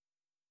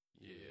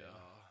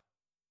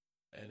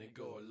And it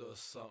go a little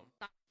something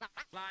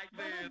like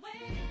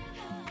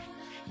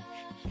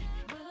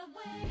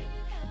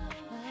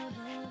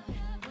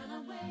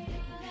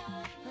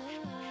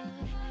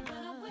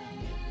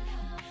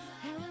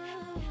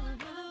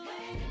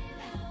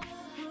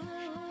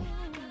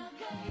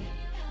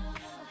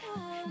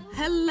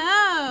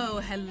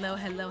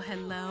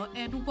Hello,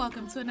 and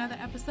welcome to another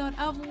episode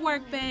of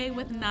Work Bay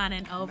with Nana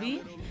and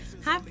Ovi.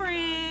 Hi,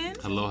 friends.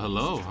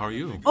 Hello. How are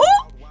you?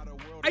 Oh,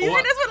 are you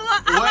hearing this with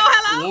a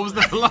hello? What was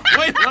that line?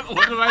 Wait,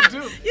 what did I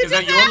do? Is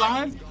that your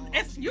line?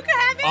 You can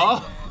have it.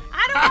 Oh.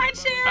 I don't mind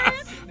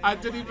sharing. I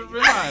didn't even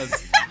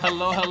realize.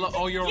 Hello.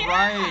 Oh, you're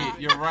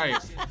right.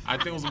 I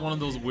think it was one of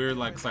those weird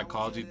like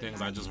psychology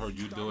things. I just heard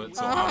you do it,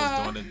 so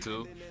I was doing it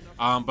too.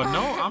 But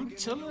no, I'm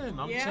chilling.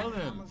 I'm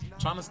chilling.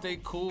 Trying to stay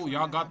cool.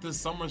 Y'all got this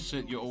summer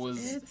shit.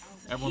 Everyone's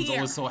here.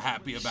 always so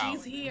happy about.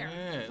 She's here.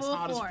 Yeah, it's Full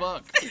hot force. as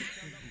fuck.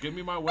 Give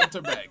me my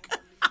winter back.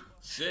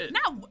 Shit.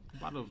 Now,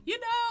 About to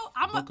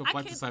I'm book a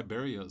flight to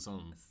Siberia or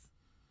something.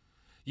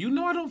 You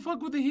know I don't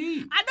fuck with the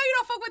heat. I know you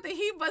don't fuck with the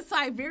heat, but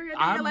Siberia,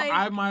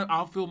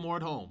 I'll feel more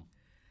at home.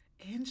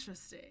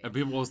 Interesting. And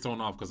people always thrown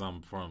off because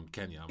I'm from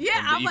Kenya.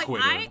 I'm like,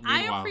 equator.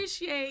 I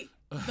appreciate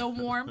the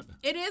warmth.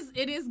 It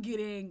is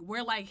getting,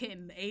 we're like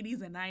hitting the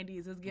 80s and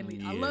 90s. It's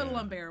getting a little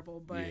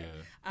unbearable, but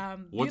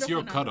what's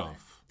your nonetheless.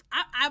 cutoff?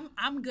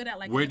 I'm good at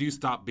like Where do you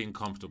stop being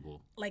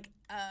comfortable? like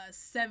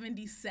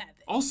 77.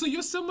 Also,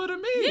 you're similar to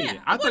me. Yeah.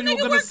 I thought you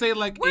were gonna say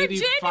like we're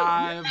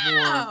 85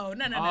 No.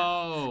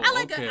 Oh, I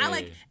like okay. I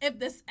like if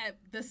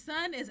the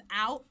sun is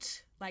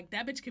out, like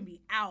that bitch can be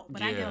out,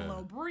 but I get a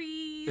little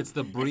breeze. It's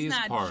the breeze it's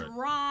not part.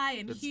 Dry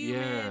and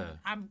humid. Yeah.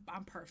 I'm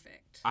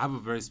perfect. I have a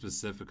very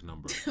specific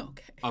number.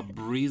 Okay. A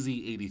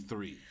breezy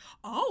 83.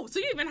 Oh, so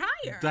you're even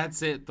higher.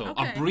 That's it though.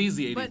 Okay. A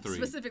breezy 83. But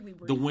specifically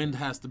breezy. The wind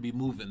has to be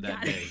moving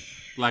that Got it. day.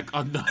 Like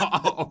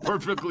a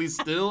perfectly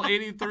still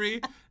 83.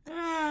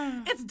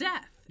 It's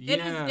death.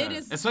 Yeah. It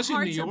is especially in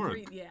hard New to York.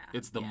 breathe. Yeah.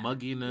 It's the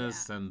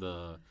mugginess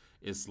and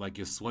it's like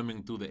you're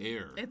swimming through the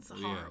air. It's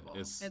Yeah, horrible.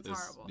 It's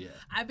horrible. Yeah.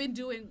 I've been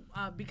doing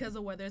because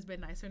the weather's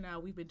been nicer now.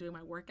 We've been doing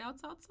my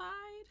workouts outside.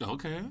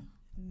 Okay.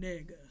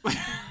 Nigga.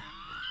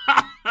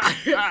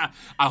 I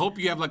hope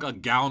you have like a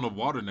gallon of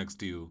water next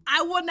to you.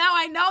 Now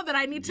I know that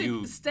I need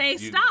to stay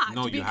stocked.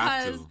 No, you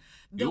have to.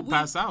 You'll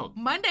pass out.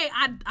 Monday,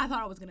 I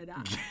thought I was gonna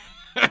die.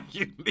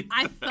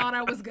 I thought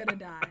I was gonna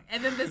die,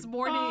 and then this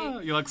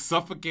morning you're like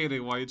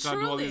suffocating while you're trying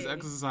to do all these truly,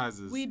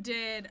 exercises.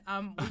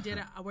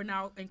 we're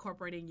now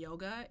incorporating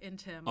yoga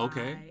into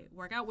my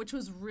workout, which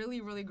was really,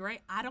 really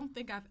great. I don't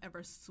think I've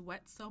ever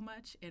sweat so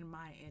much in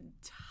my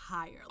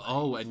entire life.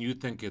 Oh, and you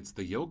think it's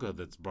the yoga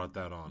that's brought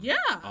that on? Yeah.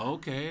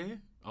 Okay.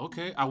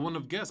 I wouldn't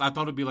have guessed. I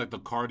thought it'd be like the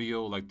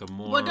cardio, like the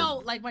more. Well, no,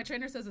 like my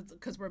trainer says it's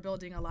because we're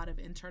building a lot of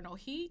internal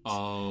heat.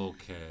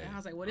 Okay. And I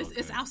was like, well,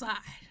 it's outside.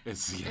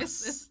 It's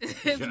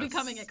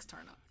becoming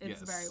external.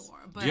 It's very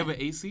warm. But do you have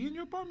an AC in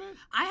your apartment?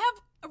 I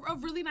have a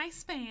really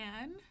nice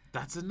fan.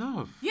 That's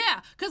enough.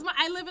 Yeah, because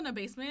I live in a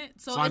basement,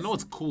 so I know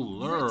it's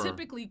cooler.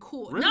 Typically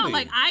cool. Really? No,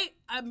 like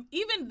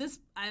even this.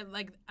 I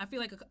feel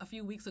like a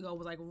few weeks ago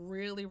was like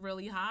really,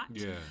 really hot.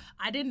 Yeah.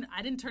 I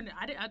didn't turn it.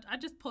 I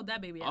just pulled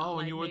that baby out. Oh,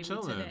 like, and you were maybe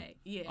chilling. today.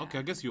 Yeah. Okay,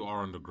 I guess you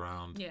are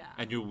underground. Yeah.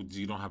 And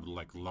you don't have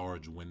like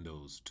large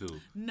windows too.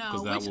 No,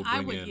 'Cause that which will I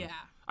bring would. in, Yeah.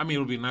 I mean,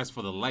 it'll be nice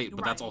for the light,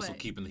 but that's Right, also but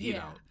keeping the heat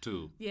yeah. out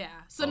too. Yeah.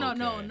 So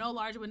Okay. no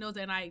large windows,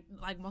 and I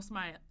like most of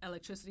my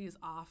electricity is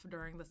off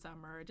during the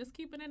summer. Just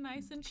keeping it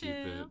nice and chill.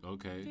 Keep it.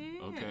 Okay.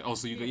 Yeah. Okay. Oh,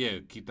 so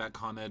you keep that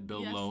Con Ed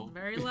bill Yes, low.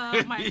 very low.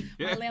 My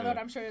landlord,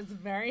 I'm sure, is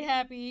very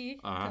happy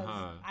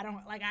because I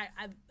don't like.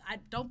 I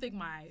don't think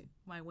my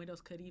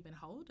windows could even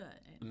hold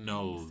an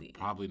No, AC.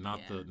 probably not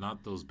Yeah.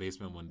 not those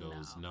basement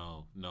windows.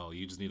 No.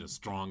 You just need a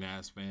strong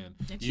ass fan.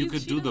 And You she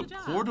could do does the the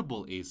job.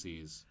 portable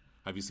ACs.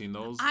 Have you seen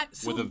those?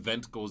 Where the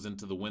vent goes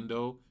into the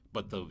window,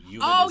 but the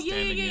unit is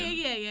standing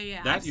in.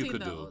 Yeah. That I've you seen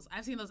could those.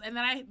 I've seen those, and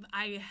then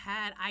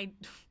I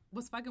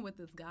was fucking with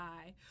this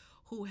guy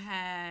who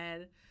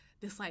had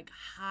this like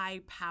high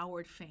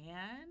powered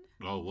fan.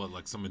 Oh, what,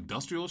 like some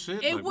industrial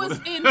shit? It Like, was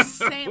what?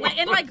 insane, like,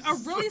 and like a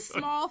really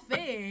small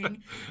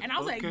thing. And I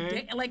was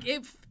Okay. like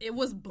it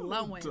was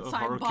blowing. The So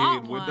I bought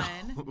hurricane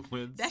one.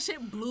 winds. That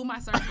shit blew my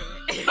circuit.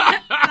 And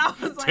I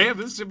was like, Damn,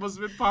 this shit must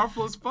have been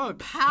powerful as fuck.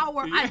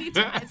 power. I Yeah. need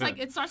to. It's like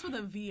it starts with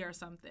a V or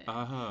something.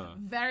 Uh-huh.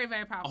 Very,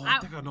 very powerful. Oh, I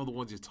think I know the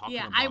ones you're talking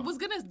about. I was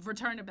gonna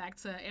return it back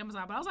to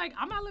Amazon, but I was like,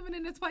 I'm not living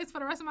in this place for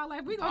the rest of my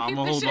life. We gonna I'm keep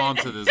gonna this hold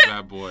shit. on to this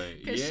bad boy.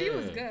 Because she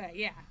was good.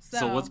 Yeah.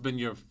 So what's been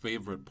your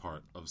favorite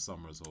part of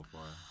summer so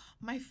far?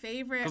 my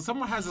favorite? Because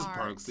summer has its part?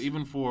 perks,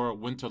 even for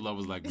winter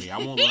lovers like me. I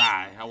won't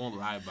lie. I won't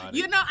lie about it.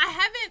 You know, I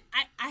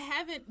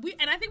haven't.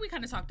 And I think we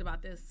kind of talked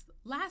about this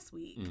last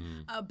week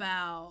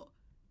about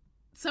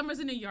summers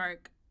in New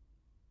York.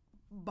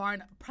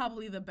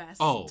 Probably the best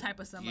type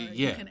of summer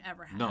you can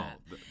ever have. No,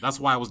 that's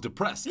why I was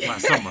depressed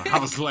last summer. I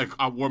was like,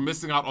 we're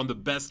missing out on the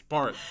best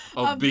part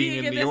of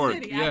being in New York.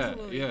 City, yeah,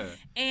 absolutely. yeah.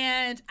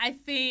 And I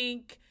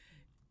think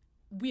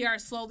we are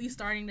slowly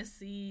starting to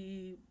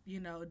see,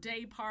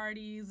 day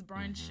parties,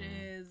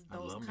 brunches,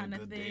 those kind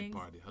of things. Day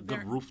party. A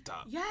good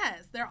rooftop.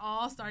 Yes, they're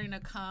all starting to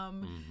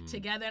come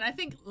together. And I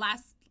think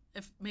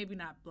if maybe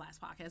not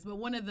last podcast, but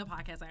one of the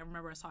podcasts I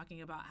remember us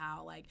talking about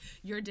how like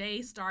your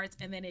day starts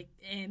and then it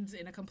ends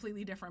in a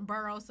completely different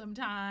borough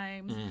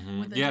sometimes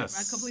with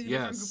a completely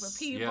different group of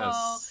people.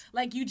 Yes.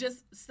 Like you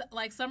just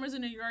like summers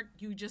in New York,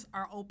 you just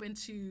are open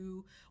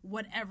to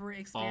whatever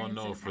experience.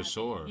 Oh no, for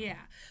sure. Yeah.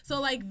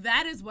 So like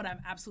that is what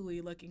I'm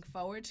absolutely looking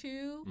forward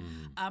to.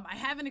 I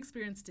haven't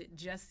experienced it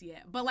just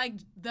yet, but like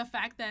the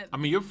fact that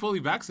you're fully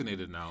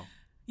vaccinated now.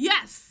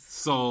 Yes.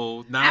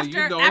 So now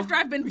after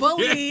I've been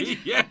bullied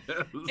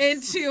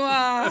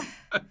into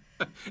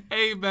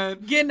hey man,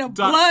 getting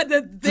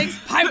the things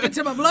piped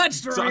into my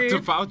bloodstream. Dr.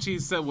 Fauci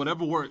said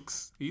whatever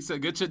works. He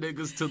said get your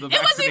niggas to the vaccination.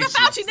 It wasn't even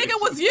Fauci, nigga,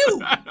 it was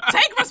you.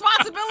 Take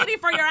responsibility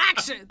for your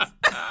actions.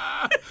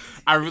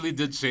 I really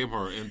did shame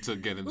her into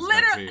getting this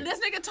vaccine. This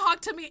nigga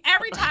talked to me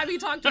every time he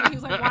talked to me. He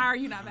was like, "Why are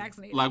you not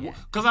vaccinated?" Like,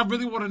 because I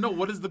really want to know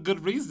what is the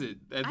good reason.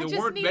 And I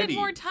just needed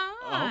more time.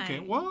 Oh, okay,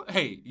 well,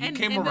 hey, you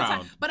came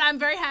around. But I'm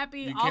very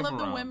happy. All of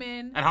the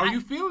women. And how are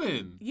you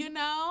feeling?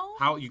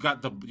 How you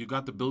got the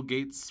Bill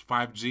Gates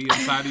 5G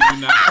inside of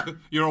you now?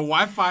 You're a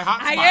Wi-Fi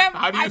hotspot.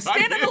 I'm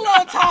standing a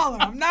little taller.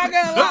 I'm not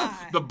gonna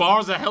lie. The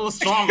bars are hella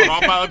strong on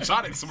all my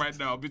electronics right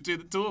now between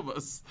the two of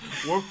us.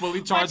 We're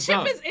fully charged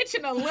up. My chip is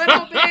itching a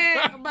little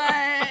bit, but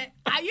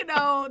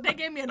they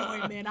gave me an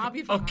ointment. I'll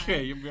be fine.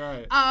 Okay, you'll be all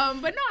right.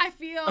 But no, I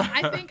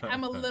think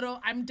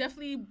I'm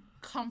definitely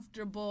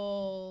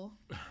comfortable.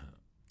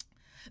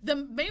 The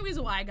main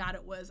reason why I got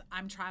it was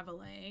I'm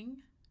traveling.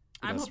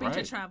 I'm hoping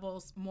to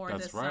travel more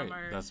this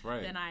summer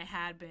than I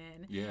had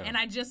been. Yeah. And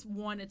I just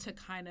wanted to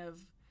kind of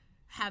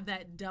have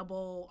that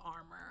double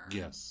armor.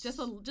 Yes. Just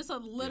a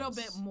little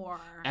bit more.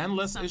 And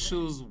less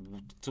issues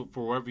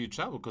for wherever you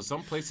travel, because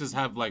some places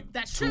have like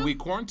 2-week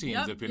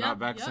quarantines if you're not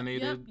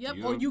vaccinated.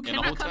 Or you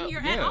cannot come here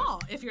at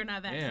all if you're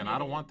not vaccinated. Yeah, and I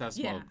don't want that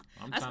smoke.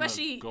 I'm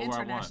especially go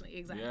internationally.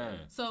 Exactly. Yeah.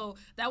 So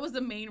that was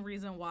the main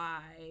reason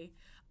why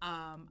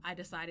I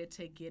decided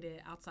to get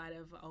it outside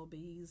of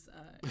OB's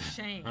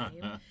shame.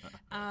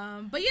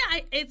 But yeah,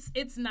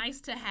 it's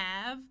nice to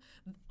have.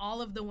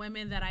 All of the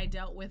women that I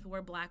dealt with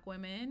were Black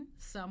women.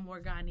 Some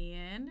were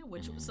Ghanaian,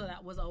 so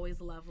that was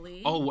always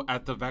lovely. Oh,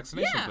 at the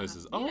vaccination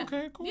places. Oh,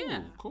 okay,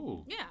 cool,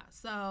 cool. Yeah,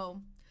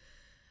 so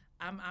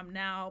I'm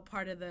now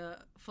part of the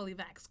Fully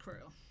Vax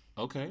crew.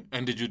 Okay,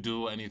 and did you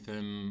do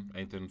anything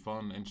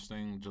fun,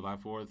 interesting, July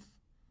 4th?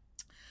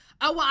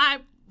 Oh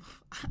well,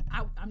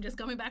 I'm just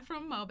coming back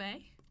from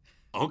Mobe.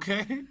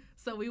 Okay.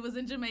 So we was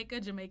in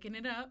Jamaica, Jamaican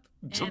it up.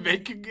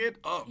 Jamaican it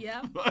up.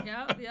 Yep.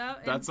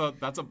 That's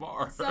a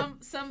bar.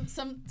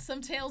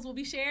 Some tales will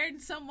be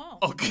shared, some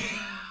won't. Okay.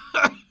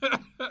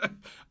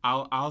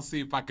 I'll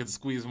see if I can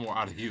squeeze more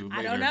out of you later.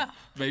 I don't know.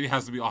 Maybe it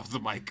has to be off the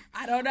mic.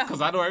 I don't know.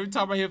 Because I know every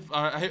time I hear,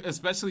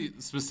 especially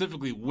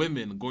specifically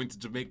women going to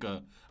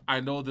Jamaica, I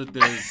know that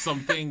there's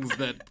some things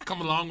that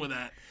come along with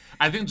that.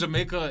 I think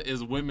Jamaica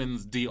is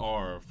women's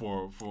DR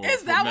for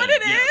Is that men. what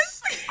it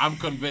yes. is? I'm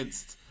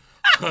convinced.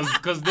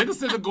 Because niggas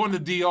said they're going to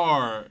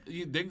DR.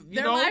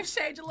 Their lives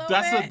change a little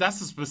bit. That's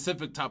a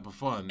specific type of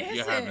fun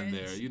you're having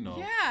there.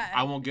 Yeah.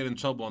 I won't get in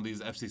trouble on these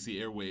FCC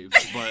airwaves,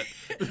 but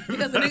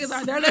because the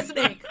niggas they're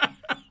listening.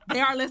 They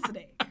are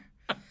listening.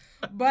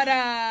 But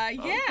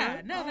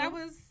that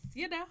was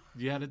You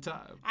had a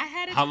time. I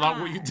had a How time.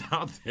 long were you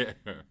down there?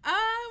 It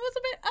was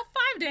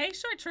a 5-day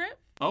short trip.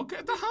 Okay,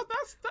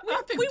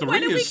 I think we 3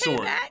 went and is we short.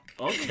 Came back.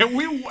 Okay,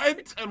 we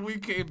went and we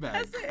came back.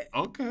 That's it.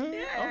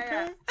 Okay,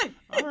 Yeah.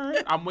 All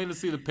right. I'm waiting to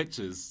see the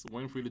pictures.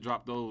 Waiting for you to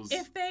drop those.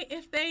 If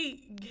they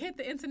hit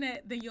the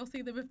internet, then you'll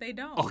see them. If they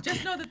don't, okay.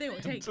 Just know that they were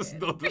taken. Just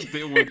know that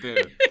they were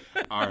there.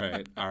 All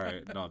right.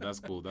 No, that's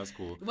cool.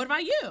 What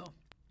about you?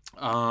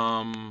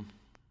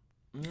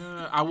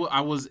 Yeah,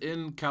 I was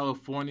in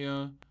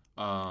California.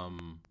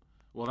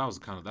 Well,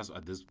 that's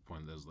at this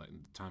point. There's like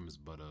time is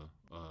but a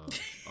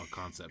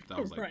concept. That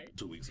was like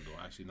 2 weeks ago.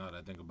 Actually, now that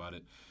I think about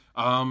it,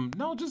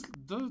 no,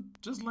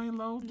 just laying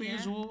low, the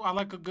usual. I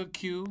like a good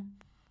cue.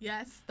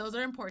 Yes, those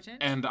are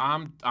important. And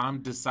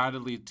I'm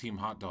decidedly team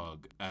hot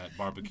dog at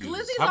barbecues.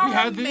 Glizzies Have we are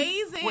had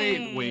amazing.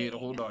 Wait,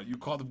 hold on. You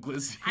call them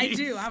glizzies? I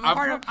do. I'm a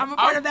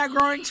part of that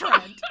growing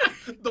trend.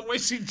 The way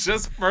she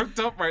just perked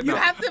up right now. You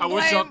have to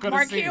blame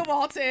Markia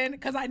Walton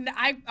because I'm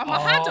a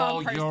hot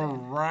dog person. Oh, you're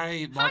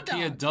right.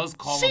 Markia does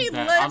call she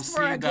them that. lives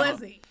for a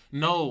glizzy.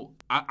 No,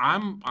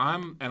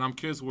 I'm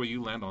curious where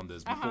you land on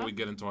this before we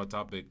get into our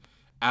topic.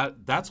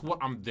 That's what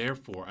I'm there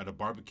for at a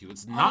barbecue.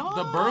 It's not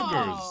the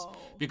burgers.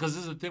 Because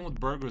this is the thing with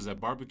burgers at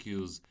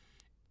barbecues,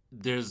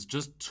 there's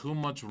just too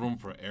much room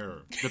for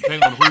error,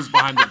 depending on who's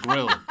behind the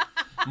grill.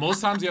 Most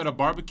times you're at a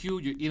barbecue,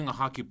 you're eating a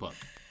hockey puck.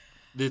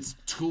 It's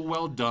too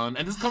well done.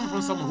 And this is coming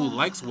from someone who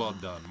likes well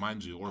done,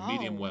 mind you, or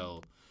medium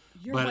well.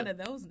 You're one of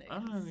those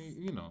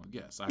niggas.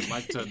 Yes. I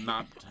like to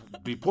not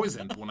be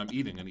poisoned when I'm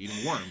eating and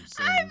eating worms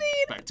and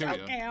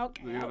bacteria.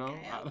 Okay.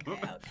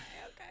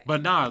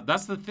 But nah,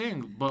 that's the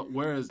thing. But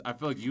whereas I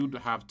feel like you'd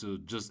have to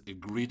just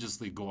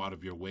egregiously go out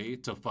of your way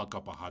to fuck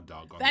up a hot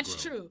dog on the grill.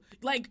 That's true.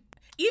 Like,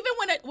 even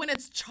when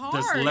it's charred,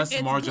 there's less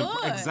it's margin.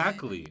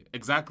 good.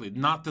 Exactly.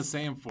 Not the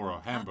same for a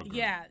hamburger.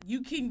 Yeah,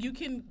 you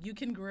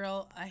can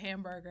grill a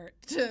hamburger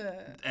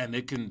and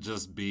it can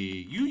just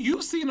be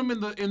you've seen them in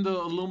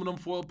the aluminum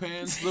foil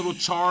pans, little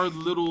charred,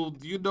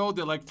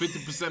 they're like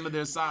 50% of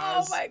their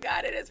size. Oh my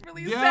God, it is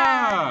really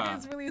sad.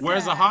 It's really sad.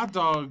 Whereas a hot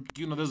dog,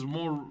 there's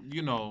more.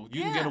 You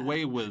can get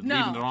away with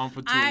leaving it on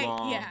for too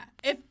long. Yeah.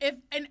 If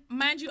and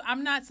mind you,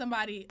 I'm not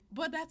somebody,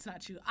 but that's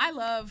not you. I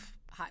love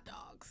hot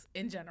dogs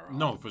in general.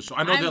 No, for sure.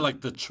 I know they're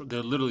like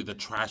they're literally the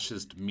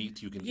trashiest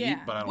meat you can eat,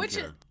 but I don't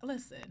care.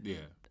 Listen. Yeah.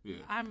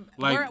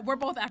 We're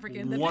both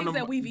African. The things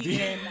that we've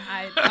eaten,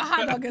 a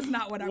hot dog is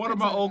not what I'm. One of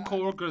my old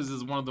coworkers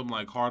is one of them,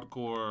 like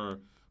hardcore,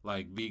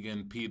 like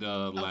vegan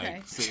PETA,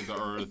 like save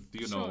the earth,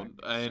 Sure.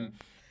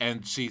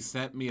 And she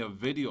sent me a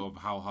video of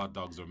how hot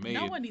dogs are made.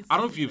 No one needs I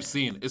don't know to if see you've this.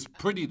 seen. It's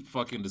pretty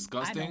fucking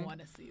disgusting. I don't want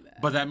to see that.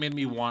 But that made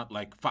me want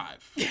like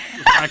 5.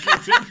 Like,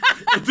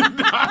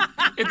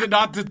 it did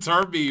not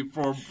deter me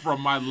from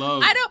my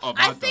love of hot dogs.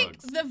 I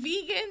think the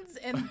vegans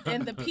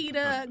and the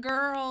PETA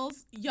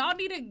girls, y'all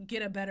need to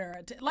get a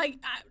better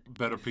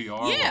better PR.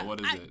 Yeah,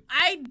 what is it?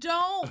 I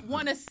don't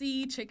want to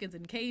see chickens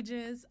in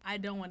cages. I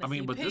don't want to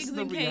see pigs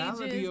in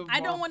cages. I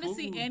don't want to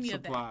see any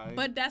of that.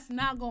 But that's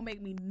not gonna make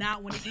me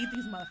not want to eat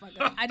these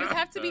motherfuckers. I just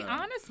have to be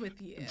honest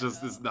with you.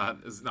 It's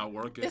not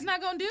working. It's not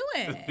gonna do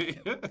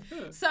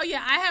it. So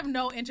yeah, I have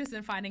no interest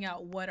in finding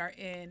out what are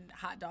in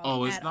hot dogs.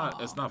 Oh, it's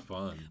not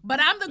fun. But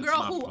I'm the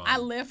girl who I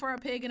live for a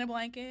pig in a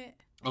blanket.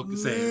 Okay,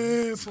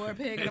 same. For a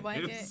pig in a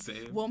blanket.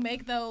 Same. We'll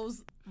make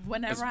those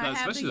whenever I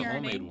have especially the the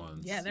homemade yearning.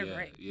 ones. Yeah, they're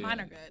great. Yeah,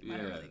 Mine are good. Mine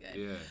are really good.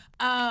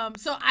 Yeah.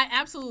 So I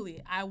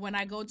absolutely, when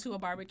I go to a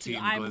barbecue,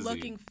 I'm Glizzy.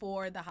 looking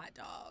for the hot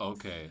dogs.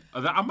 Okay.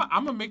 I'm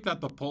gonna make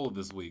that the poll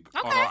this week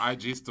on our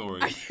IG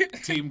story.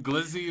 Team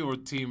Glizzy or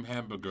Team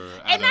Hamburger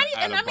at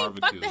a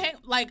barbecue. Fuck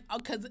the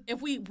because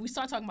if we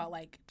start talking about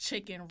like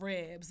chicken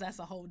ribs, that's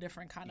a whole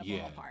different kind of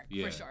ballpark.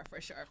 Yeah.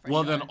 For sure.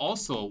 Well, then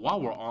also while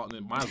we're on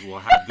it, might as well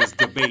have this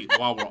debate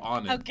while we're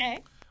on it. Okay.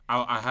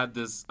 I had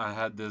this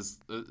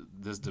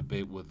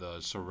debate with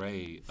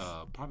Sheree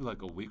probably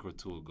like a week or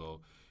two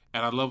ago,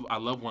 and I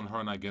love when her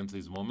and I get into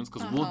these moments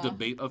because we'll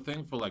debate a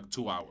thing for like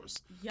 2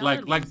 hours, Y'all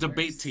like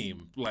debate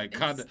team, like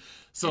kind of.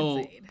 So,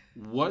 insane.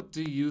 What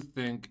do you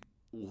think?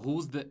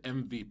 Who's the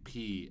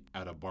MVP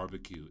at a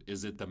barbecue?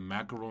 Is it the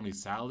macaroni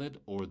salad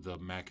or the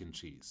mac and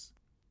cheese?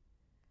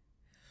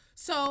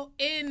 So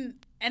and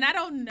I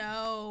don't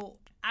know.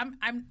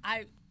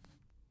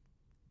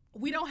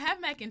 We don't have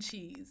mac and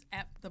cheese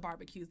at the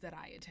barbecues that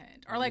I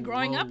attend. Or like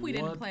growing up, we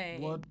didn't play.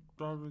 What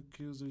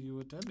barbecues are you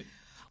attending?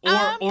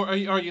 Or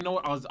you know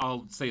what?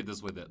 I'll say it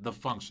this way: the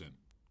function.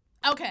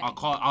 Okay.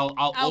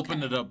 I'll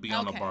open it up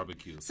beyond a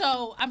barbecue.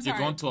 So I'm sorry.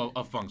 You're going to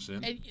a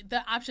function.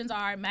 The options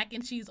are mac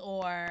and cheese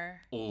or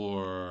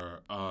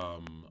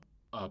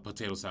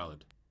potato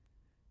salad.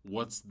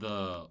 What's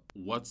the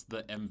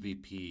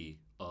MVP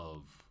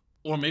of?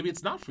 Or maybe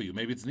it's not for you.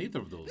 Maybe it's neither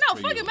of those. No,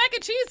 fucking mac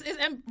and cheese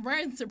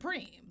reigns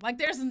supreme. Like,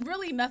 there's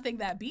really nothing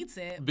that beats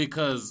it.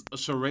 Because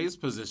Sheree's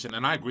position,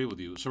 and I agree with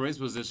you, Sheree's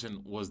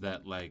position was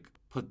that, like,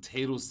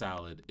 potato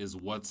salad is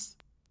what's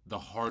the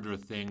harder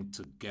thing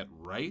to get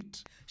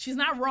right. She's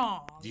not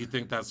wrong. Do you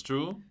think that's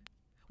true?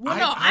 Well,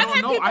 no, I've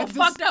had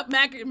people fucked up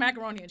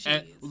macaroni and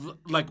cheese.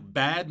 Like,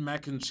 bad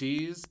mac and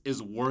cheese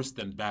is worse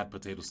than bad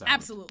potato salad.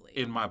 Absolutely.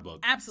 In my book.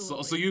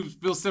 Absolutely. So you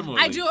feel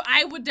similarly. I do.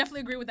 I would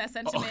definitely agree with that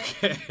sentiment.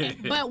 Okay.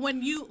 But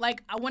when you,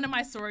 like, one of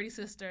my sorority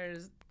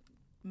sisters,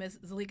 Miss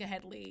Zalika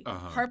Headley,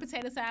 her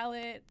potato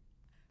salad,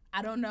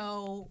 I don't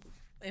know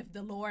if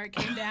the Lord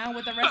came down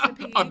with the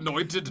recipe.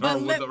 Anointed her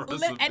with the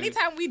recipe.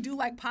 Anytime we do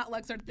like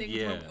potlucks or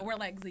things, we're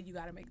like, Z, you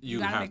gotta make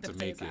the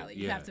potato salad.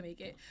 You have to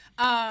make it.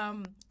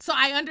 So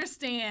I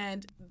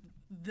understand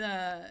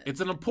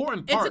it's an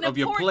important part of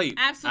your plate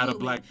at a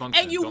black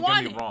function. And you Don't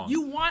want get me wrong.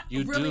 You want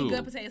really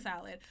good potato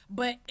salad,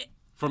 but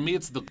for me,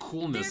 it's the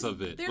coolness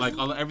of it. Like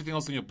everything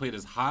else on your plate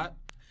is hot.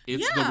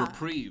 It's the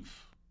reprieve.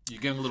 You're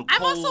getting a little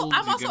cold.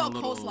 I'm also a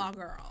coleslaw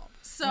girl.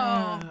 So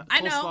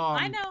I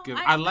know.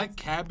 I like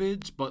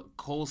cabbage, but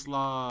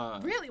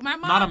coleslaw. Really, my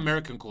mom. Not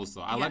American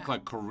coleslaw. I like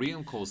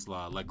Korean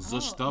coleslaw, like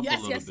zhushed up a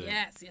little bit.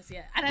 Yes.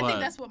 And I think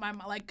that's what my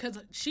mom because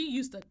she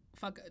used to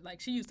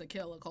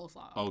kill a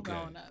coleslaw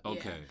growing up.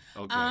 Okay.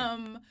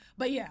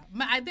 But yeah,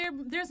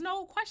 there's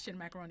no question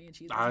macaroni and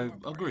cheese. I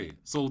agree.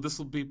 So this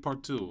will be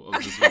part 2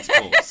 of this week's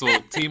poll. So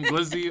Team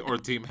Glizzy or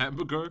Team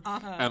Hamburger,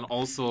 and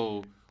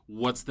also.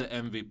 What's the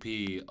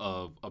MVP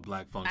of a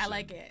black function? I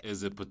like it.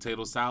 Is it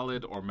potato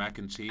salad or mac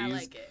and cheese? I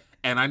like it.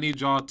 And I need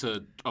y'all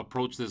to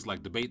approach this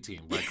like debate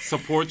team. Like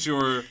support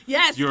your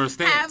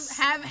stance.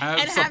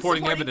 Have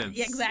supporting evidence.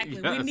 Exactly.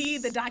 Yes. We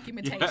need the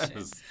documentation.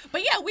 Yes.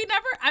 But yeah,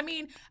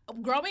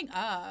 growing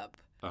up,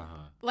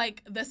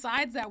 like the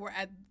sides that were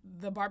at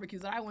the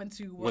barbecues that I went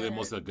to were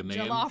mostly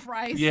Ghanaian? jollof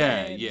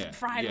rice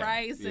fried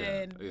rice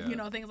and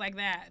things like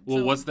that.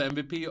 Well, what's the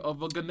MVP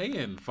of a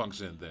Ghanaian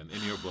function then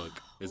in your book?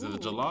 Is it the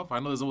jollof? I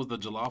know there's always the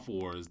jollof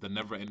wars, the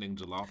never-ending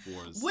jollof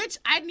wars. Which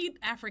I need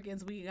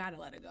Africans. We gotta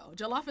let it go.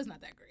 Jollof is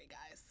not that great, guys.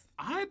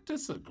 I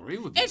disagree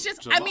with you. It's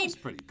just, Jolof's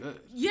pretty good.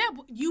 Yeah,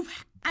 you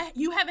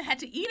haven't had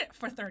to eat it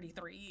for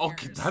 33 years.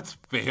 Okay, that's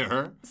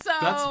fair. So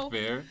that's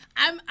fair.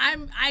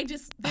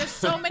 There's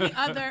so many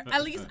other,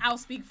 at least I'll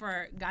speak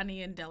for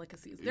Ghanaian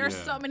delicacies. There's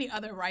so many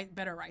other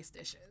better rice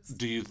dishes.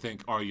 Do you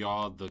think, are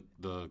y'all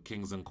the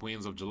kings and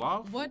queens of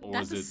jollof? What? Or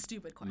That's is a it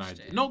stupid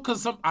question. No,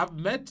 because I've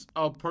met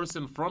a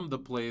person from the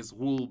place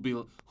who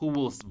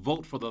will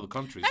vote for the other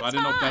country. So I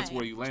didn't know if that's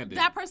where you landed.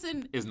 That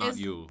person is not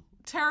you.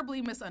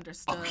 Terribly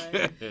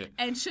misunderstood,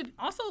 and should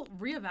also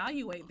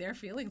reevaluate their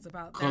feelings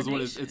about their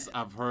nation. Because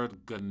I've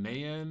heard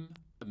Ghanaian,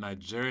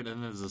 Nigerian,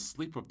 and there's a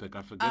sleeper pick.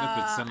 I forget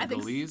if it's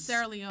Senegalese, I think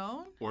Sierra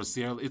Leone, or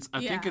Sierra.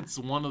 I think it's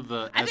one of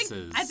the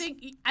S's. I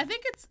think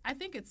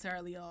it's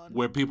Sierra Leone,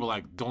 where people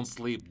like don't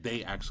sleep.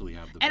 They actually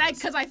have the and best.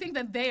 because I think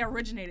that they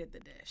originated the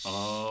dish.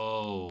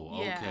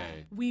 Oh, okay.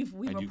 Yeah, we've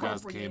and you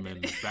guys came it.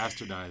 and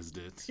bastardized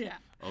it. Yeah.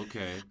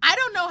 Okay. I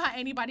don't know how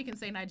anybody can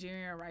say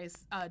Nigerian rice,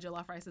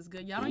 jollof rice is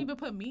good. Y'all don't even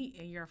put meat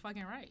in your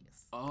fucking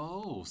rice.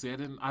 Oh, see,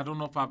 I don't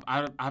know if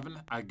I haven't.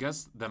 I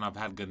guess then I've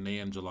had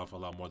Ghanaian jollof a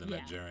lot more than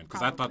Nigerian,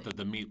 because I thought that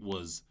the meat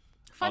was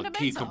a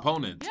key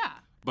component. Yeah.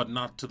 But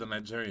not to the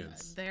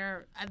Nigerians.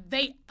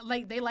 They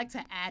like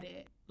to add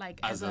it like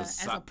as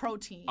a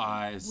protein.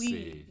 I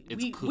see.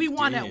 We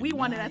want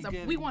it as a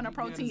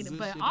protein,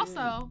 but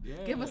also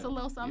give us a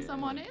little something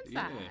on the inside.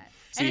 Yeah.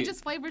 See, and it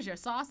just flavors your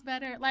sauce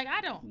better. Like,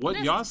 I don't.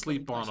 What y'all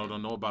sleep on or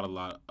don't know about a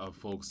lot of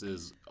folks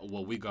is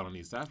what we got on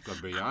East Africa,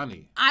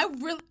 biryani. I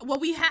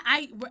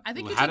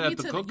think you had took it me at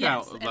the to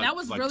cookout, and that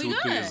was really good.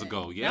 2-3 years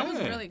ago. Yeah, that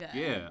was really good.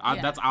 Yeah,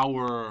 that's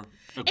our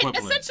equivalent.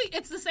 Essentially,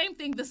 it's the same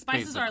thing. The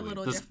spices are a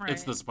little different.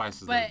 It's the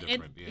spices that are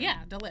different.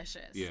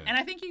 Delicious. Yeah. And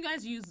I think you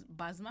guys use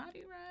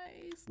basmati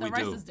rice. The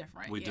rice is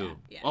different. We do.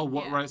 Yeah. Oh,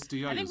 what rice do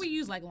y'all use? I think we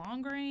use like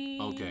long grain.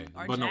 Okay,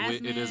 or but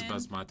jasmine. No, it is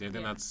basmati. I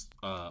think that's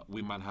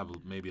we might have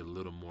maybe a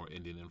little more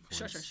Indian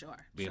influence. Sure.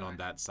 Being on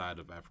that side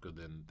of Africa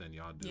than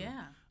y'all do.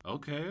 Yeah.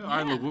 Okay. All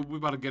right. Look, we're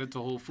about to get into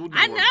whole food.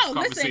 I know.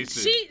 Conversation.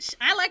 Listen,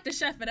 I like to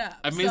chef it up.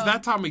 I mean, it's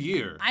that time of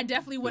year. I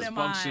definitely wouldn't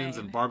mind. Functions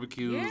and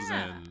barbecues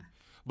and.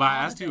 But I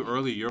asked you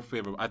earlier your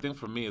favorite. I think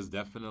for me is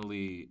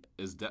definitely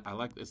it's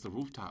the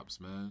rooftops,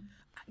 man.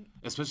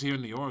 Especially here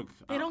in New York.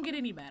 They don't get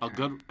any better. A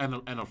good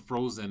and a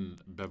frozen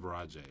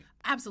beverage.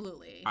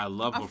 Absolutely. I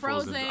love a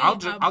frozen. I'll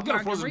get a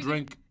frozen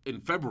drink in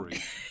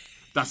February.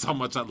 That's how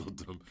much I love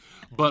them.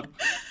 But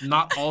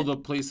not all the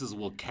places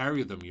will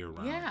carry them year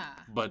round. Yeah.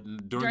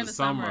 But during the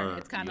summer,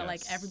 it's kind of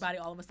like everybody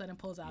all of a sudden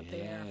pulls out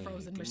their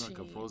frozen machine. Like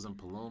a frozen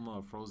Paloma,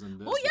 a frozen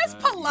this. Oh yes,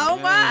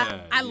 Paloma!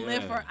 Yeah, I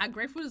live for.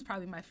 Grapefruit is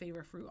probably my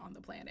favorite fruit on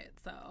the planet.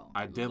 So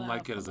I didn't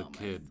like it as a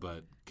kid,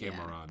 but came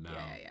around now.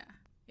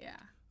 Yeah.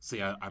 See,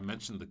 I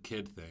mentioned the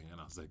kid thing, and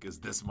I was like, "Is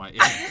this my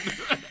end?"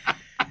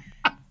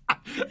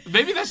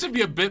 Maybe that should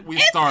be a bit we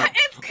start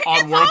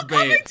on Work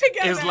Bay.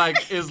 Is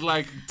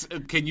like,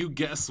 can you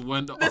guess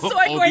when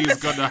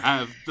Obi's gonna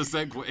have the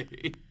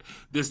segue?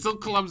 They're still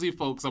clumsy,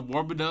 folks. I'm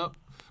warming up,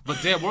 but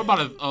damn, we're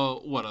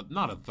about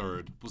not a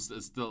third.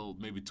 It's still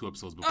maybe 2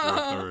 episodes before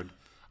a third.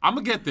 I'm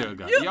gonna get there,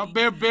 guys. Y'all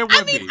bear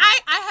with me.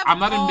 I'm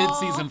not in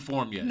mid-season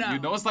form yet. No. You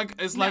know, it's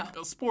like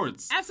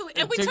sports.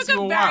 Absolutely, and we took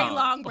a very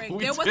long break.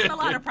 There wasn't a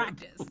lot of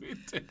practice.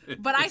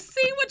 But I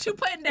see what you're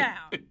putting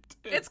down.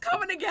 It's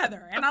coming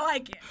together, and I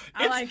like it.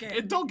 I like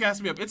it. Don't gas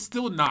me up. It's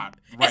still not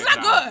right It's not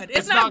now. good.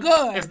 It's not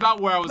good. It's not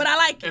where I was. But I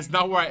like it. It's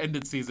not where I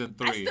ended season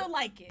 3. I still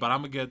like it. But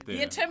I'm going to get there.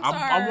 The attempts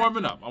I'm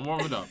warming up. I'm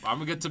going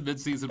to get to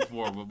mid-season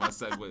 4 with my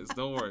segues.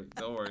 Don't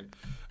worry.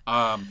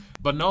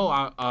 But no,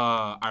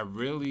 I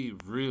really,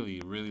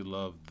 really, really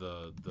love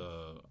the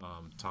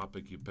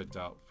topic you picked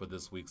out for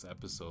this week's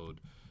episode.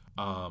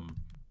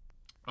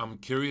 I'm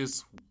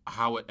curious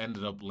how it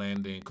ended up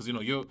landing, because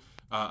you're.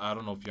 I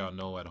don't know if y'all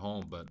know at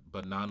home,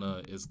 but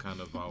Nana is kind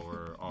of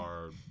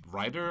our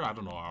writer. I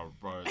don't know.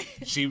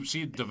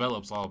 She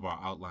develops all of our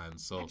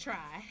outlines. So I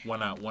try.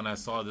 When I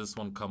saw this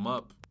one come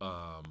up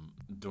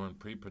during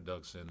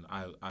pre-production,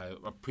 I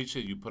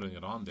appreciate you putting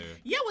it on there.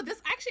 Yeah, well, this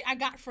actually I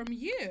got from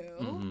you.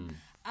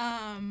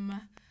 Mm-hmm.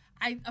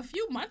 A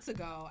few months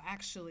ago,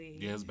 actually.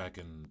 Yeah, it's back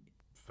in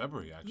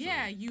February, actually.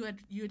 Yeah, you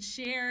had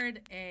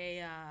shared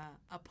a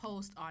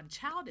post on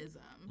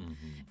childism,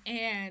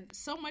 and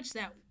so much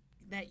that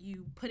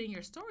you put in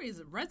your stories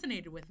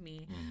resonated with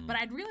me, but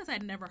I'd realized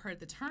I'd never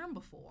heard the term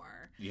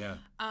before. Yeah.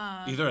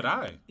 Either had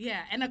I.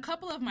 Yeah, and a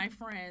couple of my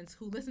friends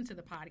who listen to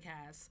the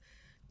podcast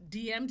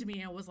DM'd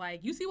me and was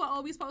like, "You see what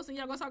Obi's posting?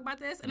 Y'all gonna talk about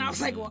this?" And I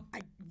was like, "Well,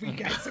 we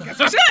guys should."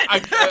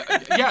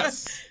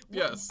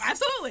 Yes,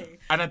 absolutely.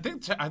 And I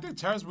think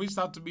Chaz reached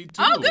out to me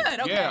too. Oh,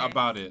 good. Okay. Yeah,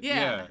 about it.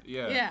 Yeah.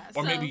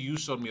 Or so, maybe you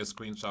showed me a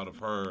screenshot of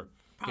her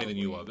hitting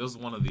you up. It was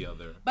one or the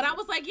other. But I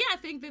was like, I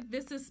think that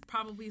this is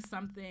probably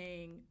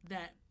something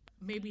that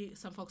maybe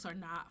some folks are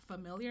not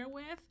familiar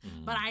with,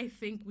 but I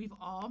think we've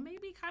all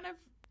maybe kind of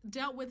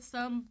dealt with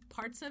some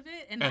parts of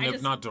it. And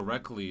if not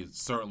directly,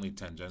 certainly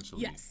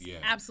tangentially. Yes,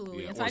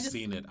 absolutely. Yeah, and so or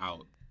seen it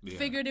out.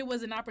 figured it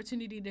was an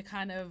opportunity to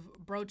kind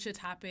of broach a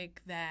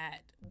topic that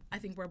I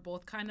think we're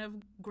both kind of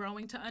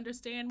growing to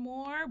understand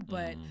more,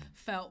 but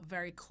felt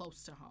very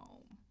close to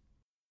home.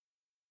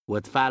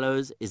 What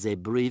follows is a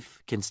brief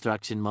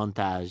construction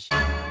montage.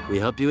 We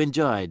hope you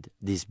enjoyed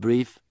this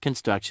brief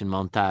construction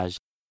montage.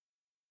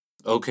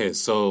 Okay,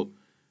 so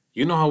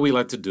you know how we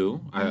like to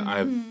do.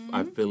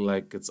 I feel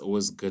like it's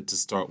always good to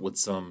start with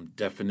some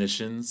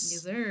definitions.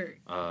 Yes, sir.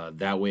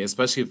 That way,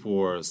 especially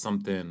for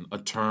a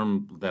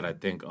term that I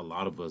think a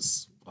lot of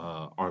us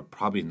are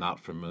probably not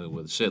familiar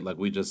with. Shit, like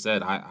we just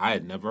said, I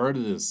had never heard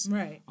of this.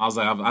 Right. I was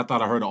like, I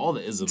thought I heard all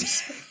the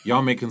isms.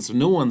 Y'all making some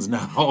new ones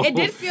now. It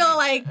did feel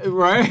like,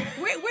 right?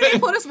 Where did they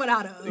pull this one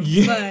out of?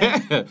 Yeah.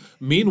 But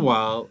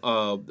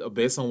Meanwhile,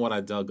 based on what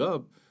I dug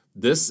up,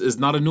 this is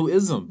not a new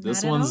ism.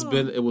 This one's all.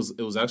 been it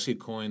was actually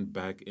coined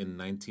back in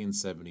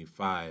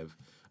 1975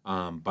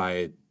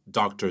 by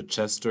Dr.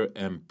 Chester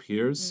M.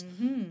 Pierce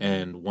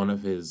and one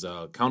of his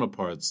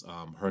counterparts.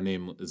 Her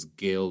name is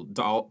Gail,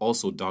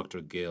 also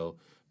Dr. Gail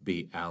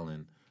B.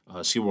 Allen.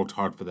 She worked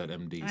hard for that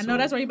MD. I know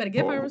that's why you better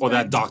give her respect. Or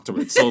that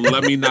doctorate. So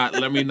let me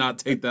not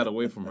take that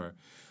away from her.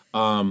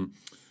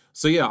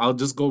 So yeah, I'll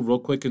just go real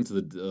quick into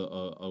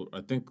the.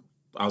 I think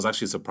I was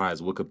actually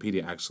surprised.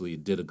 Wikipedia actually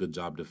did a good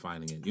job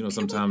defining it. You know,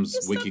 sometimes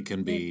Wiki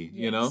can be,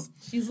 you know.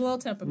 She's a little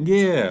temperamental.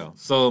 Yeah.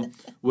 So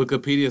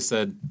Wikipedia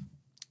said,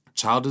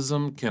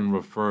 childism can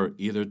refer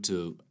either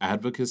to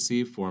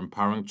advocacy for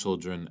empowering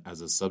children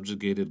as a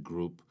subjugated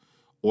group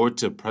or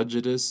to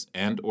prejudice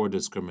and or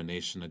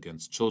discrimination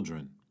against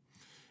children.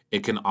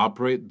 It can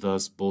operate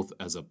thus both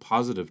as a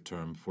positive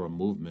term for a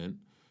movement,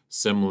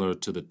 similar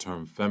to the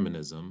term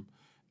feminism,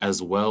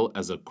 as well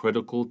as a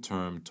critical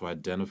term to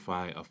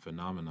identify a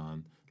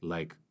phenomenon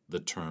like the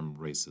term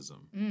racism.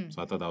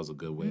 So I thought that was a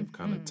good way of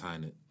kind of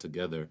tying it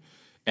together.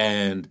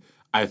 And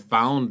I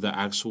found the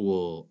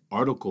actual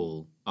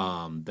article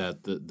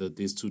that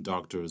these two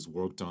doctors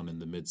worked on in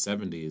the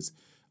mid-70s,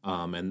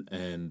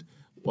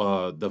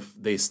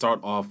 they start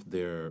off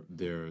their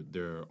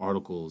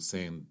article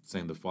saying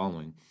the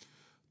following.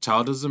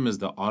 Childism is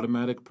the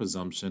automatic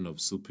presumption of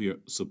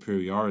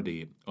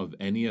superiority of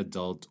any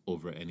adult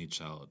over any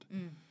child.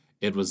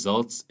 It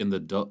results in the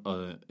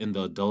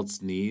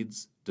adult's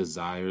needs,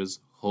 desires,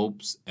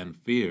 hopes, and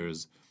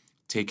fears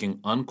taking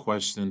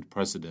unquestioned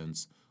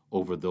precedence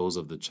over those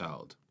of the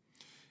child.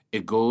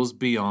 It goes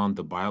beyond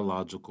the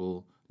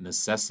biological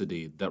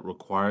necessity that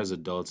requires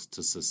adults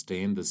to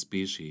sustain the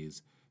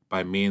species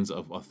by means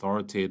of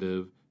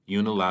authoritative,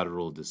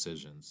 unilateral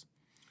decisions.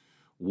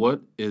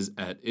 What is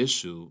at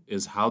issue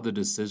is how the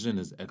decision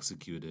is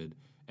executed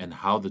and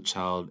how the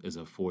child is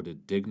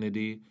afforded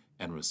dignity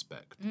and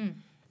respect.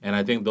 And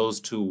I think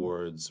those two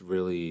words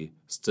really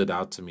stood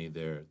out to me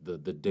there, the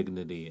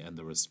dignity and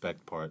the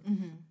respect part.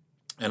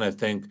 And I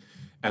think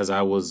as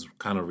I was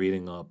kind of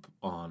reading up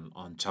on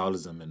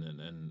childism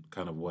and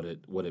kind of what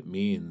it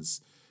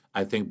means,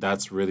 I think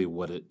that's really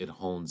what it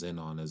hones in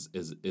on is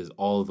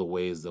all of the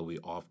ways that we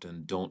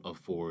often don't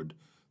afford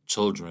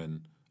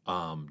children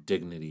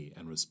dignity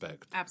and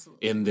respect.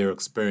 Absolutely. In their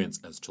experience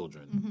as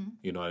children.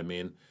 You know what I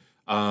mean?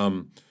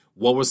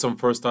 What were some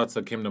first thoughts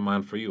that came to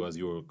mind for you as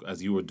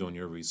you were doing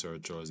your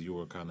research or as you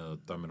were kind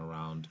of thumbing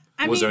around?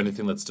 Was there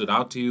anything that stood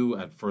out to you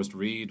at first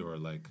read or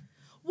like?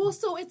 Well,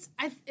 so it's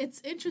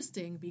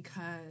interesting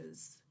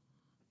because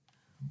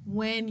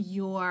when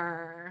you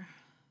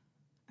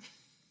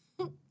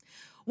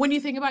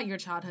think about your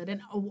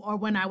childhood or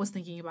when I was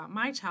thinking about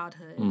my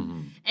childhood,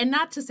 and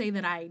not to say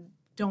that I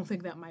don't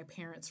think that my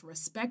parents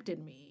respected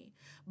me,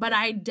 but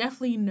I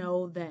definitely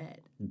know that.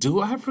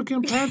 Do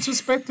African parents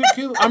respect their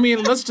kids? I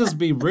mean, let's just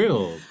be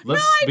real.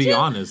 Let's be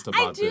honest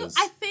about this.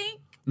 I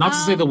think. Not to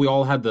say that we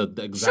all had the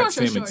exact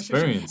same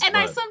experience. Sure. And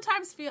I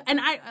sometimes feel,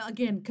 and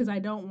because I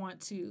don't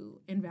want to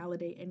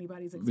invalidate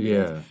anybody's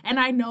experience. Yeah. And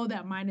I know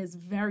that mine is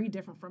very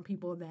different from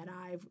people that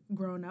I've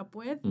grown up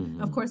with.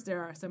 Of course,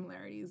 there are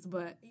similarities,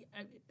 but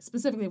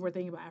specifically if we're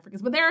thinking about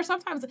Africans. But there are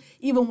sometimes,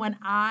 even when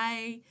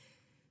I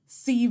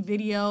see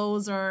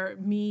videos or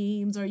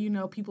memes or,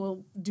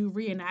 people do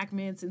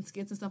reenactments and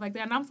skits and stuff like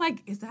that. And I'm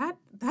like,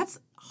 that's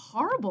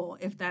horrible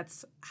if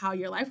that's how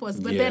your life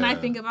was. But then I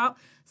think about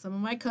some of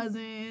my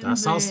cousins.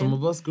 That's how some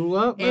of us grew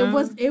up, man.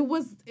 It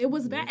was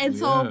bad. And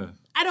so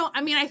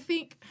I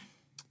think,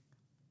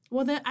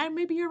 well, then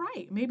maybe you're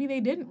right. Maybe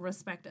they didn't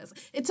respect us.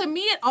 To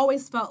me, it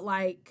always felt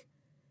like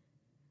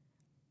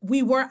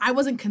I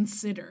wasn't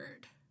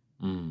considered.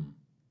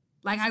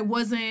 Like I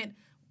wasn't,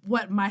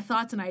 my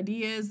thoughts and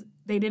ideas,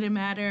 they didn't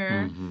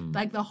matter.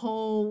 Like the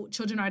whole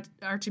children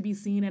are to be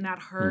seen and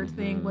not heard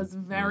thing was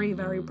very,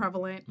 very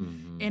prevalent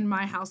in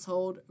my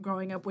household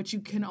growing up, which you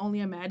can only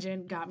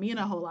imagine got me in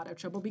a whole lot of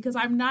trouble because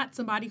I'm not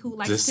somebody who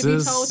likes to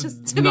be told to be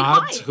quiet. This is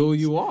not who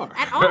you are.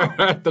 At all.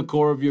 At the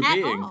core of your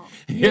being. All,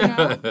 you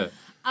know?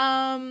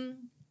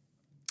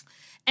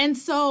 And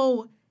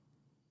so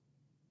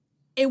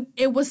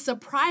it was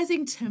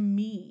surprising to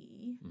me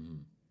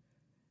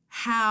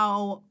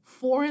how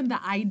foreign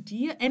the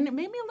idea, and it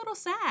made me a little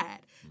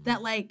sad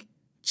that like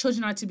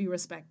children are to be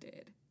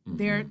respected.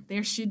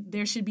 there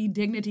should be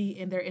dignity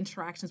in their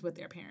interactions with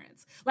their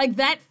parents. Like,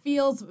 that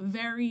feels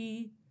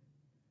very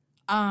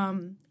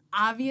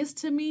obvious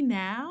to me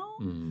now,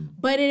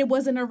 but it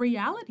wasn't a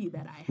reality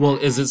that I had. Well,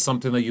 is it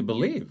something that you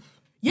believe?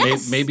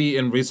 Yes. Maybe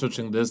in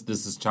researching this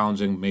is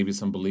challenging maybe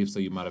some beliefs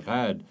that you might have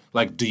had.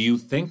 Like, do you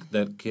think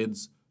that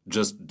kids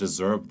just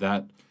deserve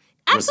that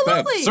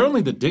respect?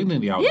 Certainly the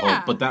dignity, I would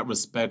hope, but that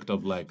respect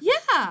of, like,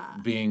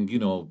 being,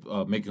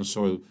 making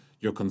sure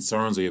your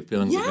concerns or your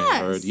feelings are being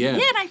heard. Yeah.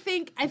 Yeah, and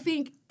I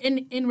think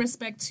in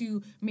respect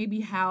to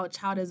maybe how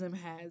childism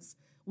has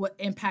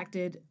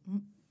impacted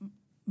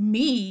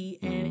me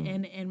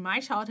and my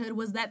childhood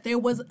was that there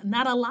was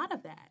not a lot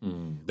of that.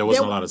 There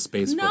wasn't a lot of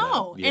space for that.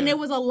 No, and there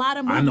was a lot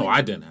of moving. I know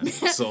I didn't have it,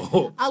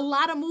 so. A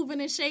lot of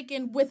moving and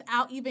shaking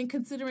without even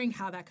considering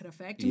how that could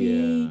affect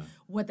me,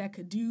 what that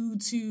could do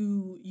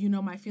to,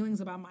 my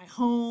feelings about my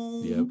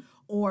home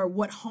or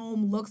what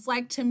home looks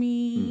like to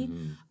me.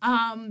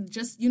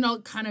 Just,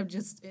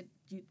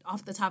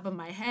 off the top of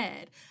my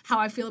head, how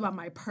I feel about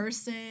my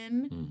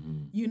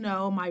person,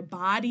 my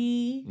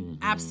body,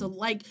 absolutely.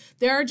 Like,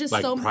 there are just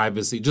like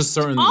privacy, just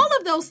certain all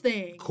of those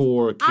things,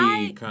 core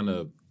key kind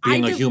of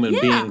being a human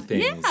being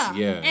things.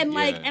 And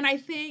and I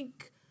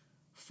think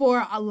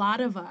for a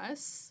lot of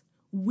us,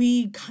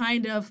 we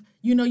kind of,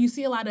 you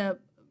see a lot of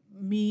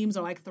memes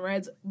or like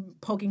threads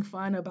poking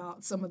fun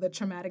about some of the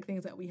traumatic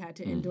things that we had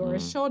to endure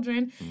as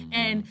children.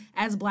 And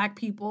as Black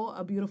people,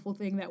 a beautiful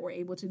thing that we're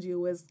able to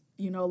do is,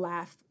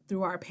 laugh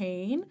through our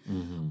pain.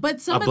 But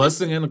some a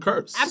blessing and a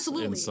curse.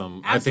 Absolutely.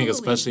 I think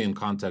especially in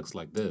contexts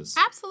like this.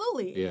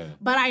 Absolutely. Yeah.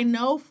 But I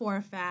know for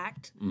a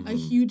fact a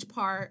huge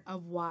part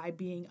of why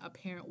being a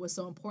parent was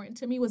so important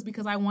to me was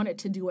because I wanted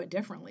to do it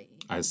differently.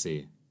 I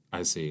see.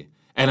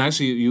 And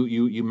actually,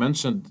 you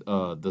mentioned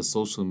the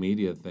social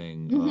media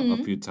thing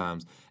a few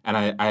times, and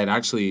I had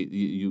actually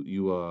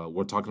you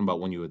were talking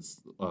about when you had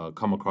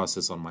come across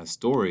this on my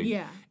story,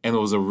 and it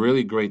was a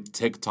really great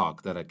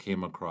TikTok that I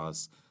came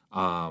across.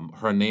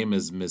 Her name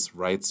is Miss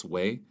Wright's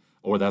Way,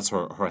 or that's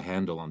her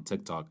handle on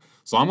TikTok.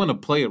 So I'm gonna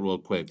play it real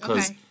quick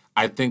because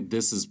I think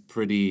this is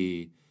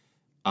pretty.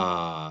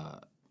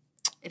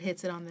 It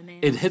hits it on the nail.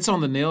 It hits on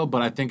the nail,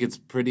 but I think it's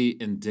pretty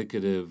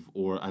indicative,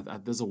 or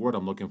there's a word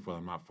I'm looking for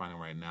I'm not finding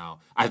right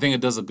now. I think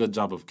it does a good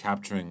job of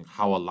capturing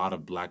how a lot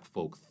of Black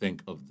folk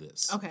think of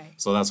this. Okay.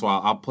 So that's why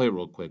I'll play it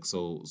real quick,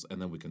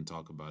 and then we can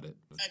talk about it.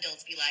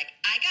 Adults be like,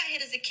 I got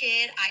hit as a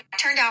kid, I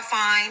turned out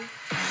fine.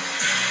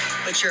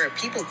 But you're a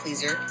people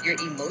pleaser, you're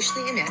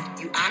emotionally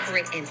inept, you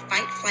operate in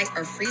fight, flight,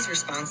 or freeze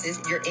responses,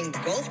 you're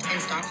engulfed in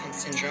Stockholm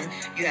Syndrome,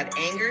 you have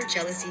anger,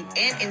 jealousy,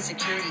 and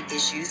insecurity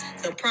issues.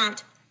 The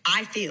prompt,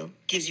 I feel,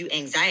 gives you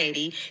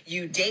anxiety.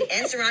 You date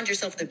and surround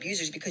yourself with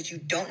abusers because you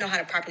don't know how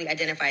to properly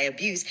identify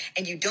abuse,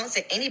 and you don't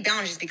set any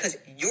boundaries because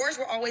yours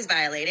were always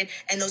violated,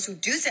 and those who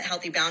do set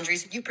healthy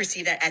boundaries, you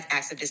perceive that as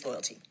acts of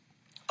disloyalty.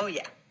 Oh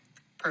yeah,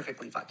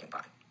 perfectly fucking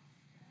fine.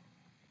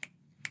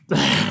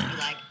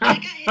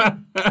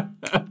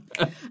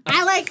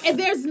 If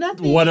there's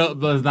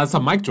nothing. That's a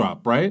mic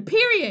drop, right?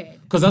 Period.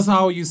 Because that's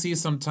how you see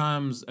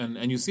sometimes,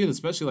 and you see it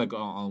especially like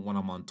when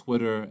I'm on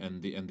Twitter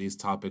and these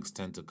topics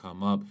tend to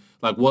come up.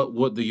 Like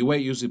what the way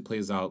it usually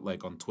plays out,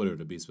 like on Twitter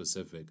to be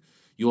specific,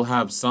 you'll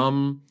have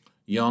some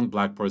young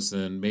Black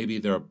person, maybe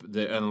they're and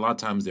a lot of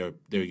times they're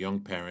young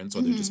parents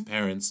or they're just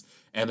parents,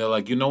 and they're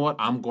like, you know what,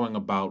 I'm going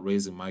about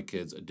raising my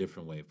kids a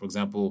different way. For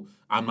example,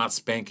 I'm not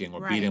spanking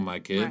or beating my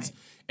kids.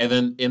 And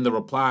then in the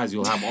replies,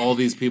 you'll have all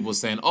these people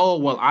saying, "Oh,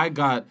 well, I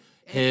got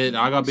hit,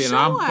 I got beat, and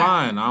I'm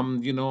fine. I'm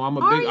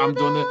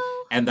doing it."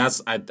 And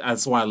that's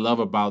what I love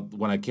about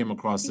when I came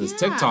across this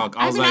TikTok.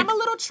 I was like, I'm a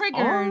little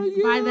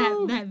triggered by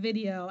that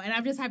video, and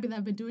I'm just happy that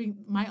I've been doing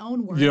my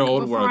own work. Your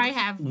own before work. I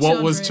have what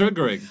children. was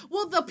triggering?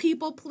 Well, the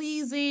people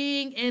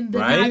pleasing and the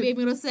not being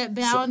able to set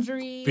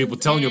boundaries. People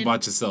telling you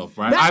about yourself,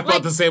 right? I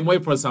felt the same way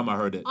first time I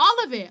heard it.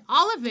 All of it.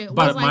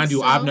 But mind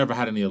you, I've never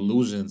had any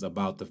illusions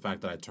about the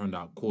fact that I turned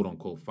out quote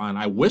unquote fine.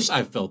 I wish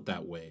I felt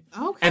that way.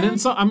 Okay. And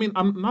then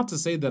I'm not to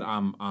say that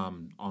I'm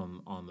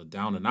on the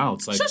down and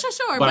outs. Like,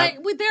 sure. But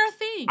there are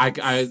things.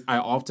 I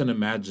often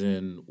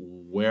imagine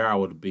where I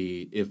would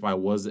be if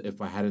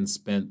I hadn't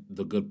spent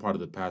the good part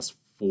of the past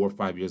 4 or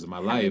 5 years of my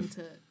life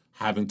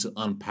having to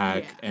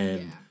unpack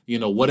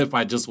what if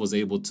I just was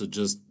able to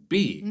just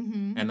be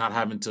and not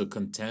having to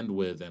contend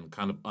with and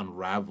kind of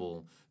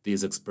unravel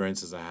these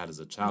experiences I had as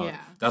a child. Yeah.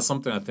 That's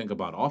something I think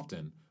about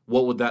often.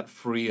 What would that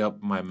free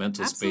up my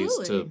mental space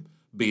to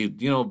be,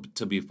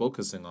 to be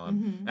focusing on?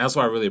 And that's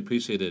why I really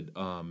appreciated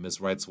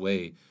Ms. Wright's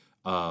Way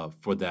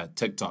for that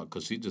TikTok,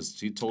 because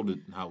she told it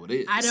how it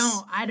is.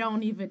 I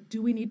don't even.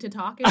 Do we need to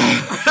talk?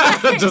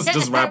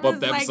 just wrap up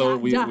the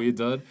episode. We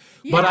done.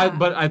 Yeah.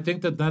 But I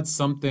think that's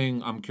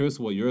something. I'm curious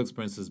what your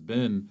experience has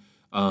been.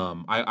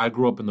 I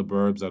grew up in the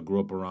burbs. I grew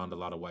up around a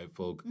lot of white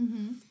folk.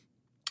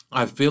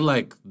 I feel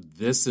like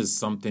this is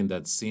something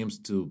that seems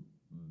to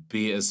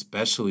be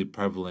especially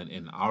prevalent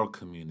in our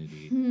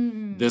community.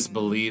 This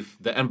belief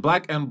that, and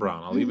Black and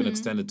brown, I'll even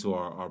extend it to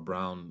our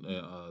brown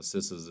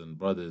sisters and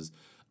brothers,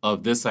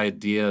 of this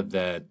idea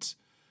that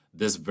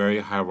this very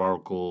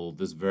hierarchical,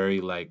 this very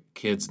like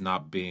kids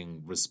not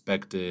being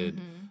respected,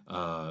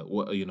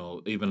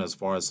 even as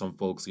far as some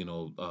folks,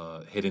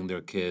 hitting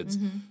their kids,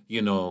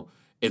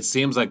 it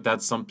seems like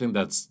that's something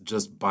that's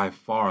just by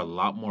far a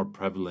lot more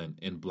prevalent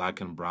in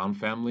Black and brown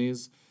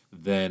families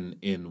than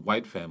in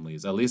white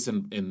families. At least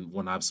in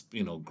when I've,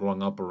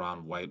 growing up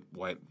around white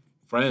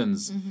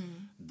friends,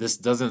 this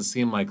doesn't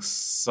seem like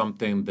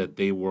something that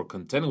they were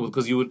contending with,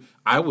 because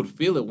I would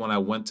feel it when I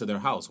went to their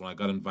house, when I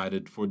got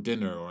invited for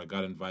dinner or I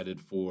got invited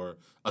for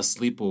a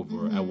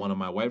sleepover at one of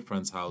my white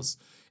friends' house,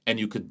 and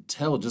you could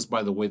tell just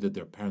by the way that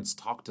their parents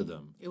talked to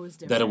them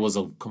that it was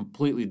a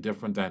completely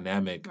different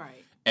dynamic.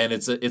 Right. And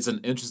it's an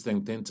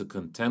interesting thing to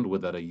contend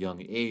with at a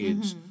young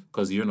age,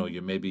 because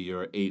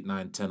you're 8,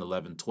 9, 10,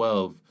 11,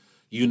 12.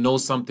 You know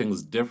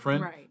something's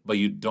different, but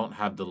you don't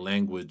have the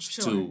language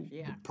to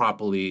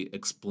properly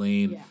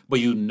explain. Yeah. But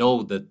you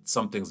know that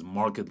something's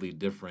markedly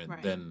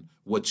different than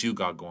what you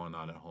got going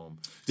on at home.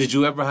 Did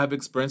you ever have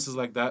experiences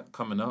like that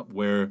coming up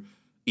where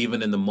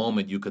even in the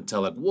moment you could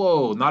tell, like,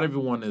 whoa, not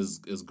everyone is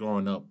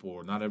growing up,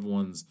 or not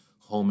everyone's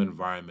home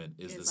environment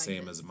is the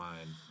same as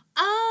mine?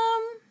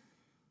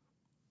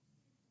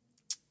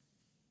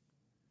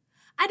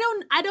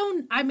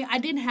 I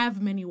didn't have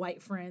many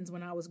white friends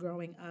when I was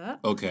growing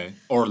up. Okay.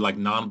 Or like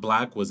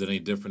non-Black, was it any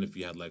different if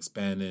you had like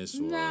Spanish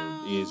or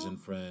Asian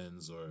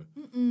friends or?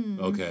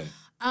 Okay.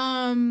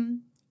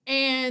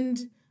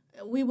 And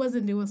we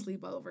wasn't doing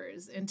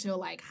sleepovers until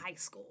like high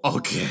school.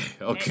 Okay.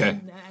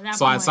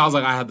 So it sounds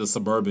like I had the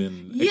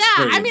suburban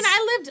experience. I mean,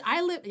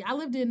 I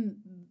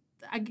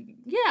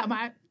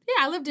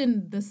lived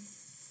in the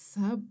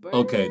suburbs.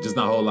 Okay, just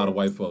not a whole lot of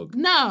white folk.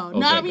 No.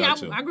 I mean,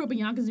 I grew up in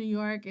Yonkers, New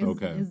York.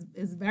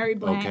 It's very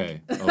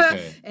Black.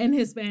 Okay. And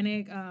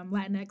Hispanic,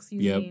 Latinx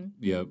using.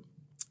 Yep.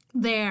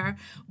 There,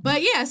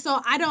 but yeah.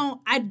 So I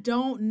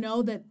don't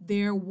know that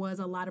there was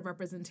a lot of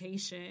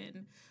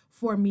representation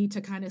for me to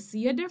kind of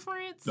see a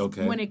difference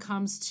when it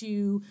comes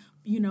to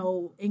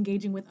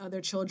engaging with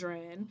other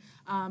children,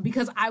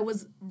 because I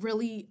was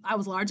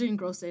largely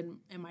engrossed in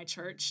my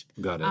church.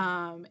 Got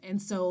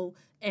it.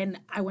 And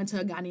I went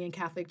to a Ghanaian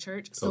Catholic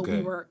church, so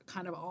we were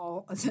kind of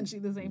all essentially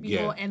the same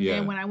people.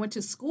 Then when I went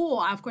to school,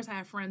 of course I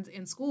have friends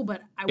in school,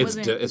 but I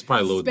wasn't it's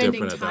probably a little spending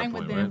different time at that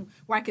point, with them right?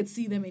 where I could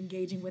see them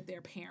engaging with their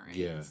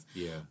parents.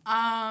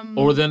 Yeah.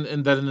 Or then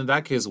in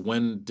that case,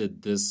 when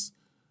did this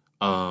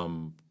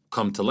come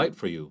to light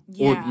for you?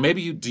 Or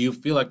maybe do you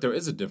feel like there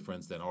is a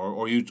difference then?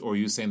 Or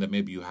you saying that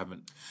maybe you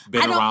haven't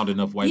been around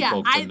enough white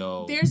folk to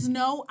know?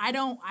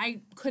 I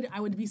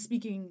would be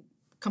speaking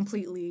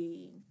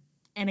completely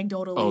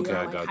anecdotally or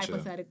like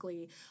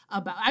hypothetically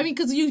about,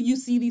 because you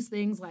see these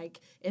things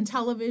like in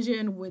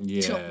television with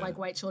like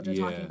white children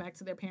talking back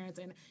to their parents,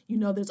 and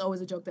there's always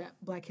a joke that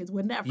Black kids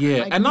would never. Yeah,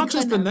 like, and not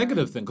just the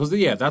negative thing, because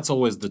that's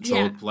always the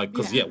trope.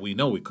 We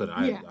know we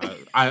couldn't.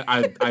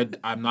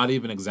 I'm not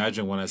even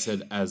exaggerating when I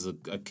said as a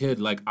kid,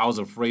 like I was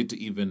afraid to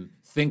even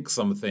think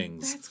some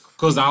things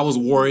because I was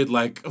worried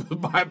like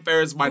my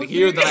parents might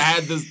hear that I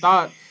had this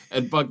thought.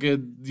 And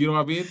fucking, you know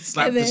what I mean?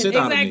 Slap the shit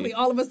out of me. Exactly.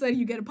 All of a sudden,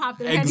 you get a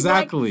pop in the head.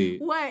 Exactly.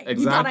 Like, what?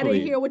 Exactly. You thought I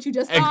didn't hear what you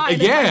just thought?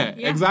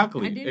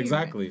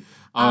 Exactly.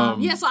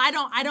 So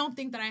I don't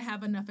think that I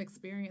have enough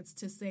experience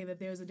to say that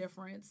there's a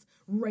difference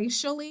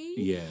racially.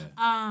 Yeah.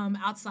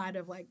 Outside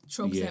of like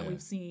tropes that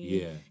we've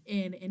seen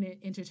in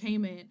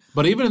entertainment.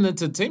 But even in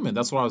entertainment,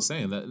 that's what I was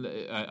saying.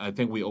 That I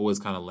think we always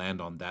kind of land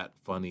on that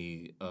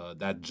funny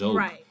that joke.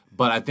 Right.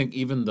 But I think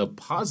even the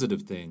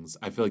positive things,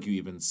 I feel like you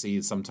even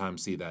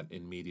sometimes see that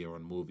in media or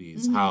in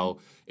movies, how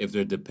if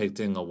they're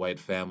depicting a white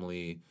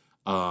family,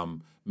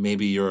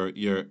 maybe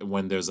you're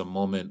when there's a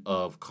moment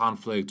of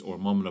conflict or a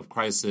moment of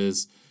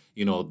crisis,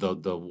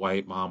 the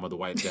white mom or the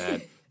white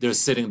dad, they're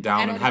sitting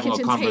down and having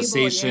a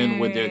conversation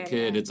with their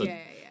kid.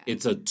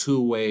 It's a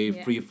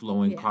two-way,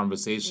 free-flowing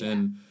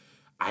conversation.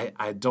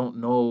 I don't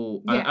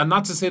know. And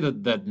not to say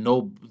that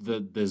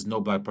there's no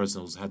Black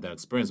person who's had that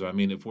experience. But I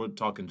mean, if we're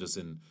talking just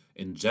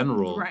in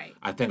general,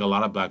 I think a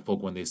lot of Black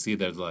folk, when they see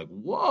that, they're like,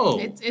 whoa.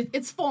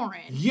 It's foreign.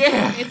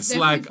 Yeah. It's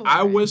like, foreign.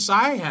 I wish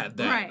I had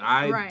that.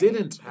 I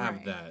didn't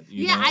have that.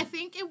 You know? I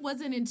think it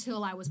wasn't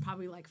until I was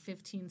probably like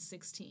 15,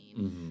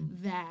 16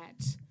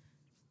 that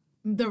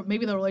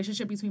maybe the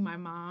relationship between my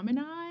mom and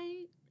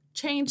I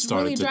started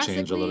really to drastically.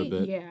 Change a little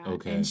bit. Yeah.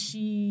 Okay.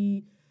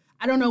 And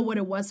I don't know what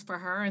it was for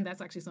her, and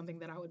that's actually something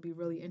that I would be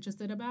really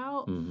interested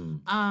about,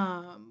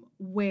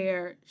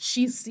 where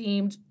she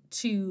seemed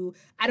to,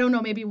 I don't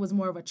know, maybe it was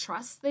more of a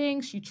trust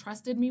thing. She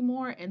trusted me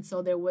more, and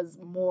so there was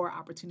more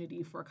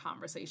opportunity for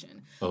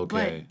conversation.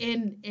 Okay. But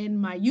in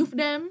my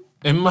youthdom.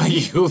 That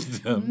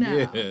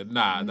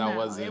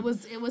wasn't.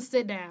 It was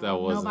sit down.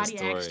 That wasn't Nobody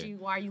story. Asked you,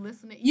 why are you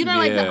listening?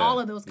 All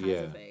of those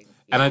kinds of things.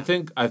 Yeah. And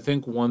I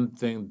think one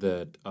thing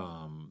that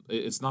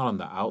it's not on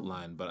the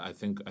outline, but I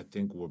think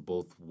we're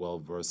both well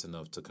versed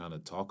enough to kind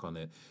of talk on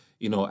it.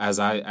 As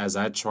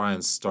I try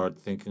and start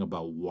thinking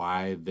about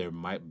why there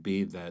might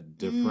be that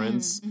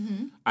difference,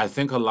 I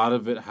think a lot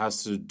of it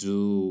has to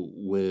do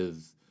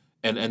with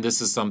and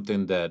this is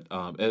something that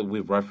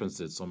we've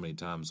referenced it so many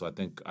times. So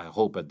I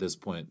hope at this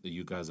point that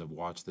you guys have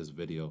watched this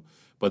video.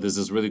 But there's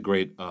this really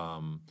great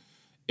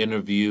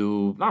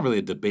interview, not really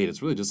a debate.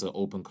 It's really just an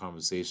open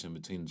conversation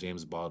between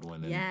James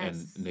Baldwin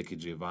and Nikki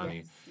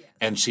Giovanni. Yes.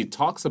 And she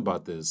talks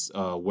about this,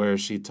 where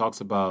she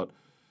talks about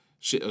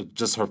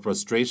just her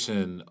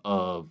frustration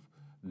of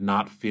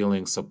not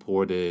feeling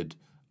supported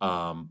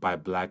by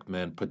Black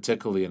men,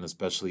 particularly and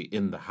especially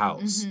in the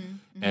house.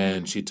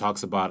 And she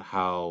talks about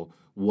how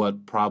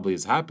what probably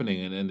is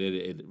happening, and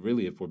it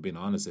really, if we're being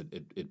honest,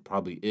 it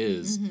probably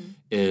is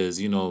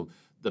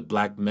the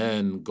Black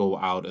men go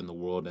out in the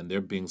world and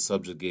they're being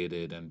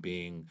subjugated and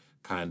being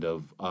kind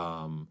of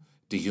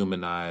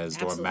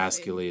dehumanized or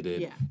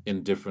emasculated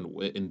in different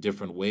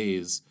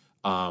ways.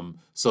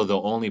 So the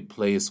only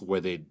place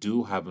where they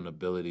do have an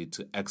ability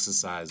to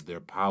exercise their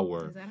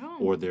power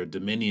or their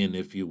dominion,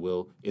 if you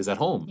will, is at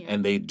home. Yeah.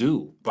 And they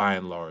do, by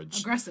and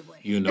large. Aggressively.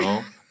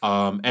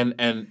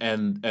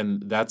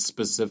 And that's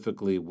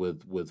specifically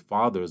with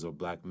fathers or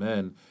Black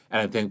men.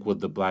 And I think with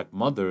the Black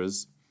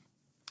mothers,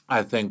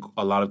 I think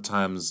a lot of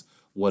times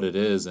what it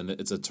is, and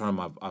it's a term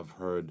I've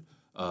heard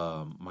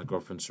my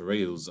girlfriend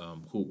Sheree,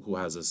 who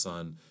has a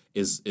son,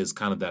 is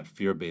kind of that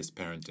fear-based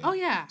parenting. Oh,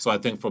 yeah. So I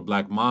think for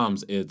Black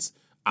moms, it's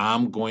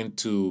I'm going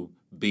to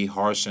be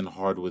harsh and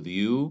hard with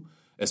you,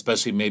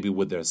 especially maybe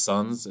with their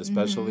sons,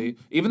 especially.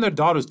 Even their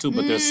daughters too,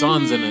 but their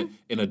sons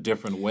in a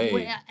different way.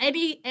 Well,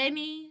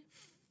 any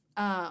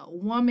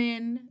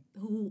woman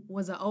who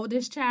was an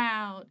oldest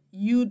child,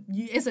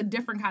 it's a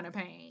different kind of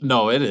pain.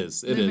 No, it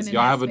is. It is.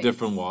 Y'all have a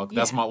different walk.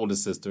 That's my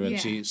oldest sister, and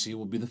she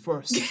will be the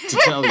first to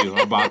tell you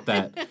about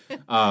that.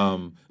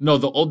 No,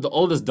 the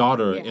oldest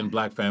daughter in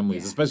Black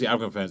families, especially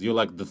African families, you're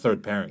like the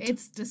third parent.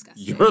 It's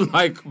disgusting. You're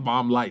like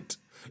mom light.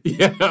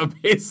 Yeah,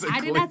 basically. I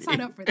did not sign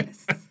up for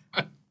this.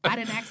 I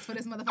didn't ask for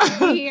this motherfucker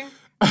to be here.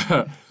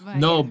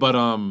 But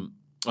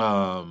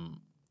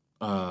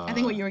I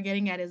think what you were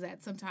getting at is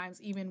that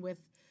sometimes even with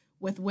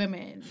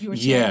women, you were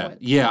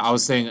I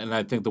was saying, and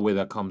I think the way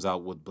that comes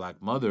out with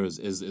Black mothers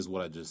is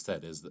what I just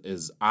said,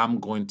 is I'm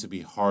going to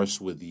be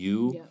harsh with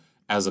you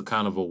as a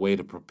kind of a way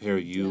to prepare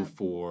you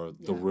for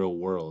the real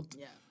world.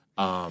 Yeah.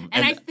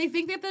 And I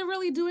think that they're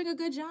really doing a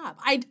good job.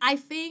 I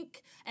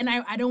think, and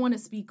I don't want to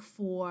speak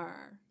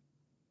for...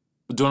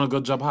 Doing a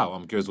good job how?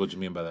 I'm curious what you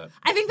mean by that.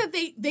 I think that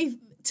they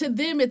to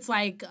them, it's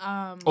like...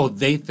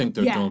 they think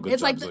they're doing a good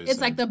job.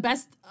 It's like the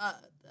best...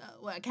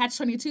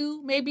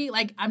 Catch-22, maybe.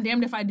 Like, I'm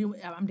damned if I do,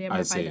 I'm damned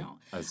if I don't.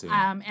 I see.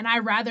 And I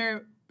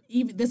rather,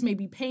 even this may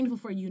be painful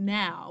for you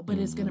now, but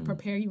it's going to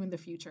prepare you in the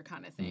future,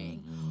 kind of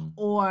thing.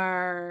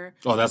 Or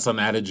that's an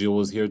adage you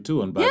always hear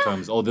too in Black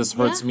families. Oh, this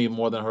hurts me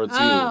more than hurts you.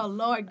 Oh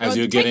Lord, as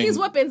you're take these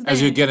whippings.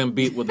 As you're getting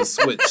beat with a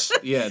switch.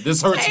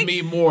 This hurts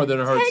me more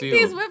than it hurts you.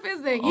 Take these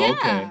whippings. Then. Yeah,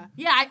 okay.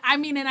 Yeah. I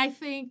mean, and I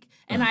think,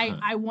 and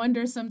I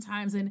wonder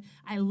sometimes, and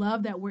I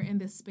love that we're in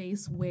this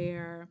space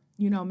where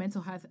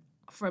mental health,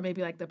 for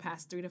maybe like the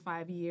past 3 to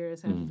 5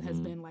 years has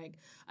been like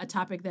a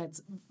topic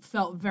that's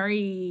felt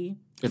very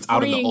it's freeing.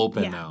 Out in the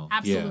open now.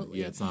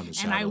 Absolutely. Yeah, it's not in the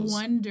shadows. And I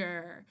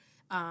wonder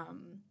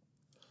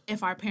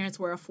if our parents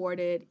were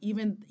afforded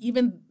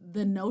even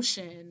the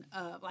notion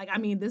of like, I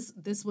mean, this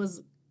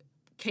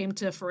came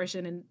to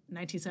fruition in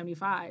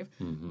 1975.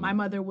 My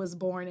mother was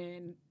born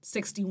in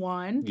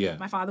 61. Yeah.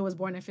 My father was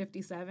born in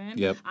 57.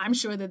 Yep. I'm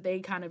sure that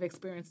they kind of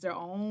experienced their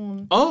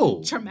own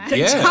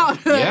traumatic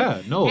childhood.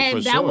 And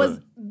for sure.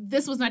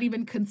 This was not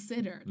even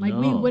considered. Like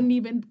we wouldn't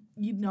even,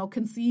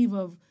 conceive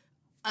of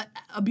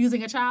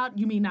abusing a child.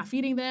 You mean not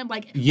feeding them?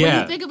 Like when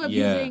you think of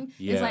abusing,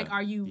 it's like,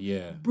 are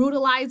you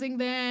brutalizing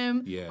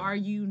them? Yeah. Are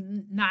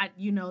you not,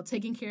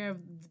 taking care of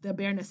the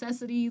bare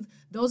necessities?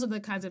 Those are the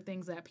kinds of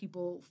things that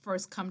people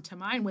first come to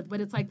mind with. But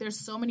it's like there's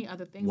so many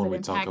other things that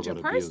impact your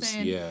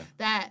person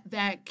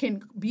that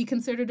can be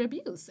considered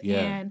abuse. Yeah.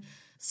 And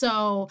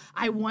so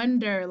I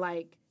wonder,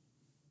 like,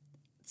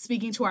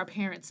 speaking to our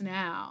parents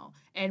now,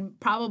 and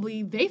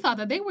probably they thought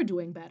that they were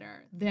doing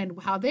better than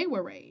how they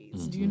were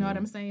raised. Do you know what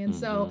I'm saying?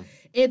 So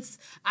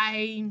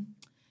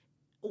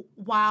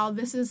while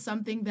this is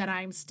something that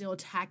I'm still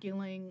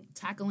tackling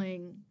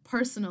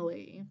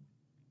personally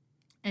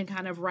and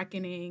kind of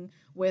reckoning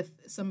with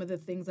some of the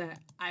things that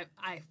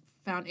I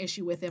found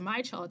issue with in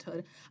my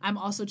childhood, I'm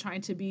also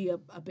trying to be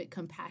a bit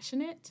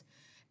compassionate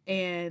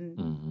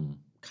and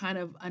kind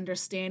of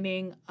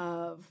understanding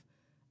of,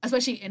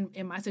 especially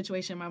in my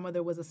situation, my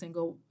mother was a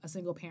single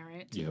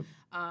parent. Yep.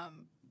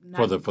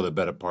 For the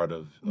better part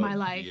of my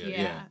life,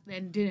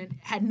 and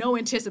had no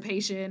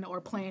anticipation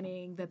or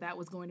planning that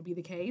was going to be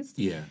the case.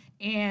 Yeah.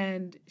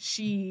 And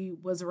she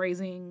was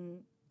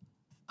raising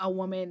a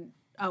woman,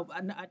 a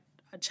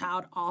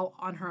child all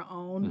on her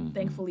own.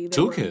 Thankfully,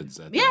 there were 2 kids.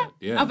 At that.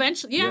 Yeah.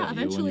 Eventually,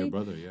 eventually. You and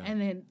your brother, yeah. And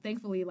then,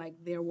 thankfully, like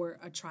there were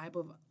a tribe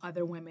of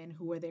other women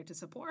who were there to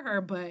support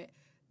her, but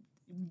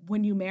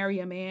when you marry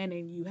a man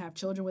and you have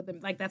children with him,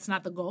 like that's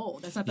not the goal.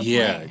 That's not the plan.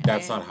 Yeah,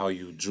 that's not how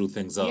you drew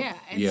things up. Yeah,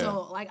 and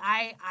so like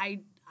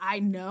I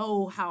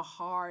know how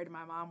hard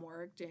my mom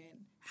worked, and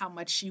how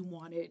much she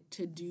wanted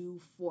to do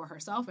for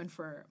herself and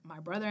for my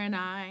brother and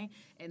I,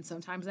 and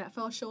sometimes that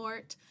fell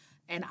short.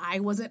 And I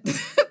wasn't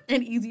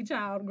an easy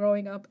child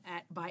growing up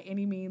by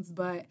any means,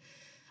 but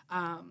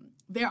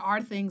there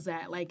are things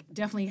that, like,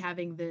 definitely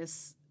having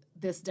this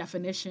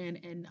definition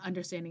and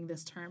understanding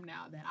this term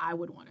now that I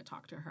would want to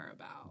talk to her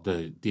about.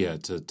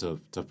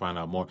 To find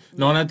out more.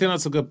 No, and I think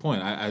that's a good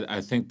point.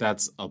 I think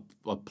that's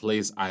a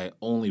place I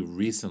only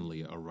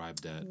recently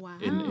arrived at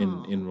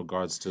in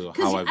regards to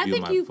how I view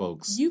my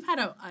folks. You've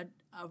had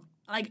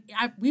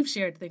we've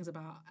shared things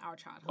about our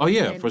childhood. Oh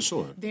yeah, for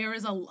sure. There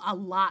is a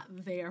lot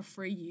there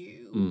for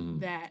you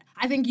that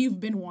I think you've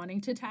been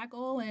wanting to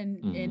tackle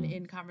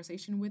in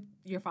conversation with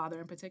your father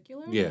in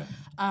particular. Yeah.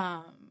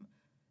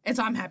 And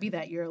so I'm happy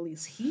that you're at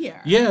least here.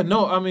 Yeah,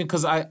 no, I mean,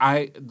 because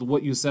I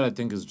what you said, I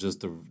think, is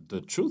just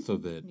the truth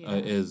of it.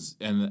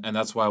 And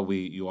that's why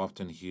you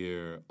often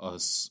hear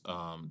us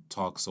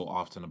talk so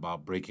often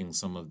about breaking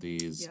some of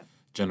these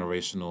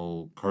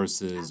generational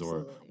curses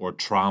or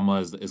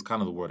traumas. Is kind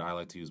of the word I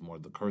like to use more.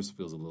 The curse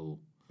feels a little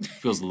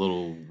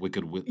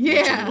wicked Witch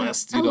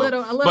West, you know?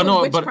 a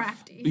little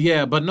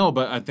witchcrafty.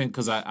 But I think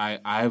because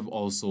I've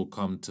also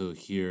come to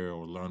hear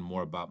or learn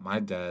more about my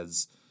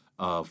dad's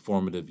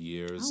formative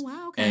years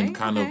and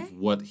kind of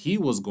what he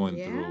was going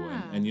through,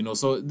 and you know,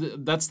 so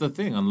that's the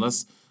thing.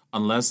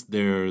 Unless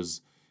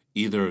there's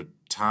either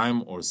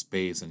time or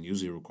space, and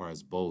usually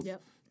requires both,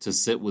 to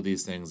sit with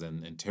these things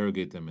and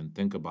interrogate them and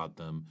think about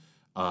them,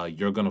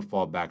 you're going to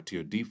fall back to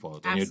your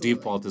default. And your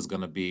default is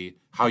going to be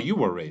how you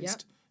were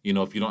raised. You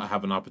know, if you don't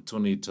have an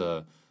opportunity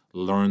to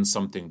learn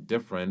something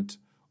different,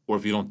 or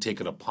if you don't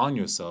take it upon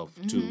yourself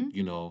to,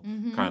 you know,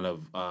 kind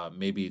of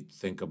maybe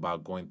think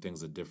about going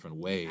things a different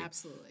way,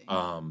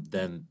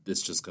 then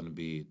it's just going to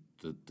be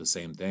the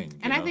same thing.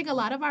 And I think a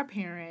lot of our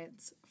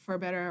parents, for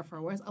better or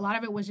for worse, a lot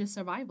of it was just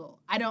survival.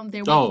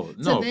 They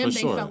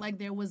felt like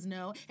there was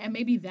no, and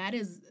maybe that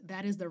is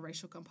the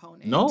racial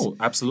component. No,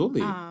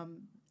 absolutely.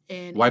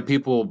 And white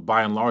people,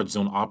 by and large,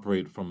 don't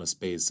operate from a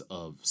space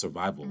of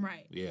survival.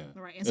 Right. Yeah.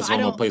 Right. And it's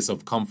from a place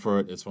of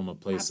comfort. It's from a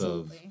place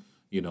of,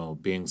 you know,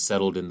 being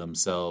settled in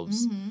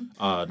themselves.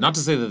 Not to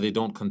say that they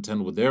don't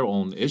contend with their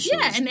own issues.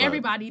 Yeah, and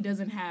everybody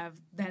doesn't have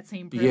that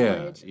same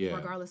privilege,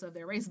 regardless of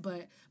their race.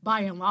 But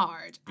by and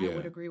large, I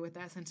would agree with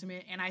that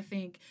sentiment. And I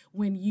think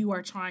when you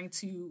are trying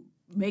to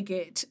make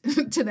it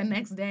to the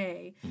next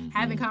day,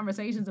 having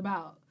conversations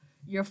about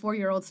your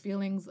 4-year-old's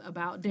feelings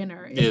about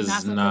dinner is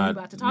not something you're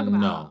about to talk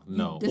about.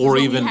 No. Or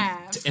even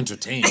to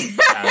entertain.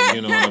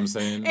 You know what I'm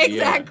saying?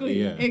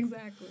 Exactly.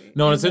 Exactly.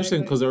 No, and it's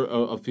interesting because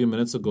a few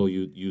minutes ago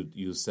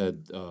you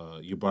said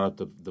you brought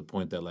up the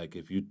point that, like,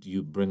 if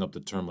you bring up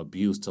the term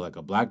abuse to, like,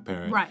 a black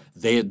parent,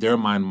 their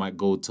mind might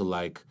go to,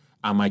 like,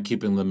 am I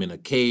keeping them in a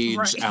cage?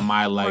 Right. Am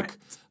I like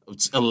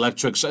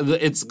electric?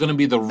 It's going to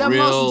be the real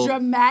most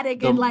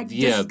dramatic and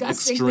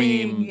disgusting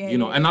extreme, thing. You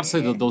know, and not to say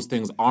that those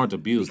things aren't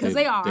abuse, because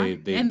they are,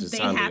 they and they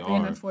happen,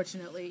 are.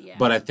 Unfortunately. Yeah.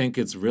 But I think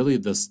it's really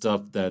the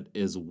stuff that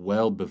is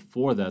well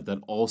before that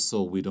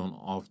also we don't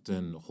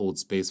often hold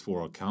space for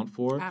or account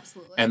for.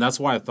 Absolutely. And that's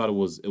why I thought it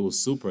was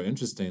super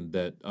interesting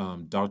that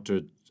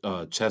Dr.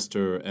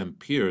 Chester M.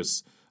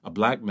 Pierce, a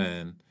black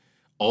man,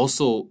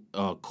 also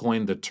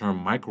coined the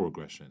term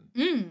microaggression.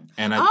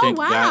 And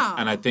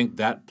I think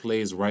that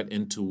plays right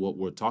into what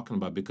we're talking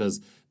about, because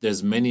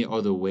there's many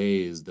other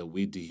ways that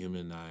we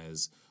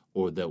dehumanize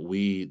or that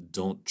we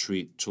don't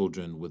treat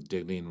children with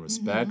dignity and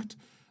respect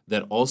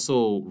that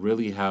also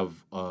really have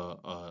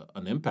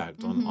an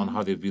impact on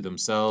how they view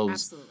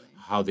themselves,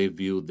 how they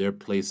view their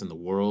place in the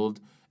world,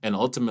 and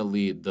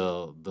ultimately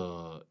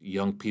the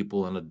young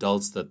people and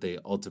adults that they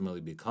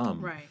ultimately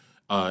become. Right.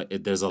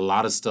 There's a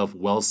lot of stuff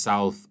well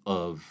south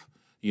of,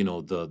 you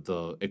know,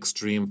 the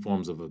extreme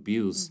forms of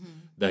abuse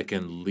that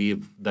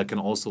can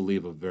also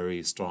leave a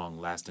very strong,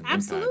 lasting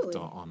impact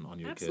on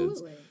your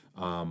kids.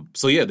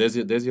 So yeah,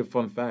 there's your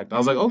fun fact. I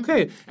was like,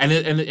 okay,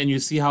 and you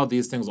see how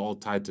these things all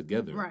tie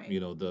together. Right. You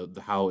know, the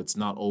how it's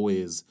not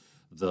always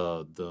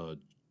the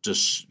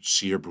just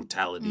sheer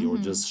brutality or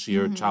just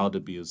sheer child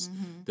abuse.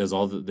 There's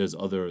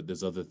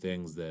other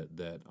things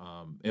that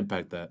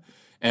impact that.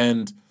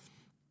 And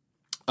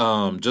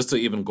just to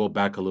even go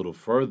back a little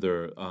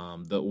further,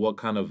 what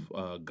kind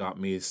of got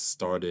me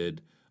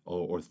started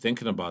or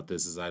thinking about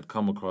this is I'd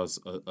come across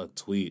a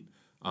tweet.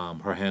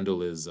 Her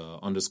handle is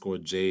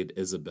 _Jade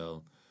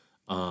Isabel.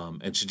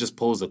 And she just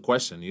posed a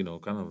question, you know,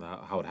 kind of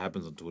how it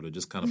happens on Twitter,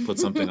 just kind of put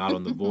something out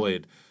on the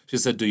void. She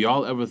said, do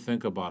y'all ever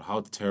think about how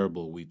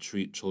terrible we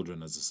treat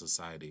children as a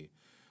society?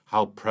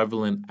 How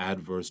prevalent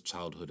adverse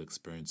childhood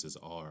experiences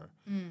are?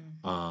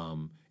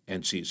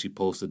 And she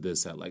posted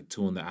this at like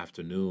 2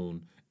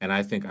 p.m. And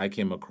I think I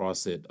came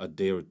across it a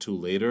day or two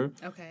later.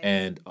 Okay.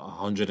 And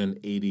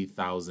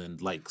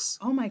 180,000 likes.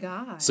 Oh my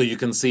God. So you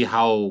can see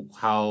how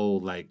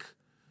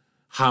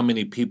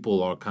many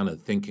people are kind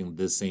of thinking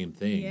the same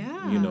thing.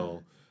 Yeah. You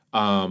know.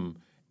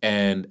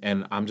 And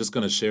I'm just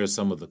gonna share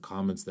some of the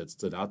comments that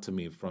stood out to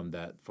me from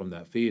that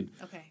feed.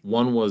 Okay.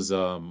 One was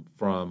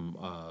from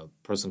a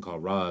person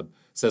called Rob.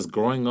 Says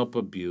growing up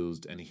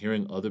abused and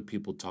hearing other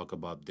people talk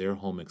about their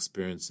home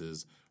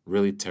experiences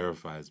really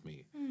terrifies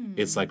me.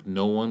 It's like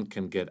no one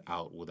can get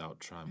out without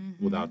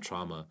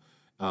trauma.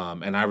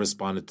 And I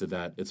responded to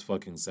that. It's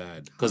fucking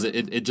sad because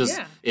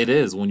it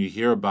is when you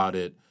hear about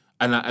it.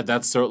 And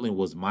that certainly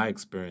was my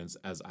experience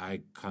as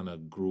I kind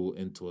of grew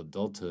into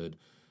adulthood.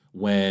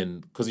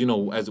 Because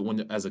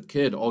as a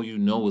kid, all you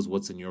know is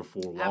what's in your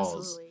four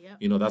walls. Absolutely,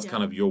 yep. That's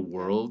kind of your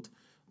world.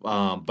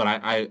 But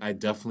I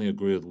definitely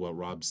agree with what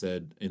Rob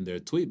said in their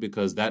tweet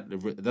because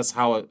that's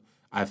how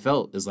I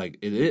felt. Is like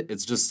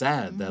it's just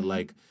sad that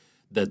like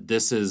that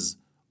this is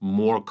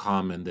more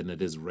common than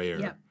it is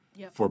rare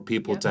for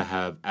people to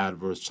have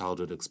adverse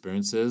childhood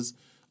experiences,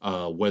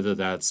 whether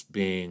that's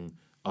being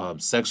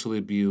sexually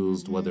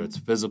abused, whether it's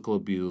physical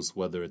abuse,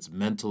 whether it's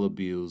mental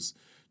abuse,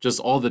 just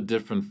all the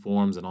different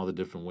forms and all the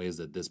different ways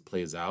that this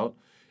plays out.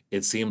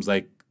 It seems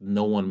like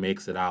no one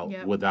makes it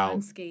out without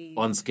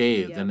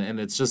unscathed. Yep. And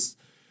it's just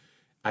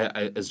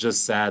it's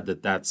just sad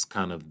that that's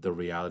kind of the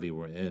reality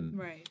we're in.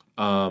 Right.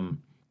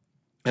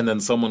 And then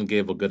someone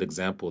gave a good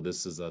example.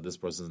 This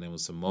person's name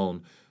was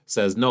Simone.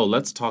 Says, no,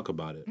 let's talk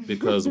about it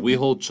because we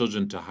hold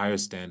children to higher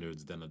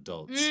standards than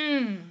adults.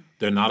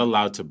 They're not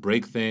allowed to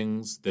break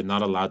things. They're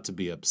not allowed to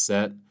be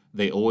upset.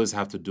 They always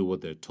have to do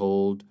what they're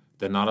told.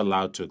 They're not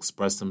allowed to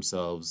express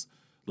themselves.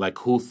 Like,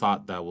 who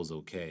thought that was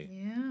okay?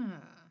 Yeah.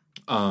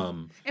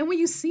 And when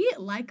you see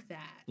it like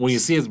that. When you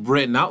see it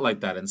written out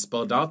like that and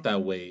spelled out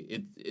that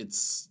way,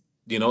 it's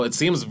it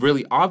seems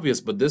really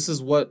obvious, but this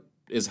is what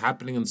is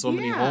happening in so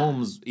many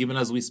homes, even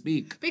as we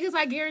speak. Because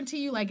I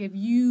guarantee you, like, if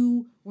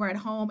you were at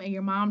home and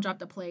your mom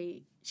dropped a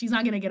plate, she's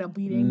not going to get a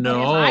beating.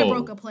 No. But if I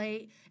broke a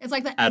plate, it's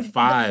like at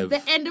 5.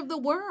 The end of the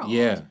world.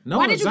 Yeah. No,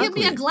 why did you give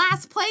me a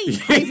glass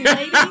plate, crazy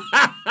lady?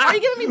 Why are you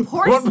giving me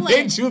porcelain? What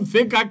made you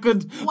think I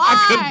could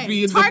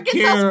be in Target the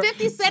care? sells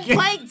 50-cent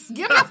plates.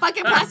 Give me a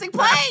fucking plastic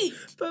plate.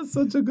 That's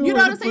such a good You know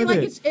way what I'm to saying?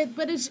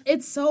 put Like, it.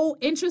 it's so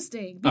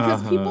interesting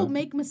because people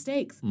make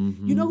mistakes.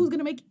 You know who's going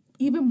to make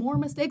even more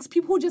mistakes?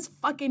 People who just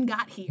fucking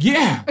got here.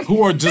 Yeah,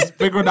 who are just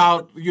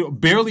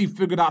barely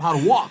figured out how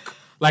to walk.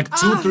 Like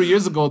 2-3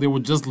 years ago, they were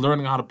just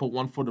learning how to put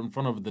one foot in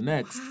front of the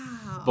next.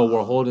 Wow. But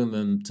we're holding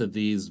them to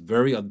these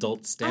very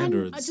adult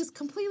standards. Just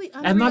completely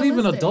unrealistic. And not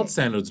even adult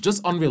standards,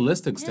 just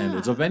unrealistic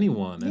standards of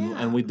anyone.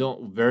 And we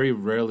don't, very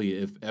rarely,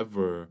 if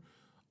ever,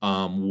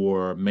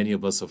 were many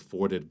of us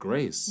afforded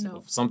grace.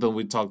 No. Something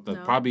we talked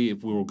that probably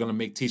if we were going to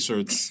make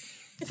T-shirts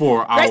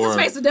for our Grace's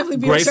Space would definitely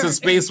be Grace's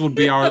Space would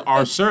be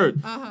our shirt.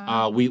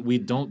 Uh-huh. We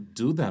don't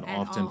do that At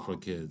often all. for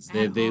kids.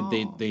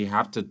 They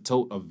have to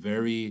tote a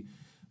very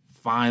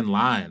fine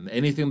line.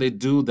 Anything they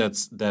do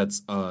that's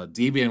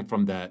deviating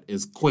from that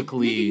is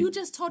quickly. Nigga, you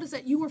just told us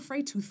that you were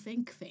afraid to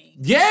think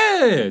things.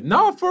 Yeah,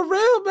 no, for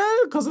real, man.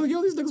 Because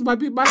these things might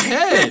be in my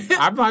head.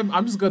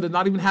 I'm just gonna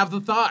not even have the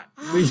thought.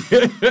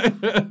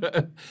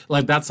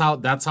 Like that's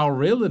how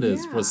real it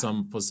is for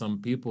some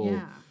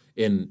people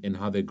in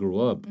how they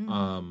grew up.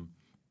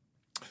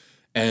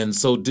 And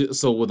so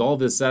with all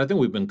this said, I think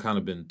we've been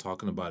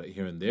talking about it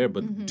here and there,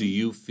 but do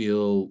you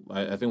feel,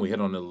 I think we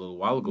hit on it a little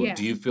while ago,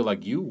 do you feel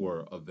like you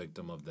were a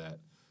victim of that?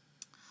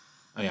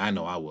 I mean, I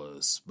know I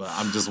was, but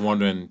I'm just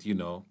wondering,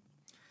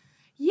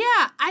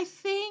 Yeah, I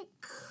think,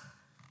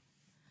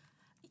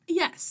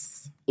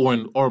 yes.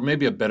 Or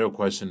maybe a better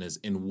question is,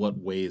 in what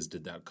ways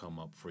did that come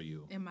up for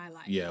you? In my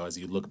life. Yeah, as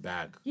you look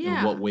back. Yeah.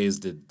 In what ways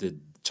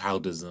did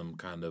childism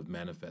kind of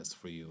manifest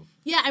for you?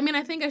 Yeah, I mean,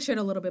 I think I shared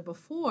a little bit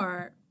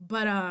before,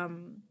 but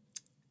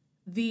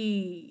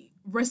the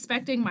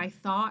respecting my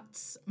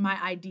thoughts,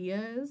 my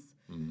ideas,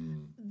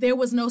 there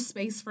was no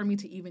space for me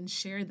to even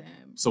share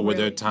them. So were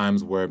there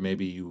times where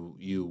maybe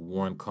you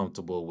weren't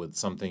comfortable with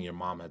something your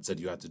mom had said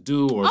you had to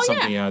do, or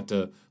something you had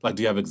to, like,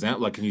 do you have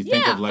example? Like, can you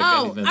think of like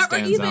anything that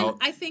stands out?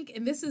 I think,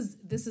 and this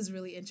is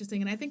really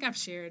interesting, and I think I've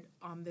shared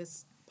on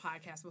this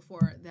podcast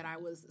before that I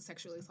was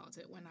sexually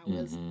assaulted when I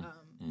was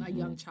a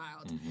young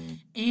child.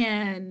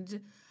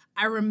 And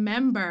I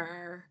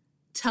remember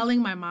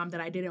telling my mom that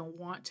I didn't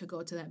want to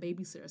go to that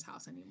babysitter's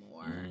house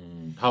anymore.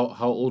 How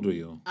old were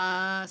you?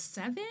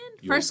 7?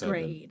 First 7.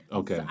 Grade.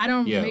 Okay. So I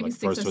don't, maybe like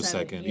 6 first or 7.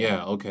 second.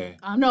 Yeah, okay.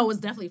 No, it was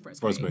definitely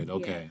first grade. First grade,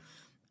 okay.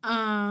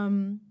 Yeah.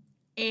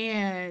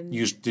 And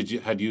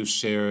had you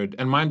shared,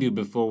 and mind you,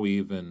 before we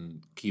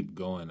even keep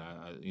going,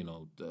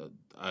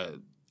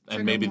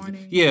 and maybe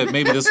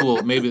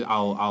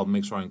I'll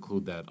make sure I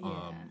include that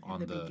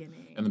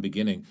in the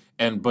beginning.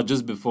 But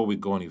just before we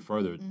go any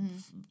further,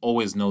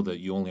 always know that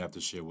you only have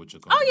to share what you're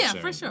comfortable sharing. Oh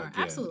yeah, for sure, Like,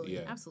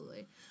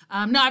 absolutely.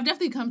 No, I've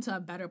definitely come to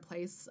a better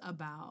place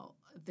about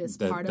this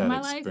part of my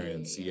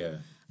experience, life.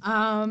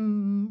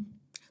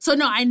 So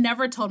no, I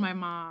never told my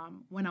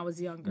mom when I was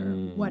younger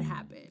what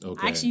happened.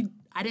 Okay.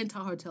 I didn't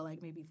tell her till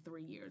like maybe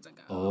 3 years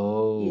ago.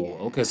 Oh,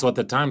 yeah. Okay. So at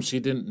the time,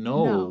 she didn't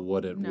know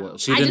what it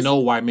was. She didn't just know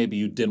why maybe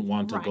you didn't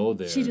want to go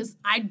there.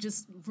 I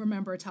just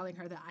remember telling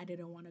her that I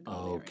didn't want to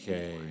go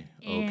there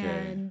anymore.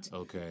 And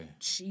Okay.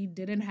 she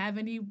didn't have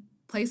any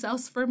place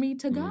else for me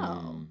to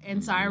go.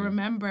 And so I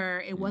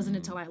remember it wasn't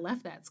until I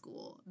left that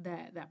school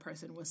that that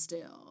person was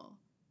still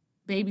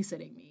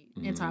babysitting me.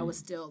 And so I was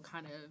still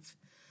kind of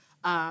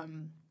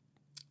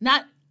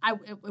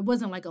it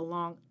wasn't like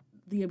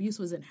the abuse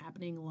wasn't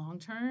happening long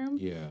term.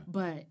 Yeah.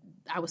 But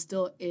I was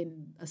still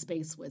in a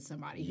space with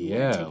somebody who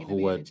had taken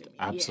advantage of me.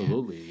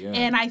 Absolutely, yeah.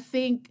 And I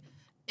think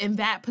in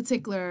that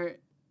particular,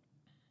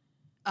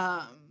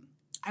 I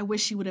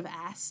wish she would have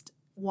asked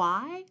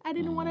why I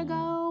didn't want to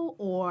go,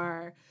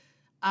 or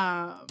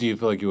do you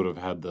feel like you would have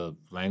had the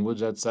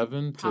language at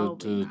 7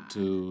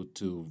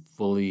 to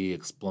fully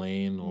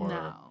explain,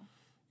 or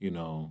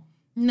No.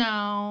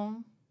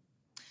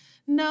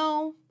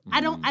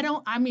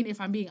 I mean,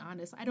 if I'm being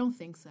honest, I don't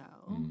think so.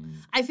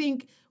 I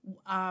think,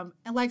 and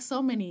like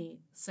so many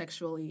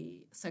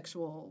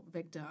sexual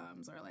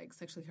victims, or like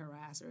sexually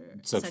harassed or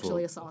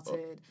sexually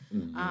assaulted,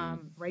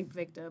 rape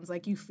victims,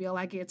 like you feel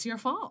like it's your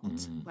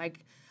fault.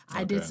 Like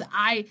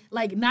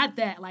not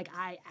that like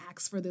I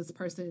asked for this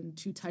person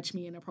to touch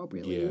me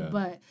inappropriately,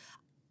 but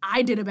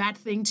I did a bad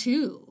thing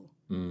too.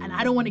 And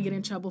I don't want to get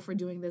in trouble for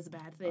doing this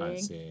bad thing. I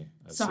see.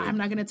 I'm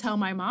not going to tell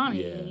my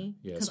mommy.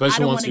 Yeah.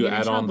 Especially once you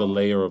add on the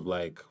layer of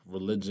like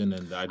religion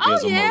and the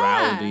ideas of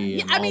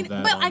morality. And all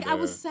that but I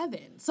was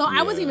 7, so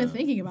I wasn't even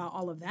thinking about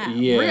all of that.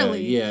 Yeah,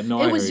 really. Yeah.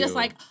 No, it was just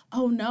like,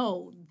 oh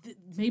no,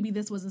 maybe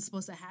this wasn't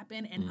supposed to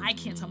happen, and I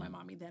can't tell my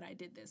mommy that I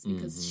did this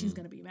because she's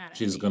going to be mad at me.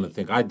 She's going to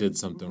think I did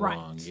something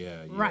wrong.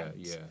 Yeah.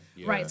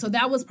 Right. So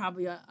that was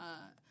probably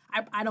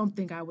I don't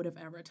think I would have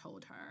ever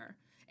told her.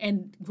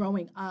 And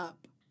growing up,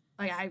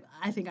 like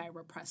I think I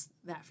repressed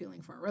that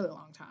feeling for a really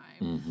long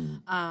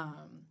time.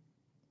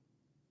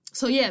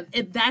 So yeah,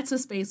 that's a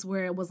space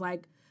where it was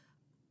like,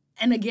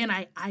 and again,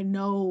 I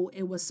know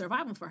it was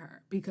survival for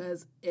her,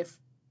 because if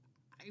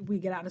we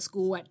get out of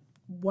school at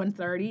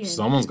 1:30 and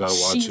someone's got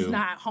to watch she's you.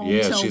 Not home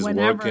till she's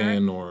whenever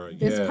working, or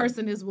this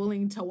person is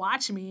willing to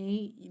watch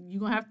me, you're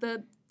gonna have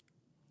to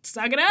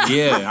suck it up.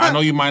 Yeah, I know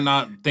you might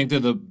not think they're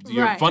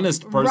your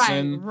funnest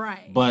person,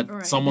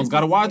 but someone's got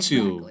to watch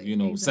you. You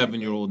know,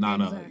 7-year-old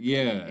Nana.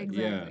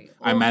 Yeah.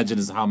 I imagine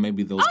is how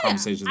maybe those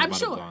conversations might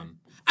have gone.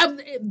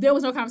 There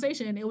was no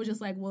conversation. It was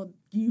just like, well,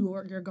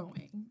 you're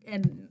going,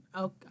 and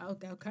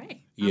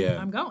okay,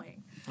 I'm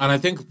going. And I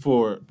think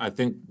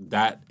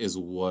that is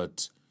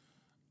what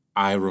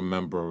I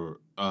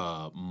remember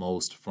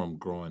most from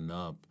growing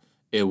up.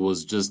 It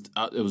was just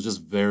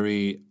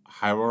very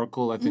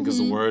hierarchical, I think is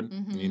the word.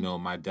 You know,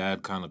 my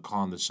dad kind of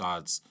calling the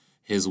shots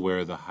his way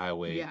or the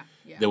highway. Yeah.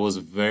 There was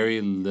very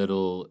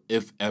little,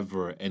 if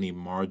ever, any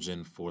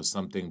margin for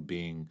something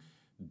being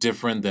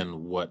different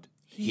than what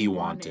he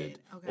wanted.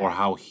 Or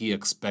how he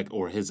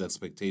or his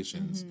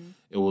expectations.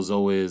 It was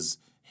always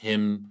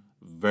him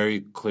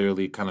very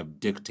clearly kind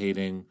of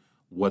dictating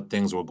what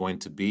things were going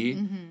to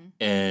be,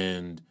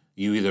 and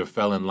you either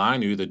fell in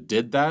line, you either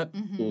did that,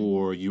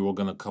 or you were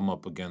going to come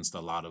up against a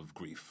lot of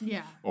grief.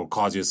 Or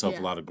cause yourself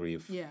a lot of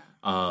grief.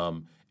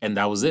 And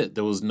that was it.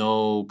 There was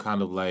no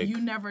kind of like...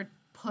 You never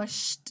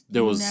pushed?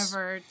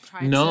 Never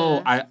tried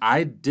No,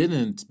 I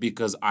didn't,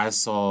 because I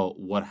saw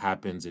what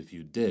happens if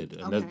you did.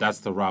 And that's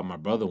the route my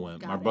brother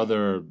went. My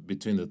brother,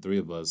 between the three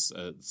of us,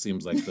 it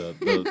seems like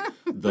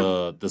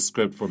the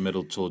script for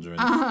middle children,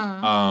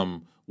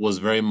 was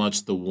very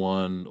much the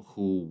one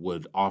who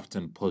would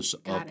often push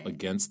up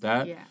against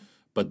that. Yeah.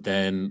 But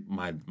then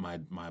my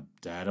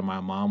dad and my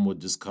mom would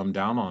just come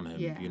down on him.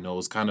 Yeah. You know, it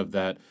was kind of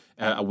that.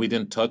 We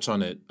didn't touch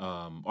on it,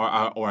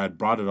 or I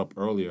brought it up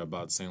earlier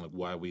about saying like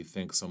why we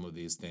think some of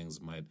these things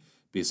might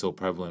be so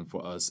prevalent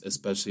for us,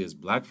 especially as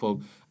Black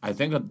folk. I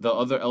think the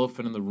other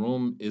elephant in the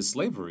room is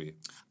slavery.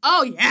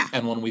 Oh yeah.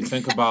 And when we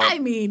think about, I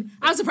mean,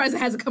 I'm surprised it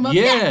hasn't come up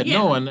yet. Yeah,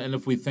 no, and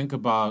if we think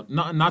about,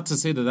 not to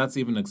say that that's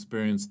even an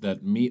experience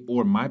that me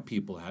or my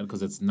people had,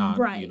 because it's not.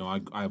 Right. You know,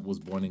 I was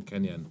born in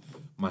Kenya, and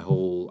my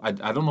whole, I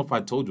don't know if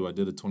I told you, I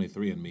did a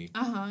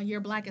 23andMe. You're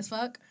Black as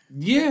fuck?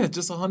 Yeah,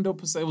 just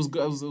 100%. It was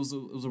good. It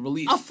was a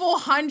relief. A full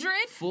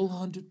 100? Full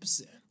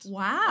 100%.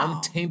 Wow.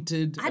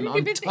 Untainted and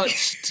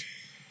untouched.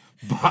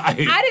 I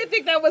didn't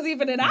think that was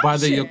even an option. By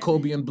the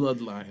Jacobian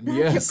bloodline,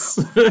 yes.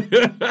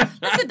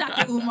 Listen,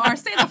 Dr. Umar,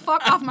 stay the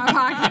fuck off my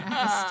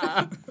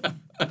podcast.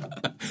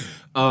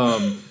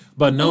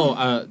 But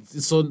no,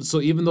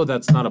 so even though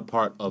that's not a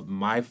part of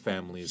my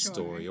family's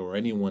story or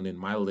anyone in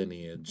my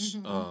lineage,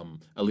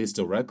 at least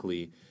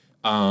directly,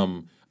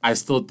 I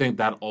still think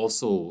that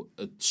also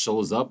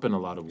shows up in a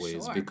lot of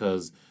ways,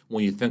 because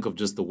when you think of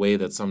just the way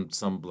that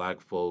some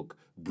Black folk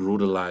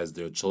brutalize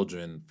their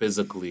children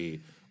physically,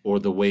 or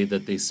the way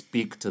that they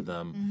speak to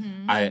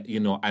them, I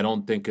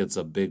don't think it's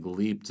a big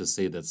leap to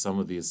say that some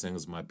of these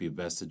things might be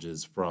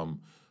vestiges from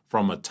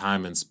a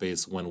time and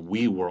space when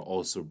we were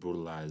also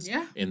brutalized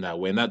in that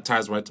way. And that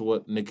ties right to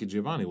what Nikki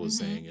Giovanni was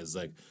saying, is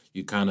like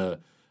you kind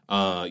of,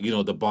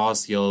 the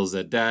boss yells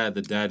at dad,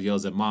 the dad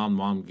yells at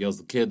mom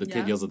yells at the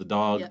kid yells at the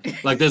dog. Yeah.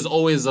 Like there's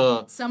always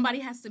somebody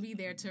has to be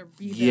there to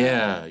be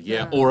there.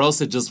 Yeah. Or else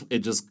it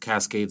just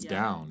cascades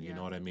down, you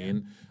know what I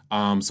mean?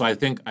 So I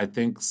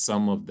think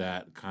some of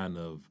that kind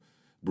of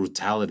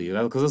brutality,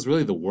 because that's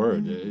really the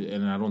word,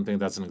 and I don't think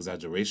that's an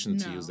exaggeration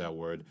to use that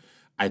word.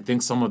 I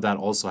think some of that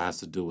also has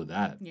to do with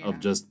that, of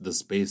just the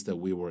space that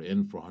we were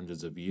in for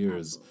hundreds of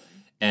years. Absolutely.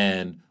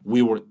 And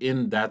we were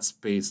in that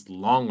space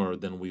longer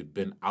than we've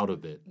been out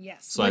of it.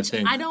 Yes. So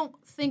I don't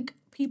think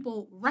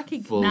people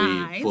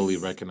recognize. Fully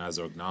recognize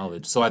or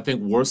acknowledge. So I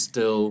think we're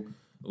still,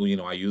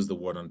 I used the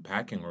word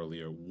unpacking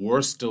earlier.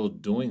 We're still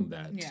doing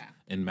that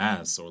in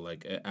mass, or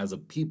like as a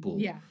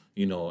people. Yeah.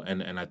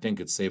 And I think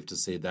it's safe to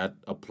say that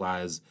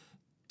applies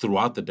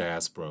throughout the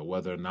diaspora,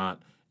 whether or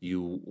not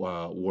you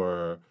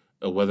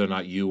whether or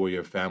not you or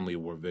your family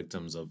were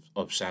victims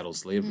of chattel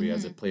slavery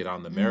as it played out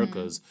in the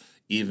Americas.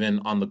 Even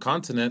on the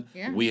continent,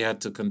 we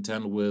had to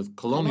contend with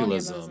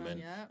colonialism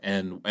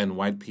and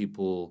white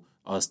people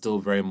still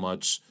very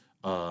much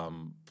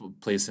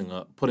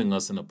putting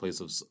us in a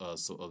place of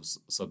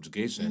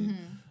subjugation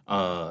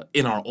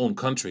in our own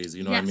countries.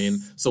 You know what I mean?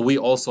 So we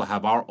also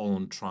have our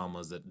own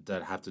traumas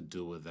that have to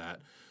do with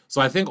that.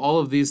 So I think all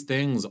of these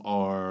things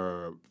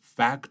are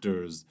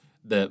factors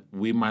that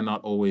we might not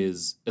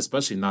always,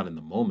 especially not in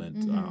the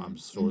moment, I'm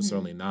sure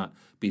certainly not,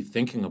 be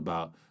thinking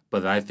about,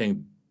 but I think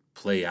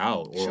play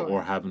out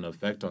or have an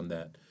effect on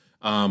that.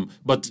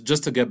 But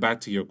just to get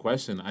back to your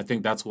question, I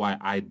think that's why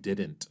I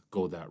didn't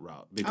go that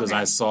route, because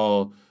I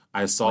saw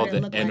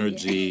the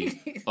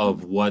energy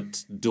of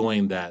what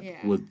doing that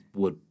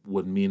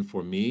would mean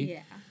for me.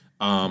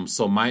 Yeah.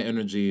 So my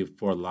energy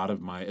for a lot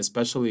of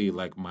especially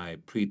like my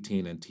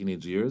preteen and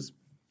teenage years,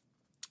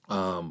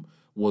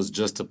 was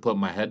just to put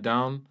my head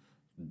down,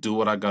 do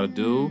what I got to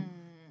do,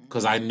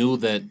 because I knew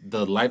that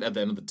the light at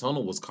the end of the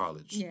tunnel was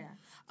college. Yeah.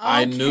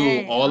 I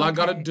knew all I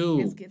gotta do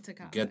is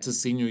get to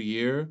senior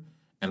year,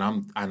 and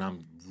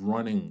I'm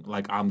running,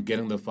 like I'm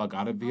getting the fuck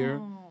out of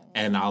here,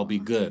 and I'll be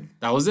good.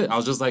 That was it. I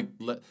was like,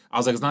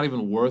 it's not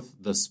even worth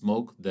the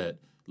smoke that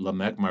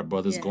Lamech, my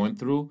brother's going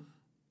through.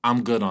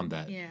 I'm good on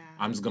that. Yeah.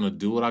 I'm just gonna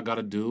do what I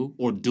gotta do,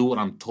 or do what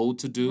I'm told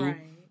to do.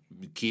 Right.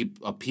 Keep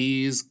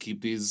these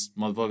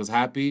motherfuckers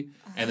happy,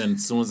 and then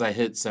as soon as I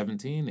hit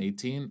 17,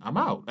 18, I'm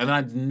out, and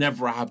I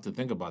never have to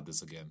think about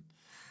this again.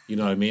 You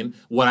know what I mean?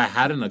 What I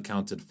hadn't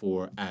accounted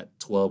for at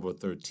 12 or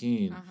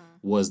 13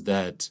 was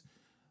that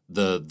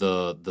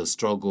the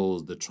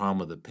struggles, the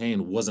trauma, the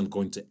pain wasn't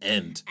going to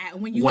end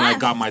when I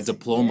got my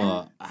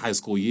diploma high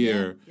school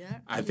year.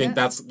 I think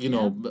that's,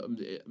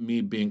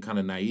 me being kind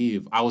of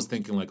naive. I was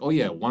thinking like, oh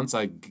yeah, once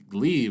I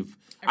leave,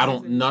 I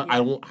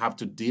won't have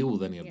to deal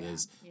with any of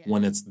this,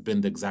 when it's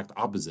been the exact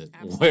opposite,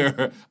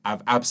 where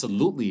I've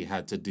absolutely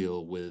had to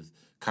deal with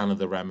kind of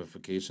the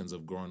ramifications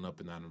of growing up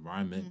in that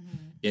environment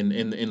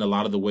in a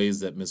lot of the ways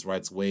that Miss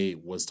Wright's Way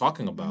was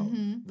talking about.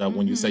 That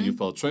when you said you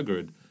felt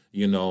triggered,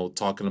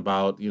 talking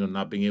about,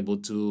 not being able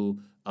to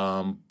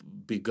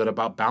be good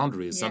about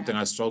boundaries, something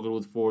I struggled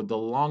with for the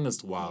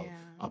longest while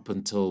up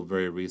until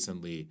very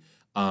recently.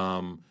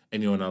 And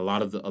and a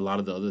lot of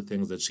the other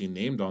things that she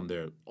named on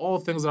there, all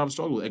things that I've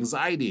struggled with,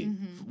 anxiety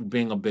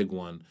being a big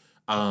one.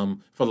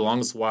 For the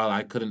longest while,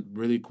 I couldn't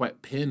really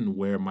quite pin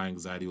where my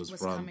anxiety was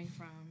coming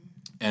from.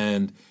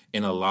 And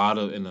in a lot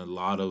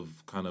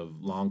of kind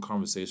of long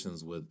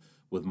conversations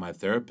with my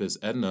therapist,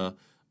 Edna,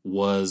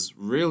 was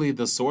really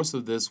the source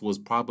of this was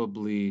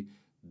probably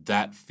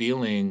that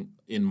feeling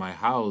in my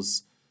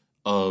house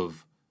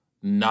of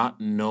not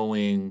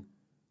knowing,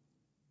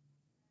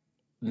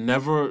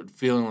 never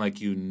feeling like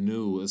you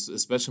knew,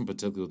 especially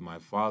particularly with my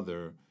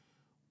father,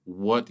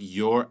 what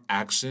your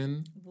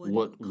action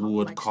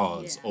would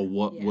cause or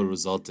what would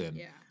result in.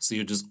 Yeah. So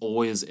you're just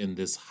always in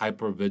this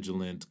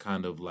hyper-vigilant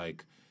kind of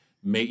like,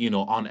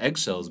 on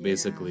eggshells,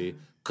 basically,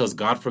 because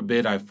God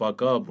forbid I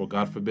fuck up, or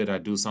God forbid I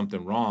do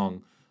something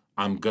wrong,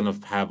 I'm gonna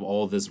have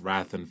all this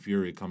wrath and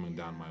fury coming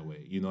down my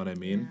way. You know what I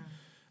mean?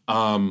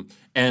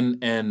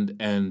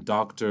 And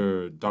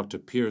Dr.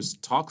 Pierce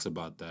talks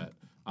about that.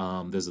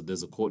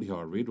 There's a quote here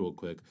I'll read real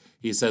quick.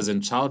 He says, in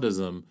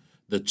childism,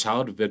 the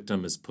child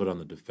victim is put on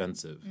the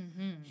defensive.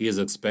 He is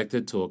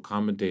expected to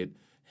accommodate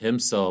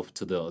himself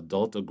to the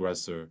adult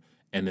aggressor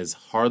and is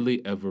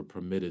hardly ever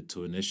permitted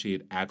to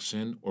initiate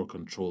action or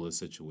control a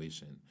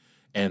situation.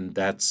 And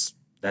that's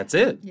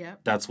it.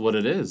 Yep. That's what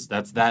it is.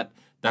 That's that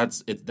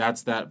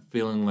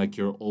feeling like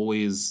you're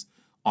always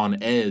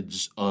on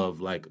edge of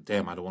like,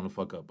 damn, I don't want to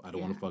fuck up. I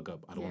don't want to fuck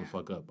up. I don't want to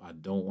fuck up. I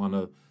don't want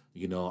to,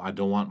 I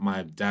don't want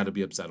my dad to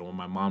be upset. I don't want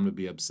my mom to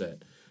be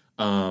upset.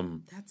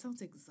 That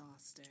sounds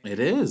exhausting. It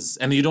is.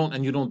 And you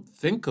don't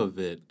think of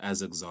it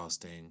as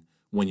exhausting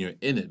when you're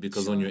in it,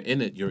 because when you're in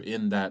it, you're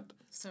in that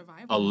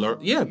survival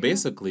alert.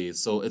 Basically.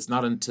 So it's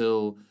not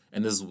until,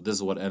 and this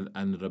is what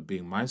ended up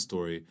being my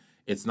story,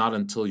 it's not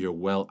until you're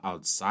well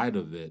outside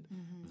of it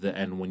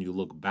and when you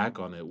look back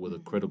on it with a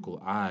critical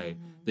eye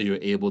that you're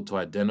able to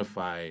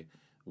identify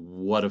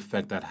what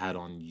effect that had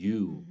on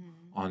you,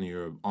 on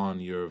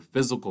your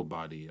physical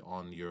body,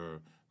 on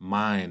your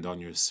mind, on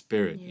your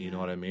spirit. You know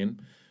what I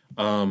mean?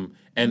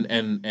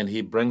 And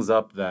he brings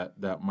up that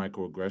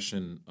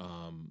microaggression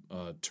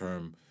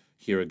term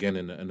here again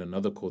in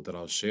another quote that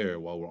I'll share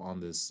while we're on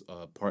this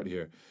part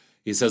here.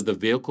 He says, the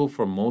vehicle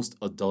for most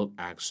adult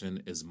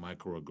action is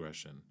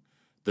microaggression.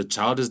 the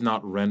child is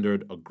not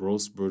rendered a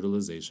gross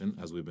brutalization,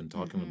 as we've been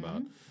talking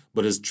about,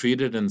 but is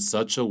treated in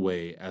such a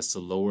way as to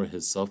lower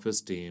his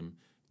self-esteem,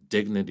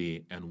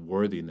 dignity, and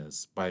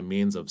worthiness by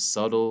means of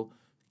subtle,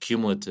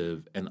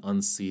 cumulative, and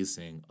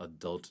unceasing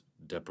adult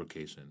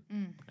deprecation.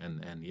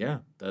 And yeah,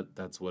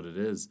 that's what it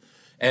is.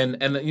 And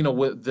you know,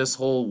 with this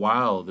whole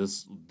while,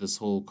 this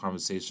whole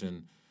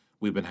conversation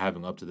we've been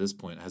having up to this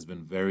point has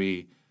been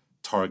very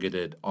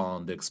targeted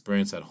on the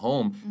experience at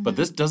home, but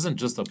this doesn't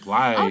just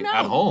apply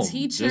at home.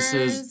 This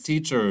is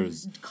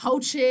teachers,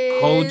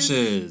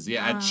 coaches,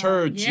 at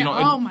church, you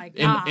know,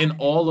 in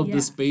all of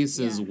the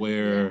spaces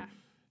where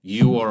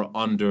you are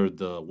under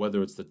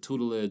whether it's the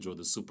tutelage or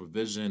the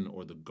supervision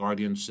or the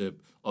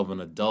guardianship of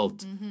an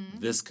adult,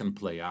 this can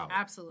play out.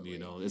 Absolutely. You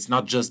know, it's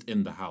not just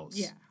in the house.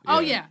 Yeah. Oh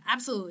yeah,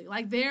 absolutely.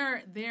 Like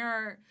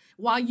they're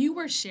while you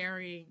were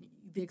sharing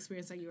the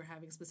experience that you were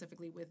having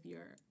specifically with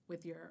your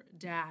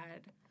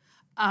dad,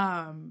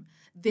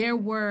 there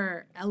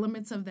were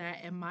elements of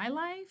that in my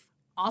life,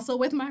 also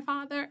with my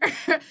father,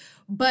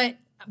 but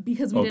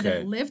because we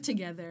didn't live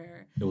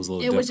together, it was a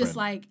little different. Was just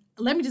like,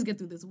 let me just get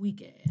through this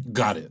weekend.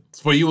 Got it.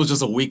 For you, it was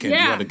just a weekend. You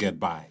had to get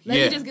by. Let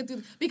me just get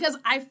through because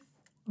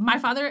my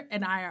father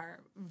and I are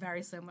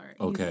very similar.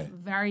 He's a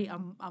very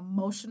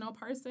emotional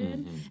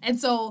person, and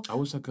so I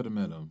wish I could have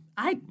met him.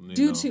 I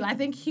do too. I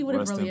think he would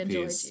have really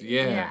enjoyed you.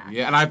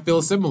 Yeah, and I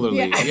feel similarly.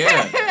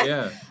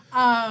 Yeah.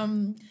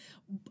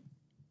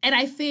 And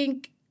I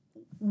think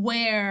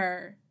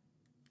where,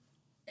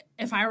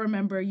 if I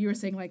remember, you were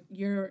saying like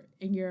your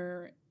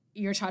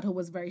childhood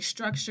was very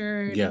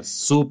structured. Yes,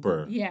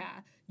 super. Yeah,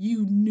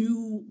 you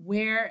knew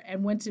where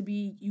and when to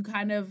be. You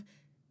kind of,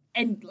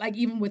 and like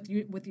even with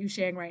you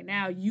sharing right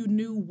now, you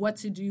knew what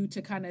to do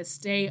to kind of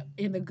stay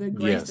in the good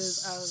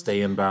graces of stay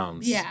in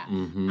bounds.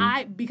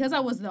 Yeah, because I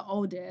was the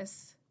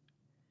oldest,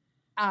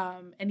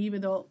 and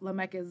even though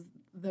Lamech is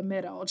the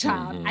middle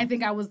child, I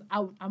think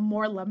I'm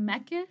more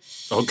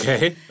Lamechish.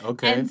 Okay.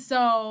 And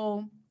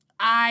so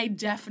I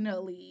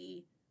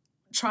definitely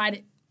tried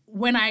it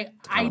when I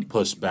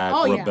push back,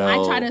 rebel. I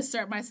try to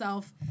assert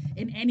myself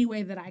in any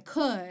way that I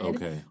could.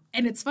 Okay.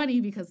 And it's funny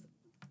because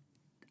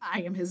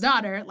I am his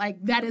daughter. Like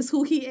that is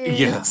who he is.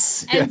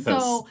 Yes. And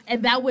so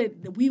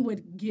we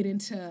would get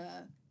into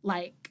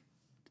like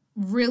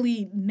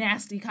really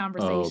nasty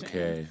conversations.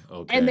 Okay.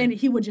 And then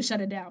he would just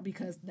shut it down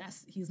because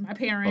he's my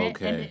parent.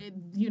 Okay.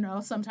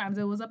 And sometimes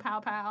it was a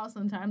pow,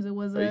 sometimes it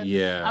was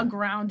a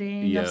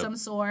grounding of some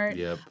sort.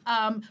 Yep.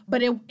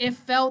 But it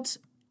felt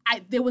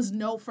there was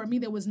no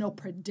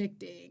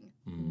predicting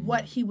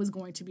what he was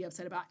going to be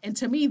upset about. And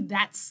to me,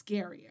 that's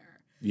scarier.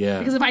 Yeah.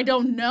 Because if I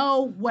don't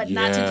know what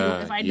not to do,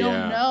 if I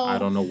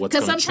don't know what's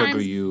going to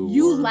trigger you.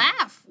 You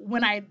laugh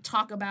when I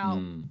talk about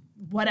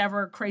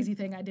whatever crazy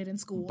thing I did in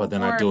school. But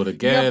then I do it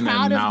again, you're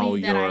proud and now of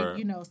me that I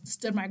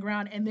stood my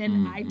ground, and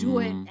then I do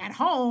it at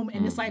home,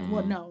 and it's like,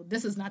 well, no,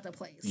 this is not the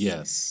place.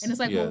 Yes. And it's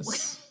like, well,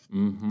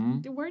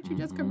 weren't you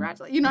just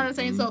congratulating? You know what I'm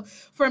saying? So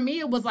for me,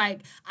 it was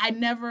like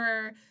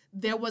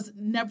there was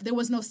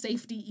no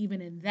safety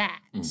even in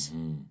that,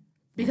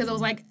 because I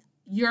was like,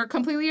 you're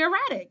completely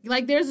erratic.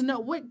 Like there's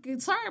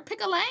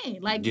pick a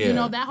lane. Like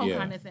that whole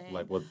kind of thing.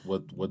 Like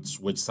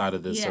which side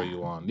of this are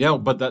you on? Yeah,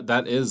 but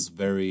that is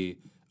very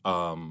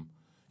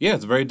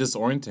it's very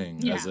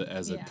disorienting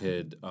as a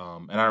kid.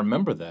 And I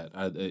remember that.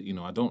 I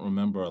don't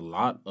remember a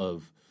lot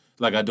of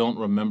I don't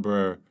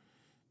remember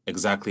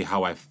exactly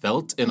how I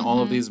felt in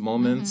all of these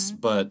moments,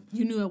 but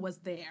you knew it was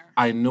there.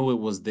 I knew it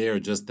was there.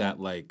 Just that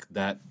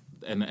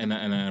and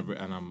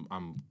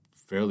I'm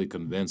fairly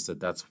convinced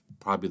that that's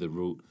probably the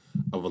root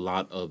of a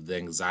lot of the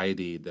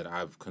anxiety that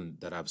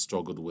I've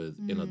struggled with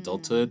in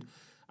adulthood.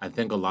 I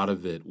think a lot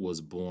of it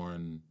was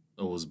born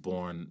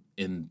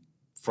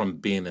from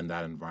being in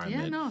that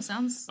environment. Yeah, no,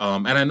 sounds.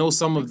 And I know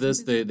some of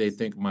this they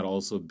think might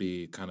also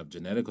be kind of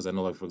genetic, because I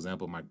know, like, for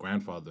example, my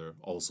grandfather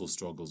also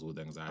struggles with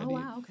anxiety. Oh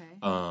wow, okay.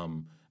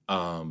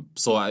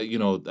 So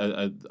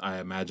I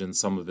imagine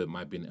some of it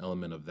might be an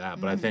element of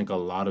that, but I think a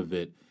lot of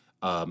it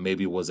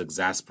maybe was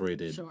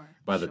exasperated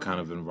by the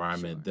kind of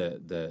environment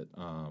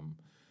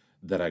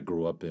that I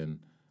grew up in.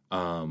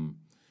 When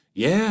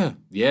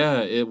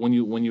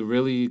you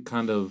really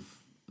kind of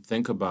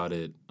think about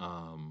it,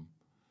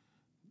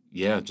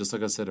 just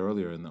like I said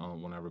earlier,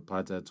 and when I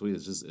replied to that tweet,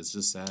 it's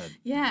just sad.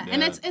 Yeah.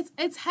 And it's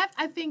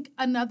I think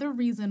another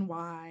reason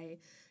why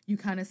you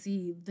kind of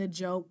see the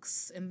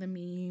jokes and the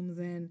memes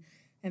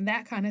and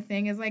that kind of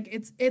thing is like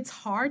it's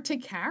hard to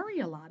carry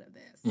a lot of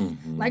this.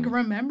 Like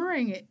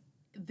remembering it.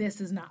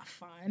 This is not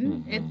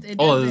fun.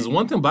 There's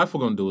one thing Black folk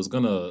gonna do is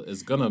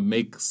gonna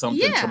make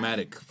something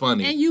traumatic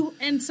funny.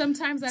 And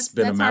sometimes that's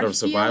been a matter of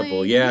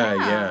survival.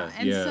 Yeah.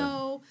 And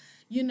so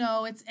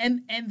it's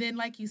and then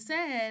like you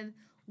said,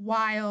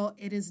 while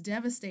it is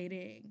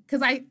devastating,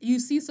 because you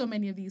see so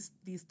many of these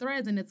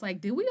threads, and it's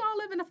like, did we all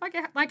live in a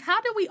fucking, like, how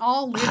did we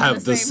all live have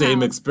in the same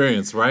house?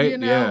 Experience, right?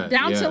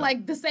 Down to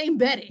like the same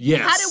bedding.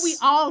 Yes. How did we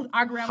all,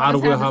 our grandmas, how do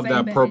we have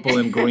that bedding? purple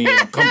and green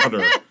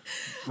comforter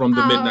from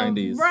the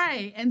mid-90s?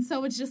 Right. And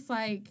so it's just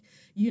like,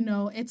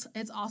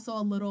 it's also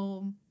a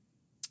little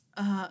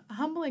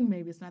humbling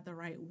maybe it's not the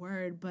right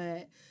word,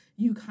 but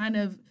you kind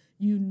of,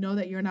 you know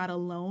that you're not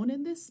alone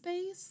in this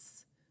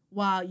space,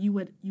 while you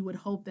would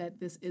hope that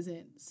this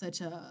isn't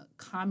such a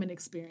common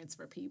experience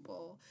for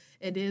people.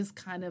 It is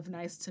kind of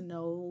nice to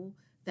know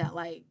that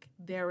like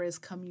there is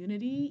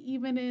community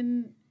even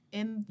in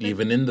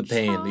the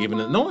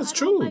pain, no, it's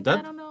true. I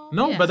don't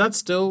know. But that's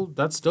still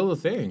a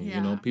thing.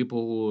 You know,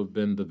 people who have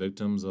been the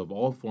victims of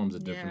all forms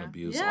of different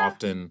abuse,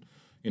 often,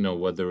 you know,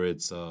 whether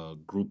it's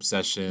group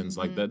sessions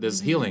like that, there's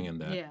healing in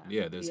that.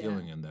 There's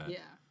healing in that.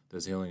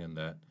 There's healing in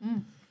that.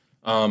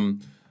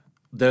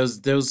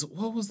 There's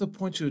what was the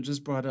point you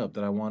just brought up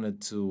that I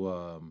wanted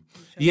to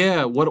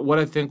what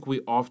I think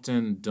we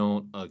often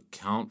don't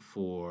account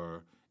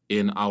for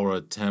in our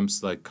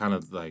attempts, like kind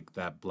of like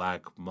that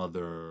Black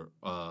mother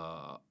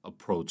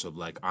approach of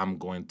like, I'm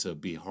going to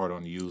be hard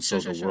on you so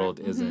the world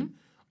isn't,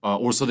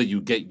 or so that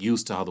you get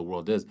used to how the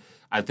world is.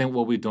 I think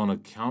what we don't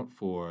account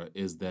for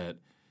is that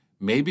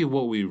maybe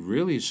what we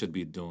really should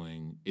be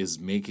doing is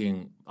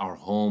making our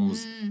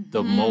homes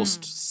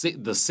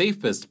the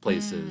safest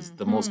places,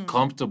 the most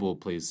comfortable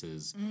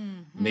places.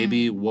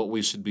 Maybe what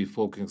we should be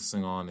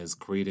focusing on is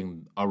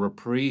creating a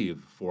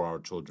reprieve for our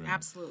children.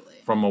 Absolutely.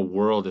 From a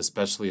world,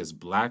 especially as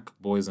Black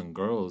boys and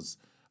girls,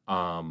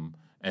 and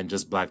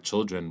just Black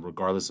children,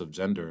 regardless of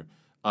gender,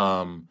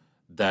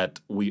 that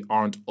we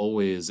aren't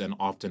always and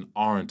often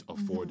aren't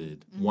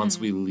afforded once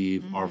we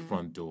leave our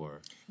front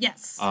door.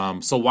 Yes.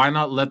 So why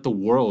not let the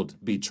world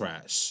be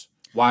trash?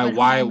 Why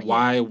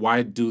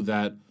do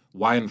that?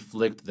 Why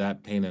inflict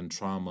that pain and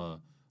trauma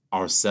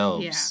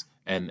ourselves? Yeah.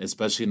 And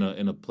especially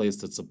in a place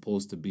that's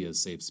supposed to be a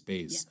safe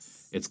space.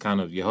 Yes. It's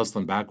kind of, you're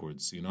hustling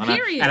backwards, you know?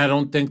 Period. And I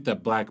don't think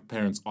that Black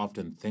parents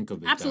often think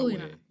of it Absolutely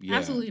that way. not. Yeah.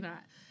 Absolutely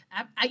not.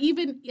 I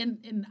even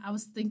I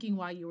was thinking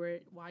while you were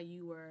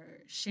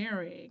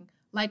sharing,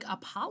 like,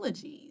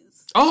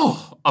 apologies.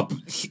 Oh, I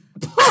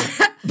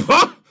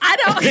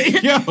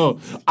don't. Yo,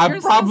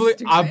 I've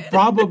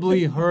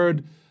probably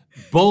heard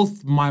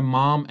both my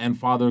mom and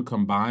father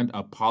combined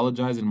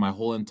apologize in my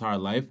whole entire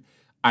life.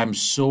 I'm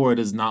sure it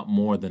is not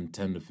more than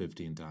 10 to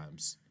 15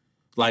 times,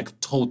 like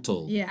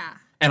total. Yeah.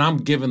 And I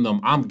gave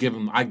them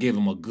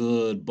a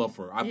good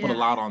buffer. I put a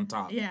lot on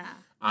top. Yeah.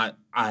 I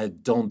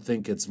don't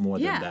think it's more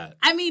than that.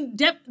 I mean,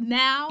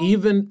 now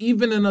even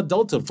in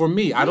adulthood, for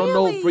me, I don't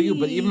know for you,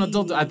 but even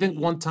adulthood, I think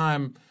one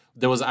time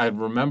I don't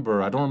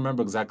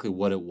remember exactly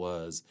what it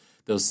was.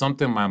 There was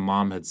something my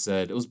mom had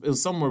said. It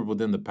was somewhere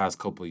within the past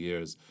couple of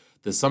years.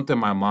 There's something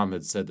my mom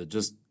had said that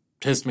just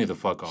pissed me the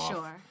fuck off.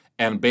 Sure.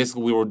 And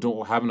basically, we were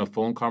having a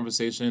phone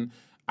conversation.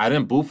 I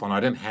didn't boof on her. I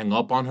didn't hang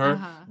up on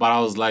her. But I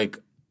was like,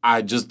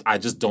 I don't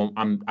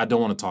want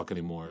to talk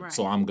anymore. Right.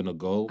 So I'm gonna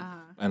go.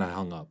 And I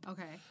hung up.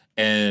 Okay.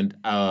 And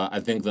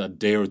I think a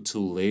day or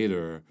two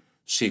later,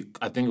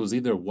 I think it was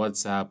either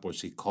WhatsApp or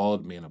she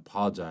called me and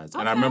apologized.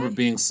 Okay. And I remember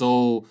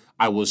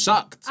I was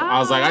shocked. I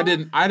was like, I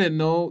didn't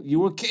know you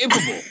were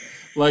capable.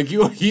 Like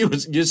you're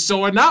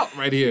showing out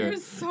right here. You're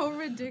so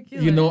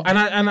ridiculous. You know, and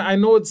I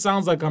know it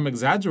sounds like I'm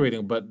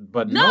exaggerating,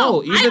 but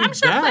no, even I'm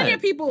sure plenty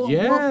of people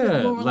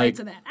will relate like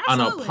to that.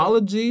 Absolutely. An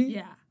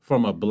apology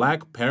from a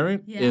Black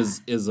parent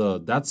is a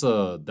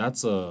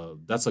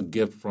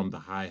gift from the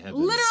high heavens.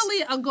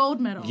 Literally a gold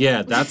medal.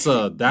 Yeah, that's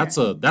a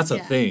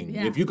thing.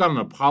 Yeah. If you got an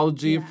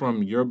apology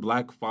from your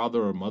Black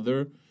father or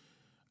mother,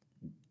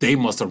 they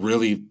must have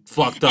really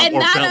fucked up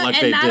or felt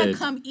like they did.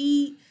 Come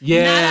eat.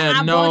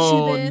 Yeah,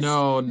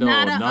 no, none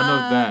of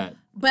that.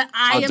 But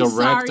I am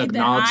sorry that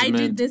I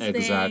did this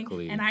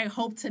thing, and I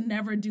hope to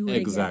never do it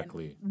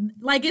again.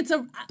 Like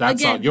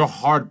you're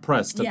hard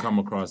pressed to come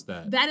across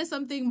that. That is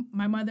something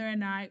my mother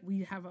and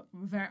we have a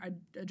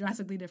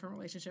drastically different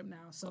relationship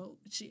now. So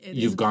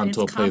you've gone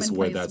to a place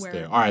where that's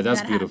there. All right,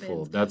 that's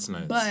beautiful. Happens. That's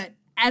nice. But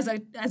as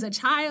a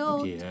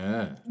child,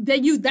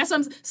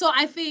 so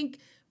I think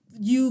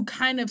you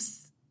kind of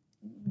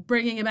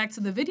bringing it back to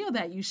the video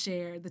that you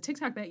shared, the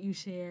TikTok that you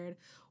shared,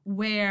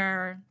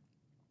 where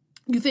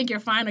you think you're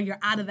fine or you're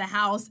out of the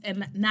house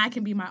and now I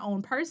can be my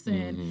own person.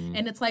 Mm-hmm.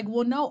 And it's like,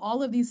 well, no,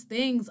 all of these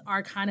things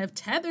are kind of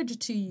tethered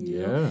to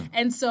you. Yeah.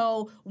 And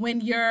so when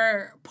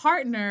your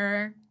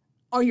partner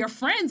or your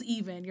friends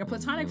even, your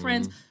platonic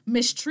friends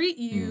mistreat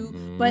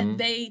you, but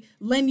they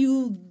lend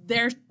you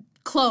their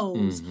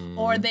clothes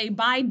or they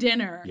buy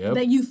dinner,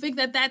 that you think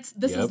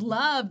this is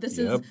love, this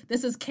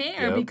is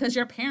care because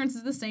your parents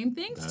do the same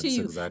things to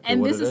you. Exactly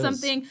and this is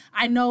something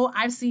I know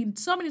I've seen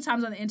so many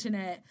times on the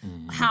internet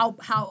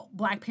how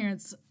Black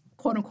parents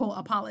quote unquote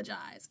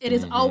apologize. It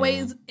is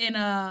always in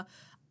a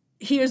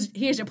here's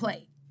your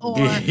plate. Or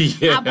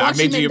I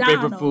made you your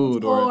favorite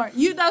food, or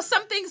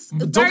some things.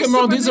 Don't get me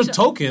wrong; these are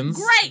tokens,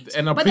 great,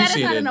 and but that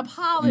is not an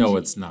apology. No,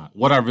 it's not.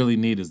 What I really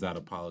need is that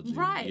apology,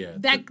 right? Yeah,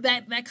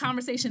 that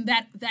conversation,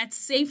 that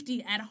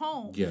safety at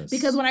home. Yes.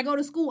 Because when I go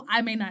to school,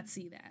 I may not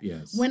see that.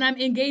 Yes. When I'm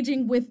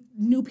engaging with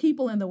new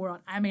people in the world,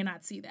 I may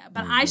not see that.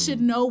 But I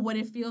should know what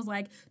it feels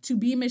like to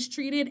be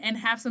mistreated and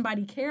have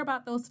somebody care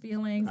about those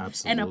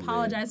feelings and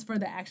apologize for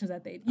the actions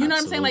that they. You know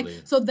what I'm saying? Like,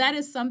 so that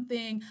is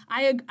something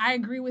I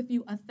agree with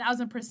you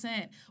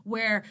 1,000%.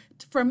 Where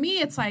for me,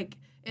 it's like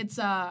it's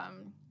I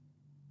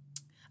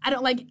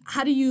don't like,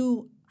 how do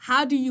you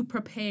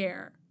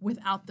prepare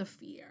without the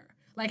fear?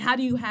 Like, how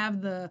do you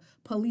have the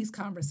police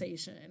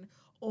conversation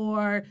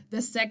or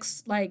the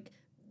sex, like,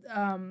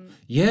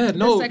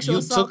 the sexual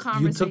assault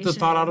conversation? You took the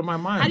thought out of my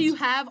mind. How do you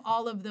have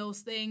all of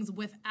those things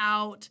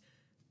without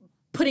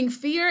putting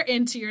fear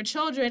into your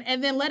children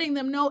and then letting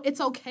them know it's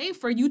okay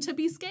for you to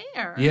be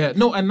scared? Yeah,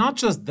 no, and not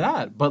just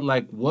that, but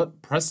like,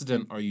 what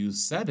precedent are you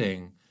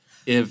setting?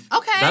 If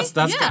that's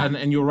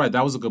and you're right,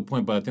 that was a good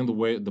point. But I think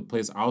the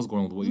place I was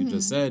going with what you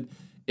just said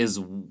is,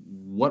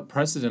 what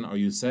precedent are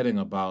you setting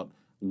about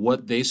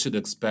what they should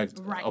expect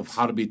of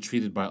how to be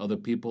treated by other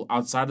people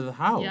outside of the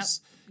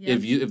house?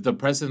 Yep. If the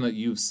precedent that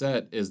you've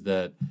set is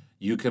that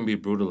you can be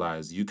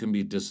brutalized, you can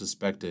be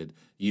disrespected,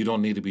 you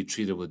don't need to be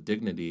treated with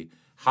dignity,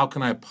 how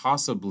can I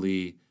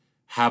possibly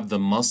have the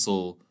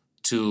muscle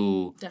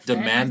to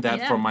demand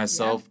that from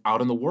myself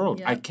out in the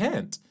world? I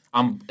can't.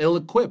 I'm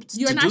ill-equipped to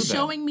do that. You're not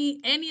showing me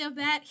any of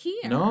that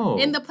here. No.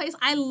 In the place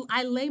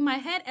I lay my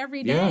head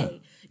every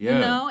day. Yeah. You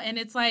know? And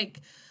it's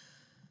like,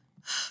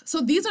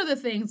 so these are the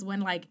things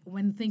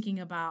when thinking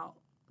about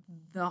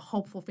the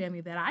hopeful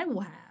family that I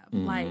will have.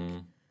 Like,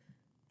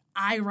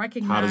 I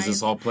recognize, how does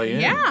this all play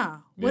in? Yeah.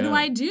 What do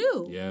I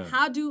do? Yeah.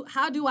 How do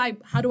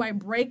I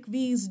break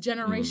these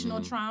generational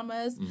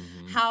traumas?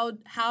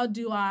 How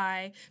do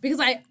I,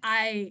 because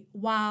I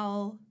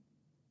while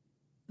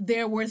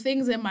there were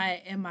things in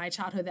my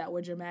childhood that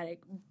were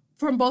dramatic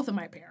from both of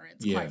my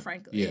parents, quite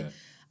frankly. Yeah.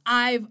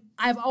 I've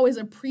always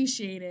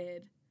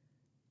appreciated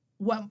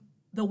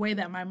the way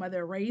that my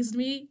mother raised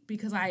me,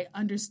 because I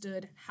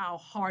understood how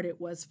hard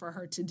it was for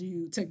her to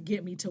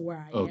get me to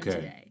where I am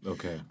today.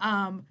 Okay.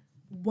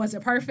 Was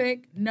it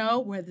perfect?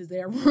 No. Was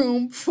there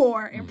room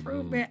for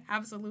improvement?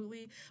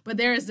 Absolutely. But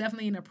there is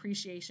definitely an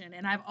appreciation.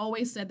 And I've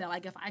always said that,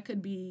 like, if I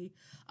could be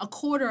a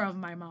quarter of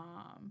my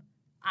mom,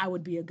 I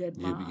would be a good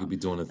mom. You'd be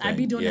doing a thing. I'd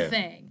be doing a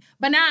thing.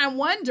 But now I'm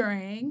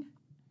wondering,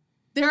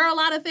 there are a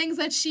lot of things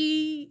that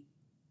she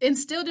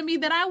instilled in me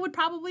that I would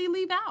probably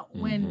leave out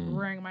when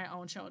rearing my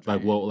own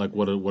children.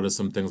 What are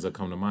some things that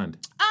come to mind?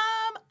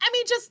 I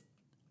mean, just,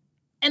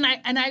 and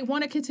I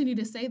want to continue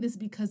to say this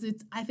because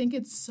I think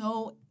it's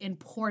so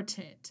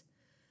important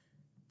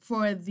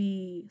for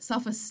the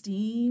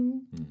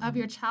self-esteem of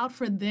your child,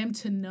 for them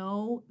to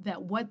know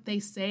that what they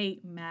say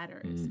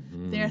matters.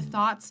 Their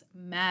thoughts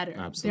matter.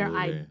 Absolutely.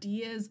 Their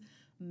ideas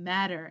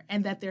matter,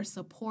 and that they're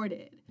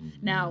supported.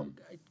 Now,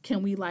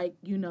 can we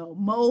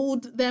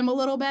mold them a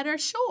little better?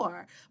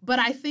 Sure. But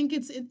I think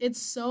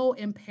it's so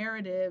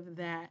imperative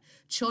that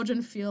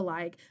children feel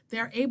like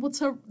they're able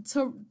to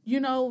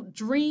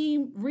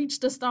dream, reach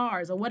the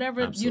stars, or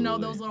whatever,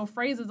 those little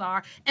phrases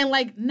are. And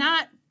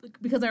not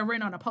because they're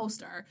written on a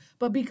poster,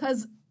 but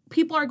because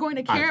people are going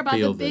to care about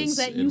the things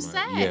that you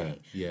say.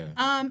 Yeah.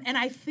 And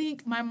I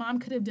think my mom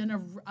could have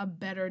done a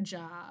better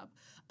job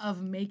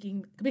of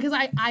making, because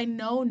I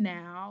know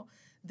now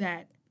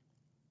that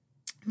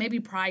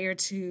maybe prior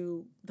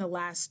to the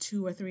last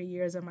 2 or 3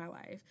 years of my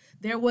life,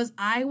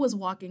 I was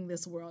walking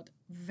this world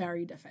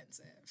very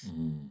defensive,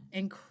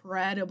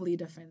 incredibly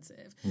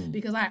defensive,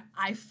 because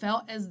I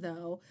felt as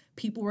though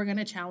people were going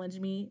to challenge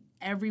me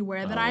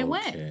everywhere that I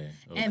went,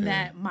 and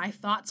that my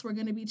thoughts were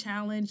going to be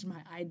challenged,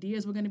 my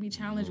ideas were going to be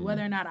challenged,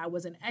 whether or not I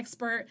was an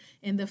expert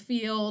in the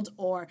field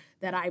or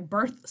that I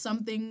birthed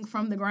something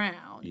from the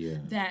ground,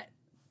 that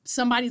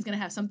somebody's going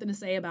to have something to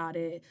say about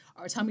it,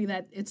 or tell me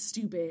that it's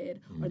stupid,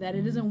 or that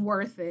it isn't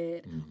worth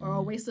it, or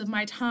a waste of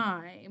my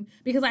time,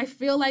 because I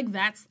feel like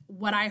that's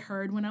what I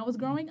heard when I was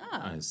growing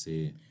up. I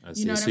see.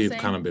 You know so you've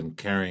kind of been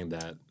carrying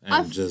that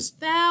and just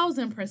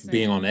 1,000%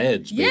 being on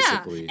edge,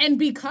 basically. And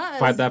because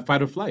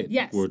fight or flight.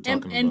 Yes, we're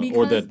talking and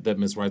about, or that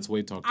Ms. Wrights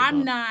Way talked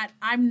about.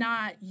 I'm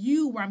not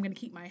you, where I'm going to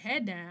keep my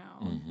head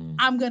down.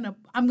 I'm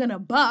gonna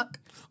buck.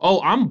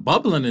 Oh, I'm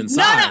bubbling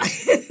inside.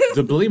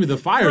 No. Believe me, the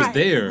fire's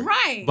there.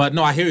 Right. But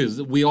no, I hear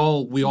you. We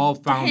all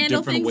found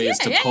different ways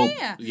to cope.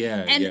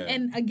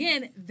 And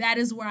again, that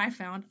is where I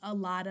found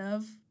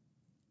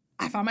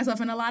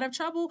myself in a lot of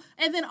trouble,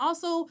 and then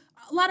also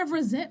a lot of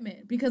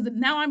resentment, because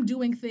now I'm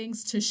doing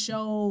things to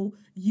show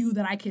you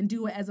that I can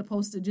do it, as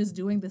opposed to just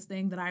doing this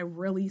thing that I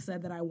really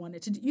said that I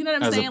wanted to do. You know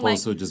what I'm saying? As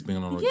opposed to just being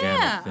an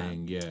organic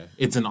thing. Yeah.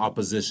 It's an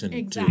opposition.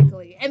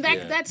 Exactly. And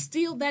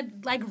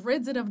that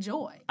rids it of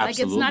joy. Absolutely. Like,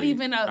 it's not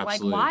even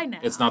why now?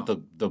 It's not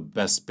the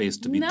best space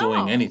to be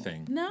doing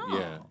anything.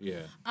 No.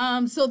 Yeah.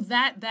 So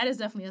that is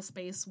definitely a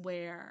space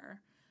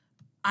where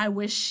I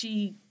wish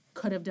she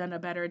could have done a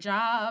better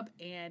job,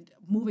 and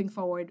moving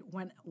forward,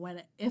 when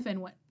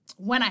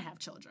I have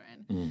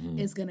children,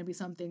 is going to be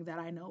something that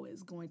I know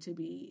is going to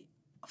be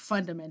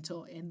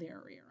fundamental in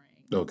their rearing.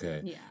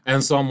 Okay. Yeah.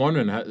 And so I'm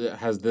wondering,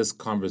 has this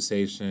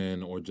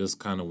conversation, or just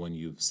kind of when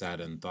you've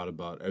sat and thought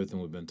about everything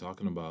we've been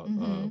talking about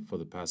for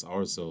the past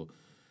hour or so,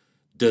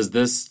 does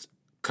this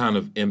kind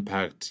of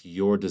impact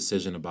your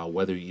decision about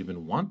whether you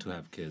even want to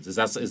have kids? Is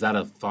that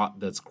a thought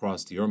that's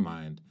crossed your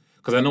mind?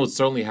 Because I know it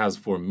certainly has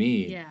for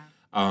me. Yeah.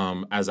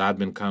 As I've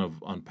been kind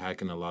of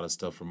unpacking a lot of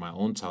stuff from my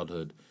own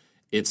childhood,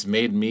 it's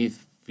made me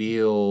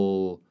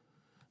feel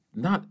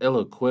not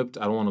ill-equipped.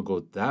 I don't want to go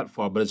that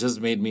far, but it just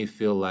made me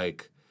feel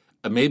like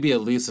maybe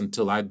at least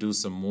until I do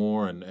some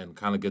more and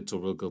kind of get to a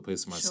real good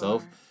place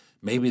myself,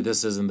 maybe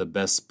this isn't the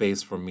best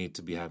space for me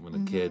to be having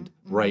a kid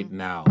right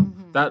now.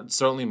 That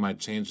certainly might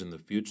change in the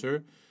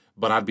future,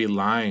 but I'd be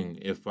lying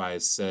if I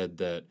said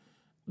that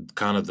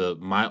kind of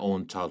my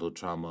own childhood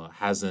trauma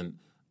hasn't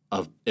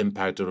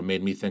impacted or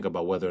made me think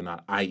about whether or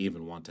not I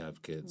even want to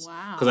have kids.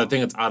 Wow. Because I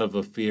think it's out of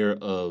a fear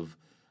of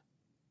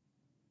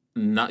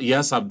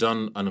yes, I've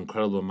done an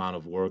incredible amount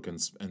of work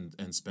and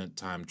spent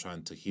time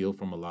trying to heal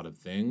from a lot of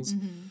things.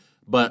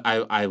 But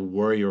I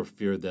worry or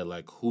fear that,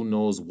 like, who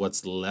knows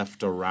what's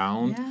left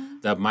around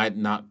that might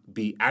not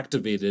be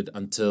activated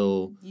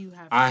until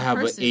I have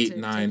an 8,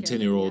 9,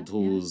 10-year-old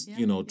who's,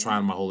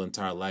 trying my whole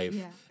entire life.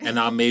 And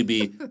now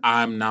maybe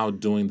I'm now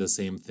doing the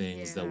same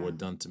things that were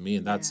done to me.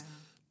 And that's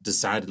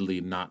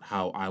decidedly not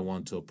how I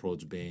want to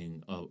approach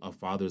being a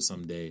father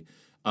someday.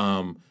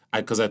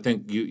 Because I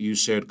think you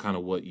shared kind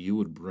of what you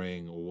would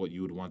bring or what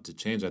you would want to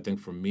change. I think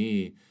for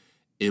me,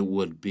 it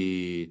would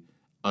be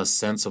a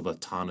sense of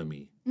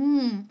autonomy.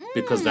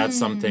 Because that's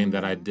something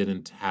that I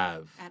didn't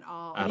have at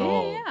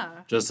all.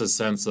 Just a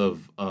sense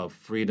of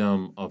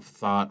freedom of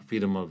thought,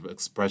 freedom of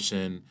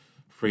expression,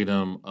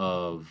 freedom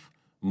of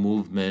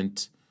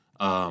movement.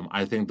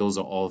 I think those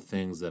are all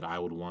things that I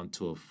would want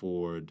to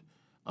afford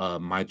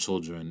my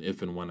children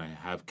if and when I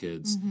have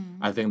kids.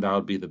 I think that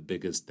would be the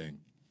biggest thing.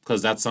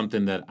 Because that's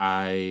something that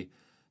I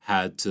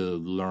had to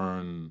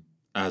learn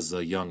as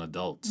a young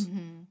adult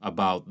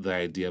about the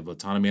idea of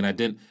autonomy, and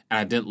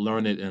I didn't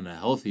learn it in a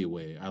healthy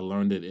way. I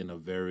learned it in a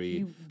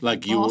very we're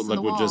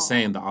just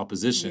saying the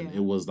opposition.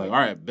 It was like, all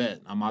right,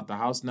 bet I'm out the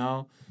house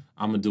now.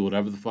 I'm gonna do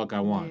whatever the fuck I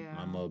want.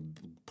 I'm gonna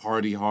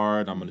party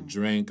hard. I'm gonna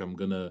drink. I'm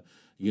gonna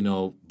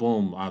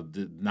boom.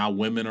 Now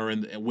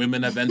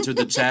women have entered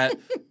the chat.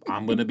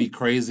 I'm gonna be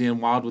crazy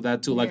and wild with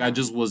that too. Like I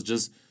just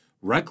was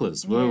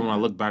reckless. Really, when I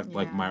look back,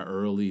 like my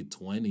early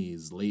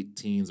 20s, late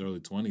teens, early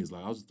 20s,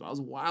 like I was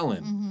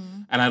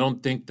wilding. And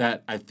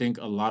I think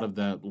a lot of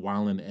that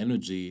wilding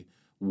energy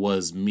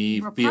was me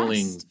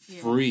feeling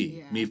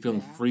free,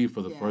 free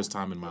for the first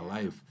time in my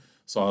life.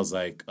 So I was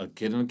like a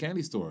kid in a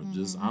candy store.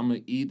 Just I'm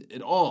gonna eat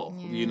it all.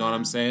 You know what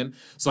I'm saying?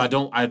 So I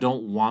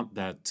don't want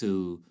that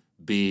to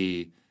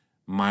be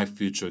my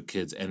future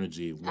kids'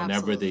 energy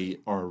whenever they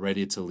are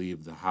ready to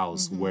leave the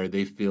house, where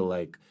they feel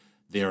like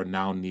they are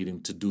now needing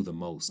to do the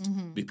most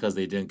because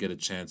they didn't get a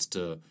chance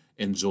to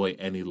enjoy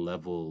any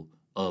level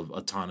of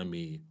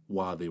autonomy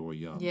while they were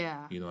young.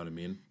 Yeah. You know what I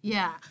mean?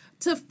 Yeah.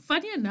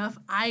 Funny enough,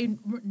 I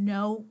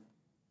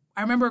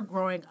remember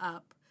growing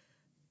up,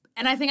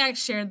 and I think I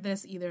shared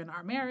this either in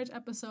our marriage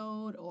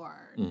episode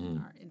or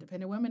our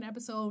independent women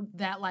episode,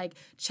 that like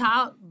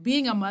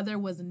being a mother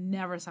was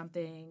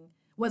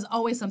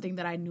always something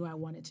that I knew I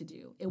wanted to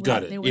do.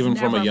 Got it. Even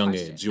from a young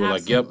age. You were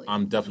like, yep,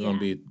 I'm definitely going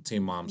to be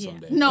teen mom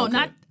someday. No,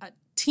 not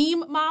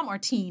team mom or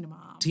teen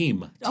mom.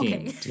 Team,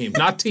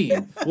 not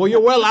teen. Well,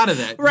 you're well out of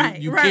that.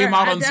 Right. You came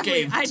out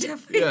unscathed.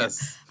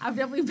 Yes. I've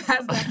definitely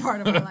passed that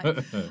part of my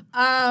life.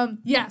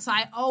 So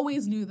I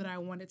always knew that I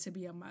wanted to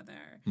be a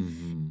mother.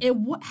 It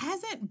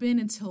hasn't been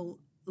until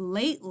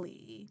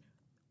lately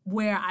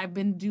where I've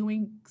been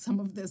doing some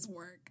of this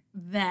work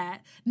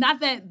that,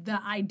 not that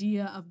the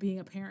idea of being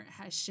a parent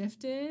has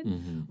shifted,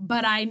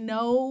 but I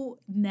know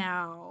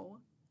now,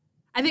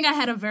 I think I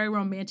had a very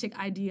romantic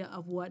idea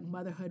of what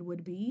motherhood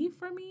would be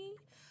for me.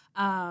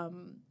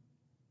 And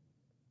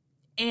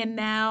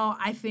now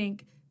I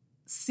think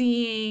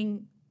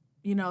seeing,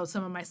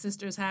 some of my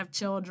sisters have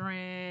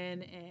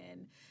children,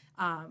 and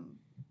I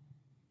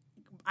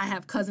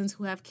have cousins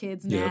who have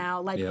kids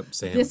now.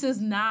 Same. This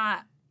is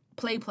not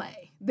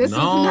play. This is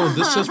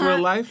just real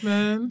life,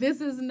 man.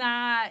 This is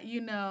not,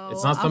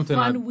 it's not something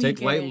I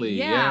take lightly.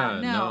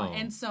 No.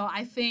 And so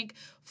I think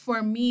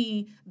for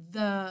me,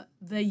 the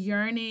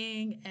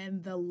yearning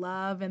and the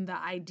love and the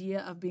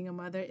idea of being a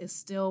mother is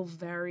still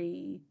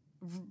very,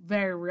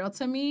 very real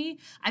to me.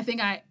 I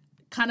think I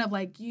kind of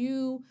like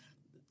you,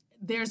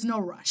 there's no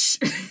rush.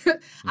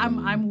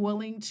 I'm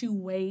willing to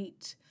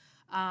wait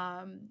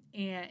and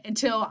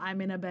until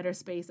I'm in a better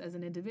space as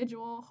an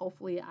individual.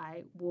 Hopefully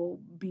I will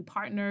be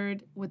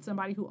partnered with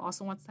somebody who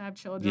also wants to have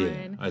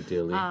children. Yeah,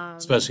 ideally.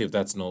 Especially if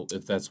that's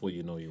what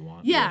you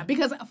want. Yeah,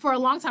 because for a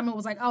long time it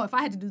was like, oh, if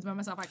I had to do this by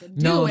myself, I could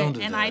do it.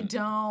 And I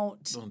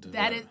don't. Don't do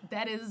that.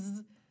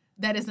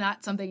 That is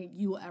not something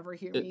you will ever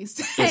hear me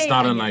say. It's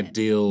not an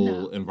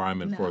ideal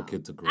environment for a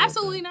kid to grow up in.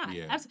 Absolutely not.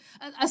 Yeah.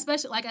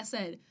 Especially, like I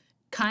said,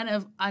 kind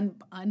of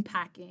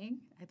unpacking.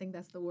 I think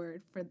that's the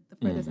word for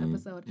this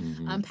episode.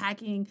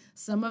 Unpacking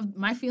some of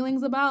my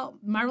feelings about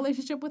my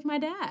relationship with my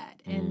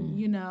dad,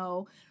 and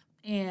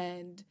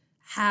and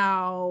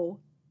how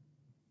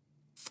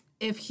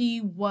if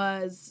he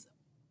was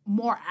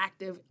more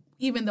active,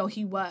 even though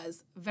he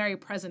was very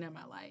present in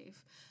my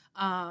life.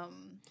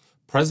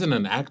 Present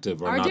and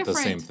active are not different.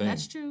 The same thing.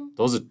 That's true.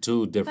 Those are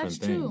two different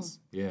things.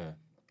 True. Yeah.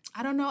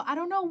 I don't know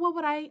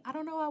what I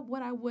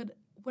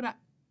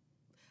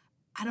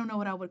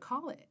would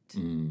call it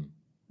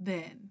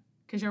then,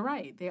 because you're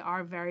right. They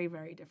are very,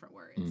 very different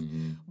words.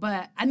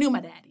 But I knew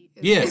my daddy.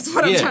 Is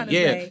what I'm trying to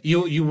say.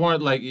 You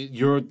weren't like,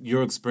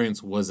 your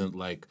experience wasn't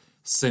like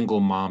single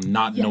mom,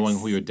 not knowing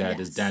who your dad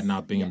is, dad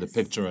not being in the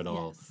picture at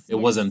all. It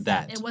wasn't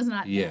that. It was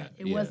not that.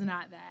 It was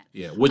not that.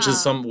 Yeah, which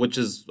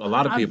is a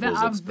lot of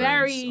people's experience,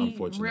 very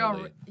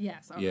unfortunately.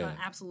 Real,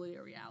 absolutely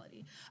a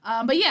reality.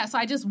 But yeah, so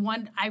I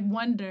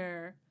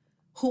wonder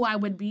who I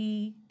would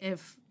be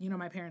if,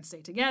 my parents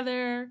stayed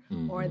together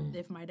or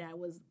if my dad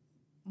was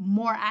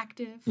more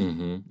active.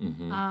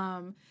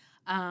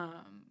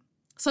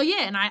 So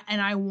yeah,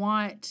 and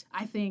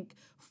I think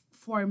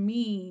for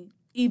me,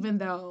 even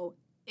though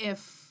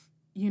if,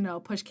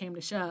 push came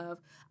to shove,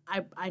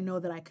 I know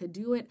that I could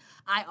do it.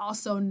 I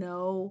also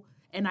know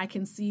and I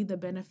can see the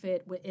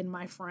benefit in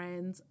my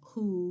friends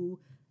who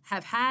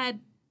have had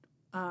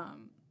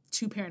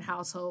two-parent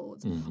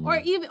households,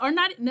 or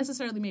not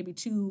necessarily maybe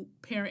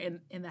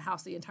two-parent in the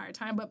house the entire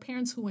time, but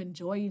parents who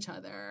enjoy each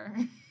other.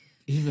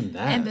 Even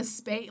that. And the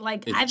space, I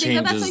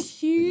think that's a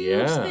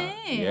huge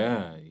thing.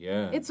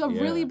 Yeah. It's a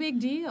really big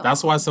deal.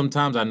 That's why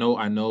sometimes I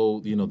know,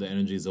 the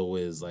energy is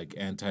always like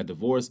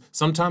anti-divorce.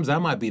 Sometimes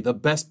that might be the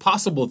best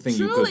possible thing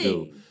you could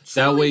do.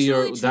 That way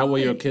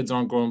your kids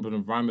aren't growing up in an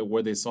environment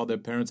where they saw their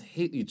parents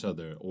hate each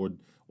other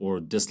or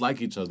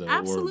dislike each other.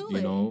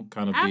 Absolutely. Or,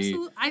 kind of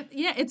Absolutely.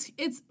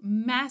 It's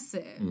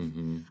massive.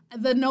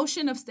 The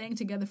notion of staying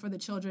together for the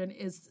children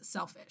is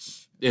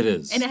selfish. It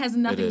is. And it has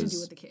nothing to do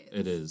with the kids.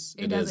 It is.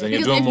 And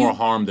you're doing more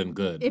harm than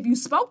good. If you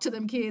spoke to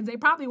them kids, they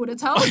probably would have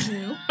told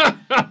you,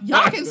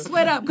 y'all can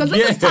split up because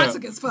this is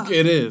toxic as fuck.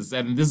 It is.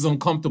 And this is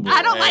uncomfortable.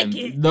 I don't like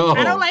it. No.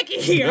 I don't like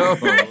it here.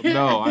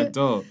 No, I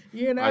don't.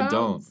 I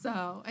don't.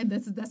 So, and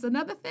that's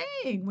another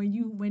thing.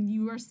 When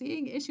you are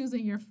seeing issues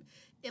in your...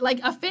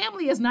 Like, a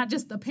family is not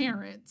just the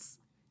parents.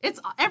 It's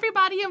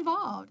everybody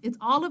involved. It's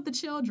all of the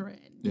children.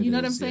 You know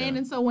what I'm saying? Yeah.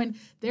 And so when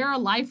there are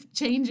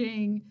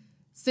life-changing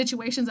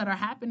situations that are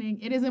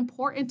happening, it is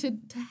important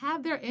to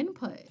have their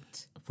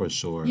input. For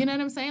sure. You know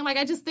what I'm saying? Like,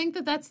 I just think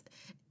that's,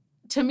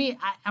 to me,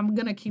 I'm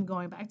going to keep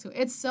going back to it.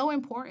 It's so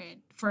important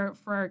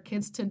for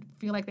kids to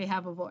feel like they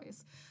have a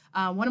voice.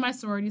 One of my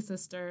sorority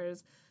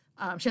sisters...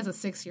 she has a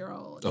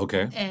 6-year-old.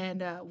 Okay.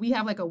 And we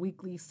have like a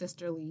weekly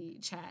sisterly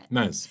chat.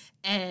 Nice.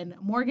 And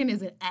Morgan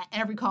is at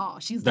every call.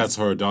 That's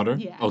her daughter?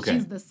 Yeah. Okay.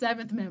 She's the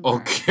 7th member.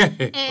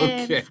 Okay.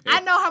 And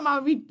I know her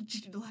mom be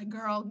like,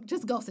 girl,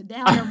 just go sit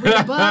down and read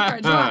a book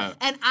or draw.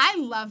 And I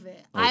love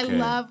it. Okay. I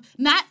love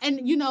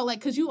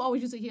because you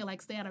always used to hear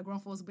like stay out of grown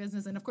folks'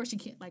 business. And of course she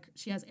can't, like,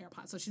 she has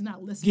AirPods, so she's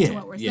not listening to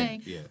what we're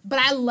saying. Yeah. But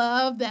I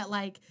love that,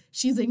 like,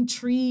 she's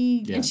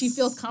intrigued and she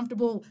feels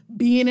comfortable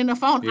being in the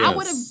phone. Yes. I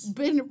would have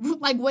been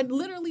like,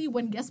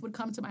 when guests would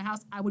come to my house,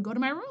 I would go to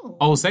my room.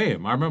 Oh,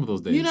 same. I remember those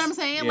days. You know what I'm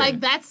saying? Yeah.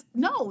 Like,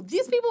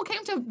 these people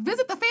came to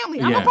visit the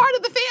family. I'm a part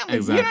of the family.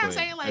 Exactly. You know what I'm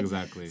saying? Like,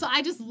 exactly. So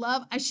I just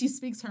love, she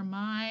speaks her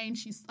mind.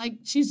 She's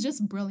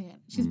just brilliant.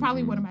 She's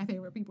probably one of my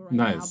favorite people right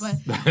now. But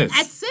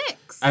at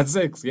 6. At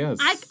 6, yes.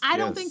 I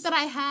don't think that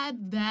I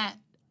had that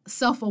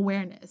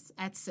self-awareness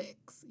at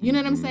 6. You know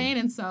what I'm saying?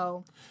 And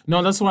so...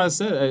 No, that's why I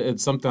said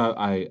it's something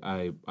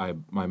I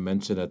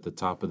mentioned at the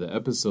top of the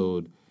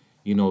episode,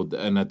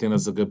 and I think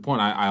that's a good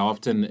point. I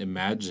often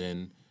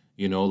imagine,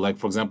 like,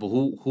 for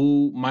example,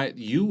 who might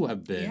you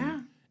have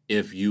been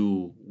if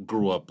you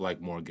grew up like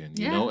Morgan,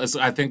 you know?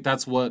 I think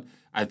that's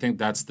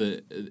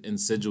the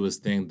insidious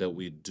thing that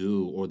we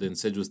do, or the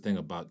insidious thing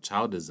about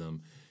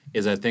childism,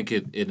 is I think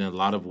it in a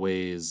lot of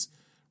ways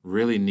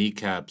really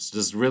kneecaps,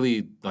 just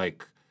really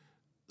like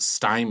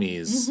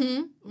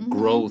stymies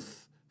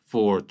growth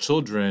for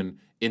children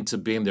into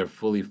being their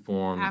fully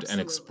formed and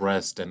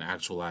expressed and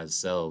actualized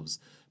selves.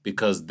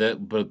 Because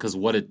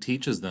what it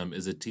teaches them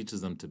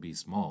to be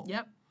small.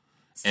 Yep.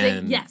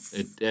 And yes.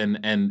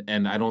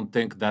 And I don't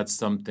think that's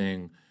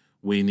something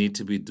we need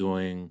to be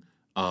doing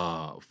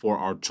for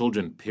our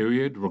children,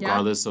 period,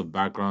 regardless of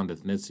background,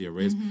 ethnicity, or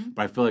race.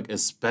 But I feel like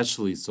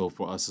especially so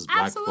for us as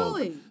Black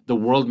folk. The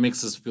world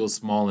makes us feel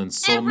small in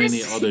so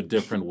many other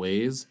different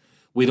ways.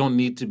 We don't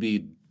need to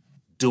be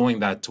doing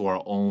that to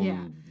our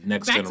own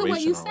next generation. Back to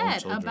what you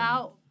said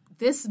about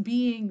this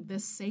being the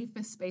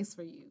safest space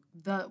for you.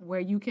 Where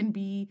you can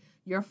be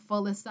your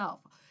fullest self.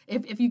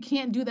 If you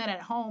can't do that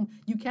at home,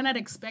 you cannot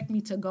expect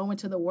me to go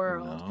into the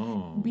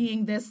world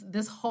being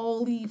this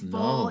wholly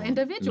full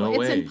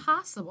individual. It's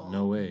impossible.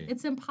 No way.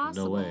 It's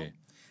impossible. No way.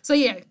 So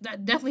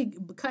that definitely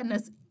cutting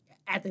us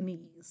at the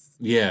knees.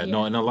 Yeah,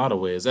 no, in a lot of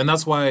ways. And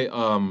that's why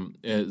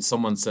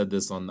someone said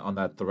this on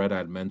that thread I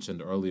had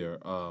mentioned earlier.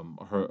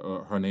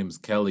 Her name's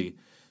Kelly.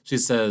 She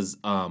says,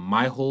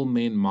 my whole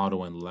main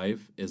motto in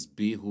life is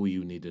be who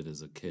you needed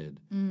as a kid.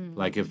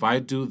 Like, if I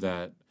do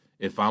that,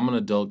 if I'm an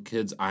adult,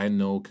 kids I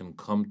know can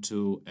come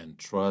to and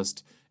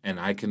trust,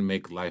 and I can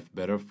make life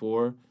better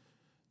for,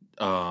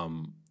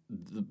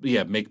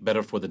 make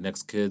better for the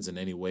next kids in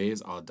any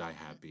ways, I'll die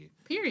happy.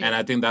 Period. And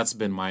I think that's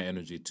been my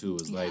energy, too,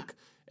 is like,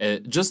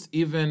 just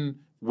even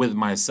with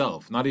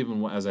myself, not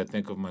even as I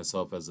think of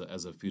myself as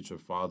a future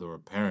father or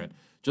parent,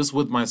 just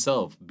with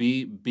myself,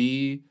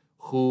 be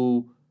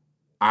who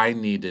I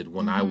needed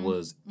when I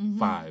was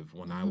 5,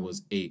 when I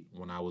was 8,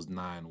 when I was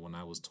 9, when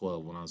I was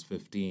 12, when I was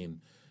 15.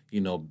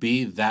 You know,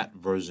 be that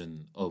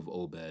version of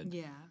Obed.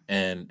 Yeah.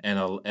 And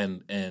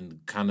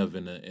kind of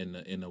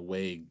in a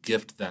way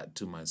gift that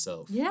to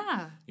myself.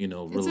 Yeah. You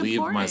know, It's relieve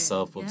important.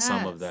 myself of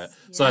some of that.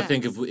 Yes. So I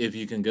think if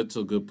you can get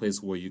to a good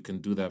place where you can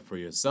do that for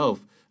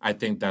yourself, I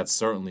think that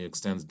certainly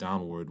extends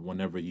downward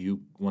whenever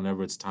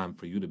it's time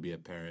for you to be a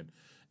parent.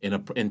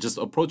 And just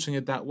approaching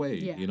it that way,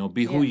 Yeah. you know,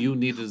 be who you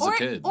need as a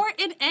kid. Or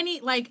in any,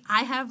 like,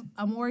 I have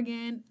a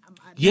Morgan.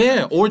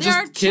 Yeah, or there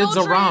are just kids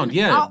children around.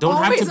 Yeah, don't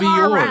have to be always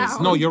yours.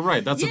 around. No, you're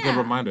right. That's a good Yeah,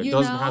 reminder. It you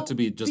doesn't know, have to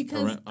be just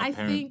because I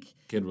think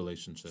parent-kid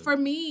relationship. For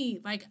me,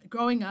 like,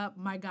 growing up,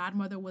 my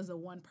godmother was the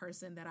one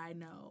person that I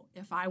know,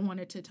 if I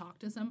wanted to talk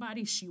to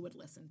somebody, she would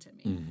listen to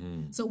me.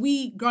 Mm-hmm. So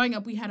growing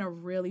up, we had a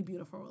really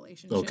beautiful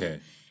relationship. Okay.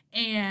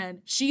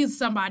 And she is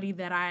somebody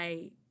that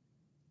I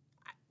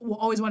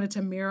always wanted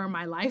to mirror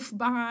my life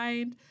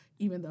behind,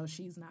 even though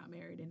she's not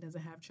married and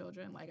doesn't have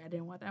children. Like, I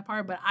didn't want that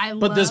part, but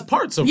there's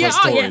parts of her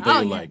story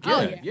that you like.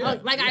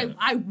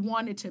 I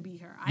wanted to be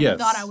her. I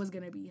thought I was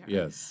going to be her.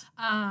 Yes.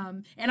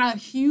 And a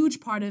huge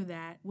part of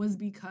that was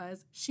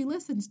because she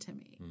listens to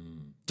me.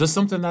 Just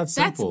something that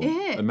simple.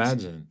 That's it.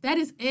 Imagine. That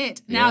is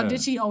it. Now, Yeah.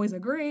 did she always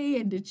agree?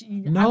 And did she?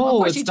 No, of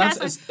course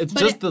it's she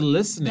just the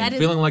listening,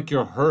 feeling like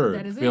you're heard,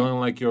 that is feeling it.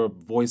 like your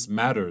voice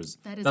matters.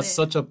 That's That's it.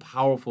 such a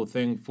powerful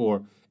thing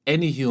for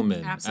any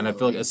human. Absolutely. And I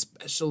feel like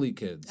especially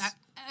kids.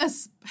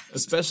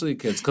 Especially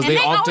kids, because And they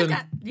they always often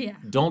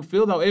got- don't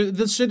feel that way.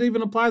 This shit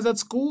even applies at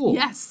school.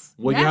 Yes.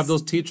 Where you have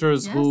those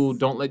teachers who Yes.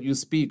 don't let you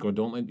speak or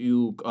don't let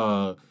you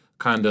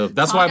kind of.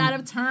 That's Talk why out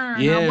of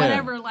turn yeah. or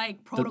whatever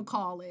like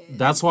protocol is.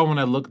 That's why when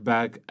I look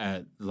back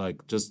at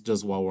like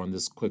just while we're on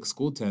this quick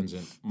school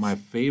tangent, my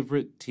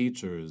favorite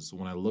teachers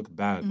when I look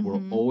back were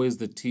always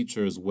the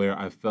teachers where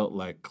I felt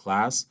like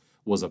class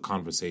was a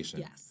conversation.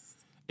 Yes.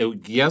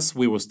 Yes,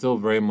 we were still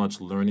very much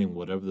learning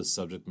whatever the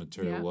subject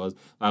material Yeah. was.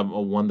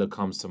 One that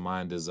comes to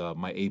mind is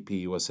my AP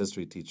U.S.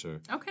 History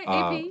teacher. Okay,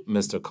 AP.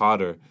 Mr.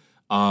 Cotter.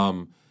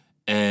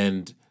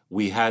 And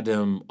we had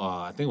him,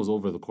 I think it was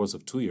over the course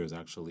of 2 years,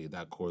 actually,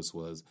 that course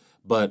was.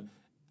 But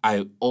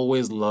I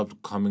always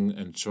loved coming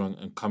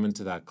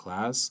to that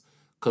class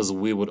because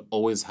we would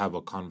always have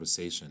a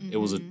conversation. It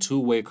was a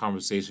two-way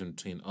conversation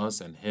between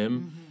us and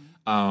him.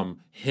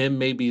 Him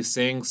maybe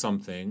saying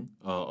something,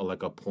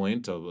 like a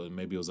point, of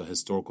maybe it was a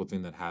historical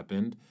thing that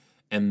happened,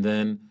 and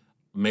then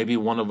maybe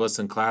one of us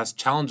in class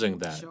challenging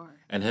that. Sure.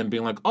 And him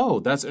being like, oh,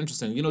 that's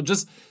interesting. You know,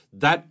 just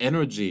that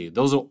energy.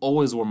 Those are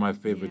always were my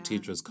favorite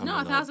teachers coming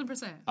up.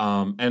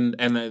 1,000%. And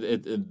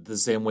it, the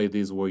same way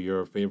these were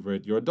your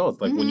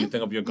adults. Like when you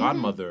think of your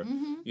godmother,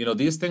 you know,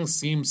 these things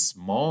seem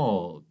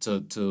small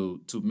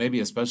to maybe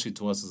especially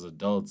to us as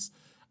adults.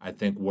 I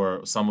think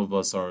where some of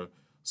us are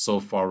so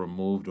far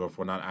removed, or if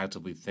we're not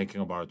actively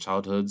thinking about our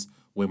childhoods,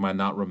 we might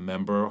not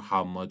remember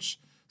how much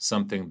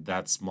something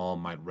that small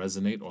might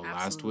resonate or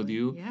last with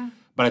you. Yeah.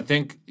 But I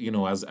think, you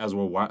know, as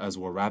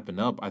we're wrapping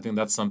up, I think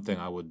that's something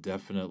I would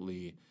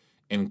definitely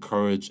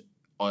encourage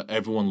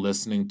everyone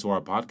listening to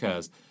our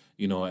podcast.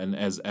 You know, and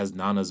as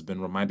Nana's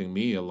been reminding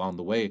me along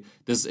the way,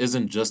 this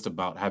isn't just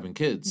about having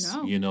kids.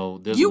 No. You know,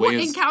 there's You ways.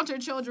 will encounter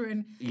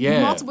children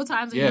Yeah. multiple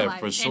times in your life,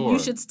 for and sure. you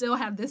should still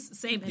have this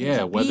same energy.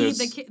 Yeah, whether be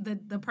it's-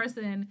 the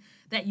person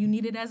that you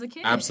needed as a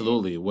kid.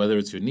 Absolutely. Whether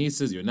it's your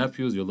nieces, your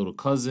nephews, your little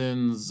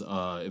cousins,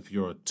 if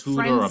you're a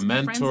tutor, Friends- a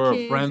mentor,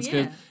 friends' friend's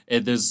kids,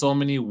 kid, there's so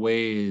many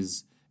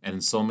ways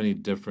and so many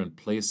different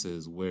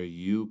places where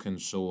you can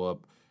show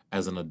up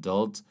as an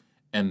adult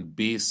and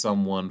be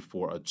someone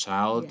for a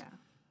child Yeah.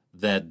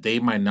 that they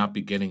might not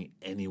be getting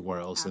anywhere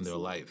else in their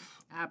life.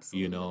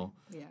 Absolutely. You know,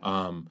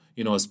 Yeah.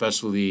 you know,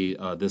 especially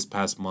this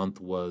past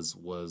month was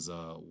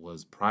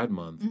Pride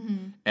Month,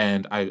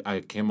 and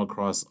I came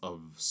across a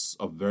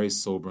very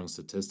sobering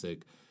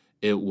statistic.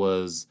 It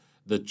was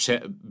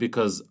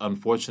because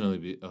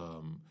unfortunately,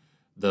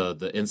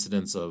 the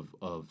incidence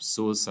of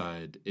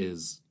suicide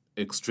is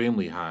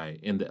extremely high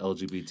in the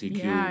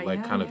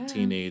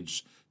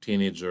LGBTQ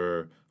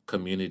teenager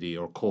community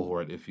or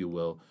cohort, if you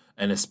will.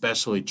 And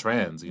especially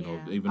trans, you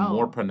know, even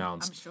more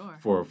pronounced I'm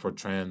sure. for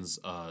trans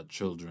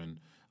children.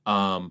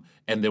 And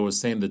they were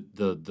saying that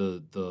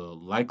the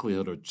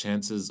likelihood or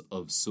chances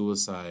of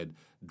suicide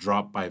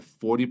drop by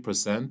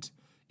 40%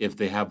 if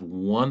they have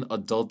one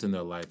adult in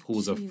their life who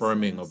is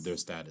affirming of their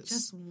status.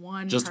 Just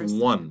one Just person.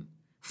 one.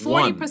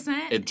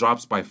 40%? It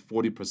drops by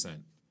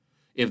 40%.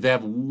 If they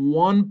have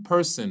one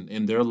person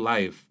in their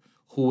life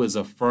who is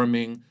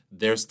affirming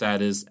their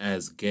status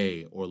as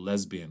gay or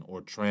lesbian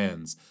or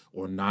trans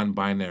or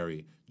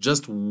non-binary,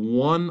 just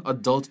one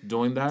adult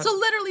doing that. So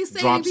literally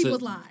saving drops it.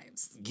 people's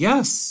lives.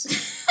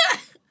 Yes.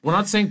 We're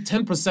not saying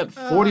 10%,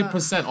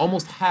 40%,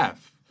 almost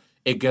half.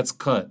 It gets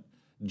cut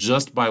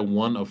just by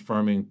one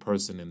affirming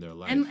person in their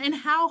life. And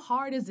how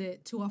hard is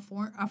it to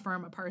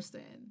affirm a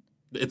person?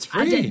 It's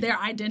free. Their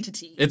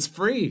identity. It's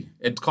free.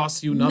 It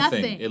costs you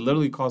nothing. Nothing. It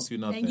literally costs you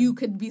nothing. and you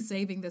could be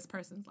saving this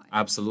person's life.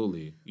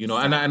 Absolutely. You know,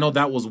 and I know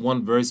that was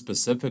one very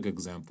specific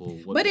example.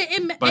 But I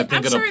think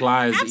I'm it sure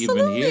applies even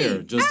absolutely,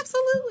 here. Just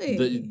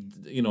absolutely.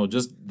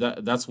 just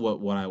that's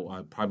what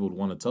I probably would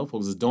want to tell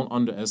folks is don't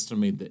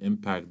underestimate the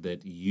impact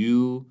that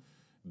you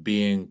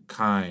being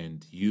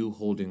kind, you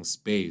holding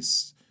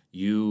space,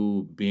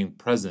 you being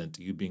present,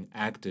 you being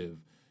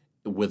active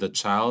with a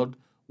child,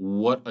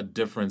 what a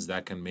difference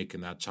that can make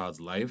in that child's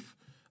life.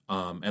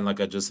 And like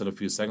I just said a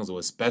few seconds ago,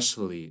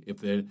 especially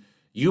if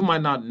you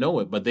might not know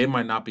it, but they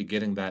might not be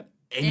getting that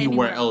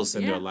anywhere else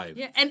in their life.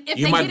 Yeah. And if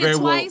they get it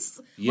twice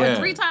or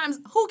 3 times,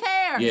 who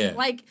cares? Yeah.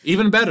 Like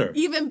even better.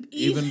 Even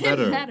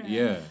better.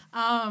 Yeah.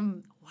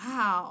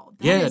 Wow.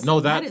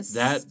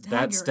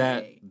 That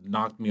stat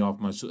knocked me off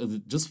my shoe.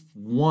 Just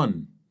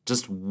one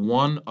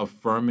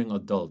affirming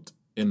adult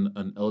in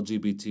an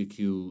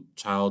LGBTQ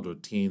child or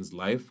teen's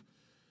life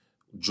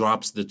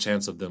drops the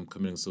chance of them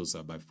committing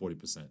suicide by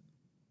 40%.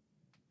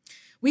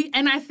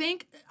 I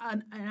think,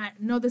 and I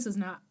know this is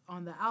not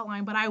on the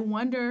outline, but I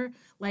wonder,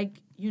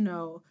 like,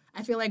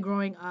 I feel like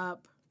growing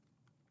up,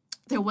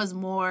 there was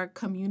more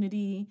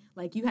community.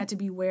 Like, you had to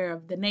be aware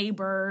of the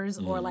neighbors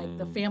or, like,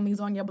 the families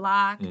on your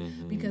block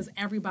because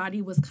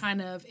everybody was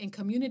kind of in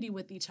community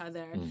with each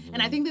other.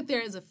 And I think that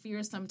there is a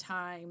fear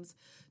sometimes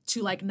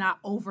to, like, not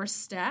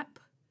overstep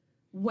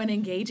when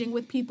engaging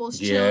with people's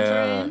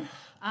children.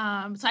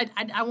 So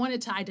I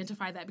wanted to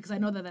identify that because I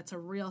know that that's a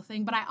real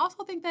thing. But I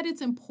also think that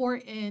it's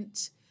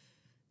important,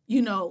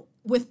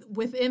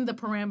 within the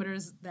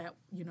parameters that,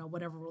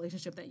 whatever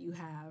relationship that you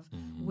have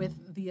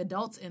with the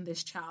adults in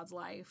this child's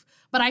life.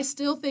 But I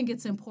still think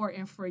it's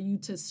important for you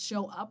to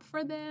show up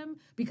for them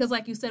because,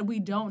 like you said, we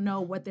don't know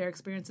what their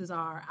experiences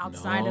are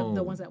outside of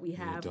the ones that we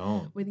have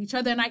with each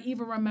other. And I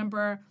even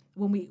remember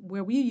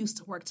where we used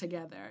to work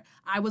together,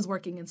 I was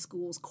working in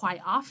schools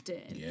quite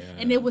often. Yeah.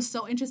 And it was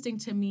so interesting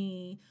to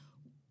me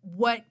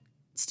what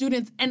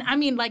students, and I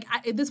mean, like,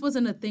 this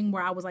wasn't a thing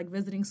where I was like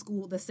visiting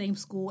the same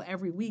school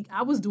every week.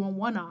 I was doing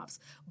one-offs,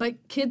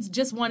 but kids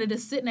just wanted to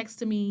sit next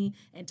to me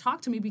and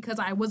talk to me because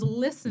I was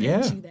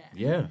listening to them.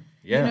 Yeah.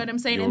 You know what I'm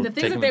saying? And the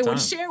things that they would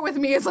share with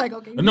me, it's like,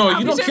 okay.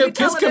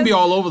 Kids can be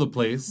all over the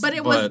place. But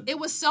it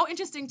was so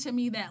interesting to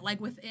me that,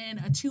 like, within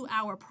a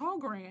 2-hour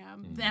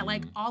program, that,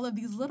 like, all of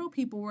these little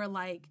people were,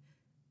 like,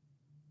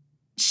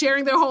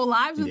 sharing their whole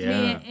lives with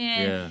me,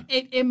 and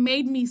it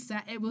made me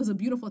sad. It was a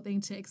beautiful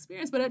thing to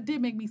experience, but it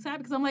did make me sad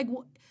because I'm like,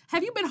 well,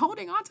 have you been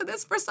holding on to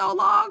this for so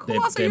long? Who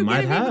else are you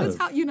getting me with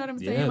this? You know what I'm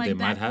saying? Like, they that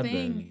might have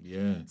thing. Been.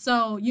 Yeah.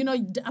 So,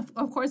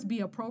 of course, be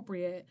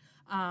appropriate,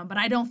 but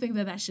I don't think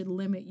that should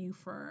limit you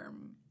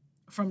from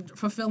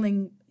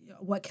fulfilling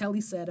what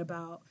Kelly said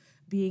about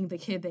being the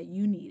kid that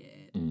you needed.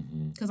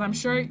 Because I'm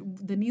sure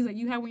the needs that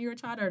you had when you were a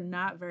child are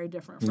not very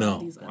different from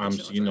these other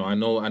children.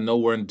 I know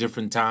we're in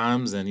different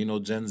times, and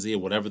Gen Z or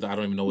whatever. I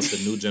don't even know what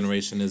the new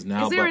generation is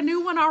now. Is there a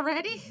new one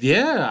already?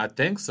 Yeah, I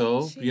think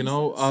so.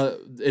 Jesus.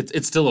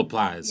 It still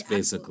applies,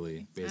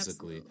 basically.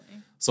 Absolutely.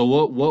 So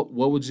what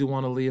would you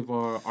want to leave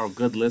our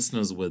good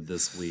listeners with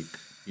this week?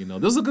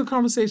 This was a good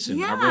conversation.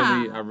 Yeah.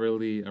 I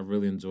really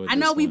enjoyed this. I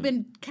know we've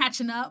been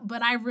catching up,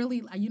 but I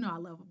really, I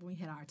love when we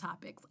hit our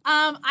topics.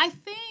 I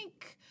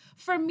think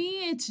for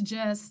me, it's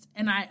just,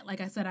 and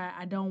like I said,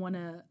 I don't want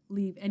to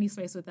leave any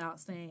space without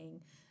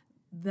saying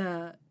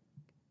the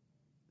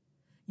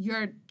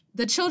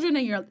children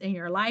in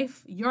your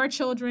life, your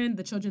children,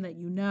 the children that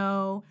you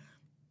know,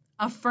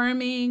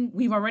 affirming.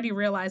 We've already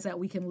realized that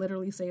we can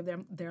literally save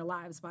their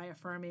lives by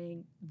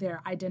affirming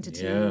their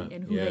identity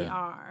and who they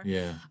are.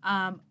 Yeah.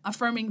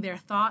 Affirming their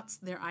thoughts,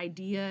 their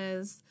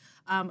ideas,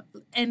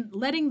 and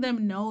letting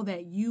them know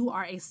that you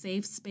are a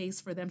safe space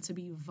for them to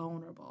be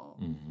vulnerable.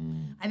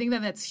 I think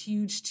that that's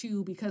huge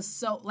too,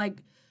 because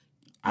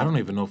I don't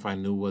even know if I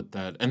knew what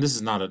that, and this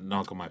is not a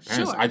knock on my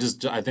parents.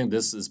 Sure. I think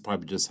this is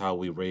probably just how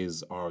we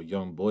raise our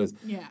young boys.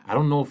 Yeah. I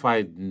don't know if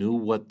I knew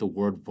what the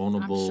word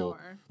vulnerable, I'm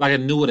sure. Like I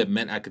knew what it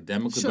meant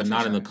academically, but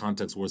not in the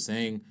context we're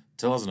saying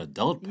till as an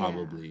adult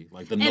probably. Yeah.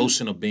 Like the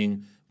notion of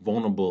being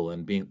vulnerable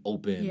and being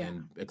open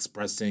and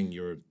expressing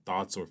your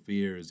thoughts or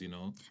fears,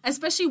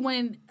 Especially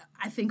when,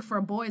 I think for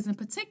boys in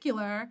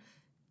particular,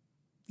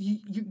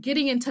 you're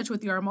getting in touch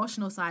with your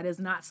emotional side is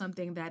not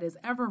something that is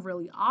ever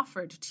really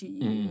offered to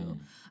you.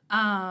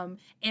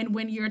 And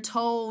when you're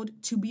told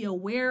to be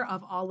aware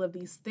of all of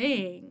these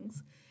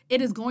things,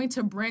 it is going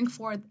to bring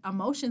forth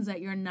emotions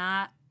that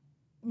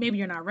maybe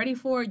you're not ready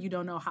for, you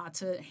don't know how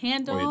to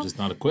handle. Or you're just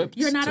not equipped.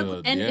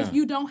 If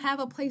you don't have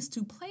a place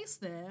to place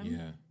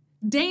them,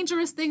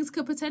 dangerous things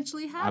could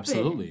potentially happen.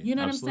 Absolutely. You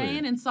know what I'm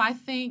saying? And so I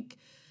think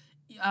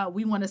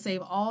we want to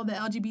save all the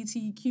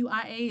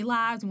LGBTQIA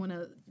lives.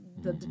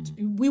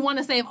 We want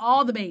to save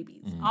all the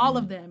babies, all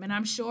of them. And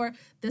I'm sure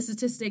the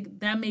statistic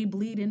that may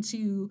bleed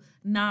into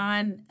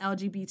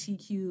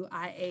non-LGBTQIA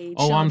children.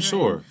 Oh, I'm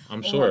sure.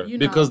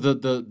 Because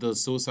the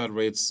suicide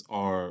rates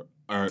are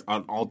at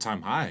an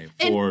all-time high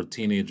for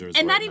teenagers.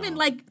 And not even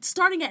like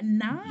starting at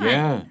 9.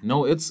 Yeah.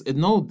 No,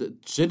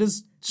 shit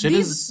is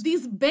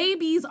these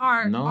babies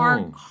are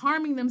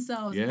harming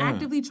themselves,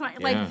 actively trying.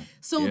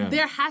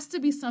 There has to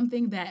be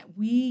something that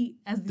we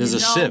as the There's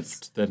adults, a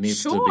shift that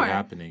needs to be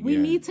happening. We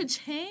need to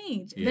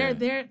change. Yeah.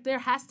 There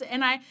has to,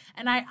 and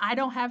I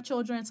don't have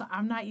children, so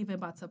I'm not even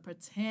about to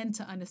pretend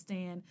to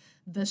understand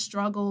the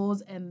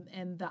struggles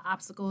and the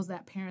obstacles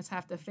that parents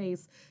have to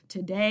face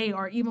today,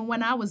 or even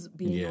when I was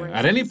being raised.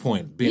 At any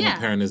point, being a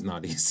parent is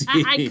not easy.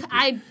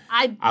 I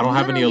don't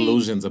have any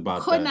illusions about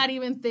that. Could not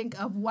even think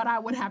of what I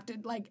would have to,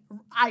 like,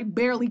 I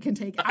barely can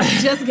take it.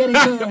 I'm just getting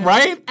to it.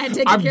 Right? And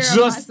taking care of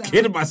myself. I'm just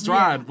getting my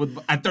stride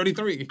at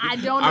 33. I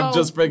don't know I'm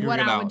just figuring what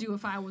it I out. would do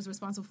if I was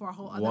responsible for a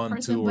whole other 1,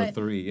 person. 2, or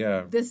 3,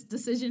 yeah. This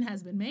decision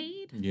has been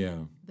made. Yeah.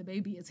 The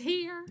baby is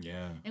here.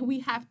 Yeah. And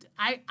we have to,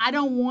 I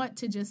don't want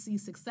to just see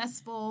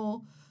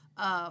successful,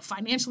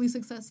 financially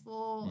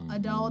successful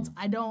adults.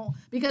 I don't,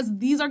 because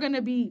these are going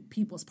to be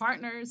people's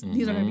partners.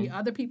 These are going to be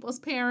other people's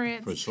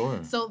parents. For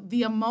sure. So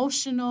the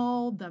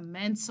emotional, the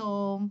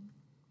mental,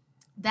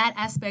 that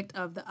aspect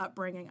of the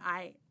upbringing,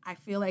 I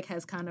feel like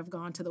has kind of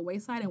gone to the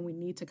wayside, and we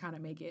need to kind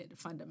of make it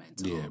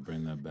fundamental. Yeah,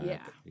 bring that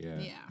back. Yeah.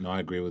 No, I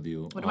agree with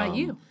you. What about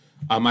you?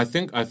 I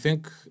think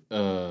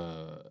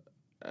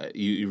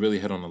you really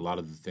hit on a lot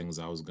of the things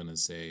I was gonna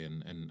say,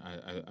 and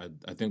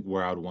I think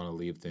where I would want to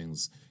leave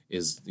things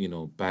is, you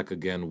know, back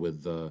again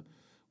with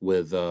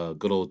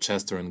good old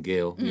Chester and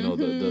Gail, you know,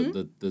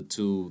 the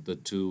two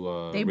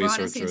they researchers. Brought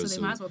us here, so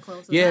they might as well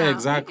close us Yeah, out.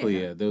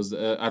 exactly. Yeah, there's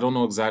I don't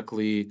know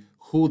exactly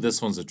who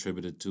this one's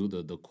attributed to.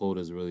 The quote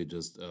is really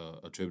just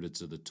attributed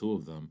to the two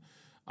of them,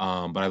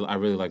 but I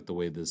really like the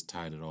way this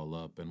tied it all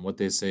up. And what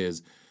they say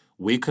is,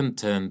 we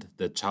contend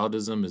that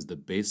childism is the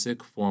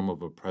basic form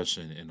of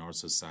oppression in our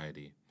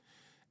society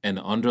and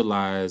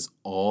underlies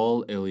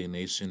all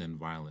alienation and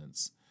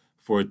violence,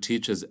 for it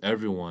teaches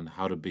everyone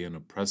how to be an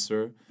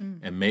oppressor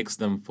and makes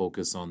them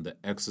focus on the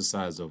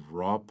exercise of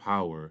raw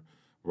power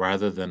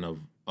rather than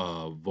of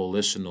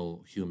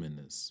volitional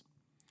humanness.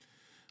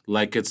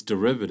 Like its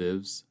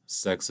derivatives,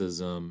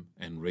 sexism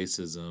and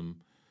racism,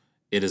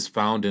 it is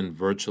found in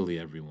virtually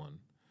everyone.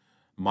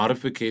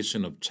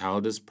 Modification of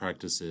childish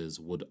practices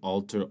would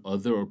alter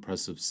other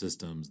oppressive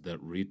systems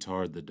that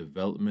retard the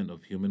development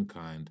of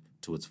humankind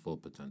to its full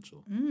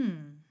potential.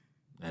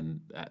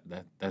 And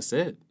that's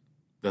it.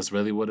 That's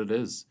really what it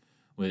is.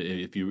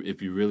 If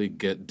you really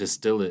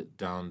distill it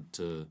down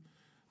to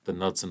the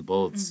nuts and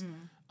bolts,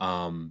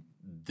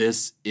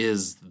 this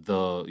is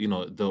the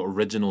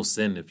original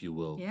sin, if you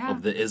will,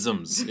 of the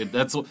isms.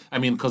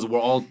 Because we're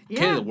all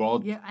kids, we're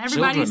all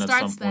children at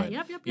some point.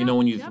 Yep, you know,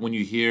 when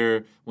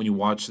you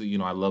watch, you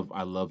know,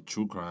 I love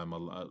true crime.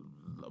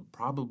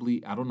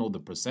 Probably, I don't know the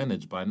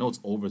percentage, but I know it's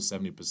over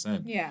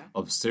 70%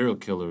 of serial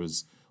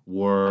killers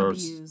were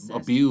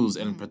abused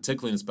and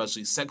particularly and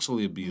especially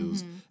sexually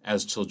abused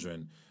as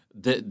children.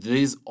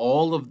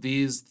 All of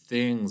these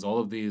things, all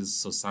of these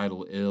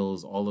societal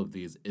ills, all of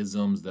these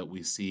isms that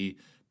we see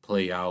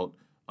play out,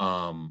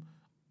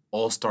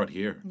 all start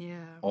here.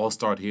 All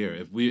start here.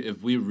 If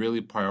we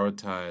really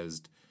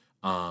prioritized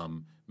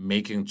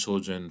making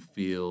children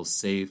feel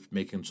safe,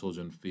 making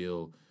children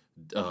feel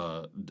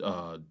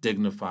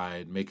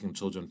dignified, making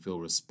children feel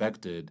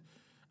respected,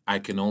 I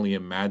can only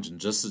imagine,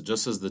 just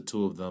as the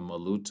two of them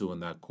allude to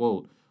in that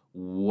quote,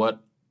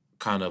 what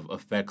kind of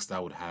effects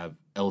that would have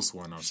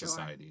elsewhere in our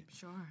society.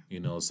 Sure.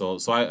 You know, so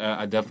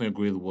I definitely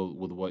agree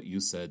with what you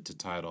said to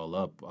tie it all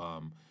up.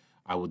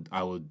 I would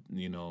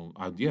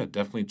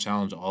definitely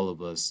challenge all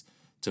of us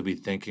to be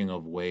thinking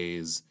of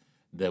ways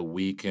that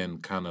we can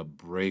kind of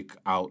break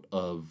out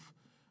of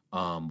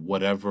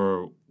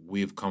whatever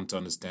we've come to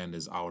understand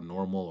is our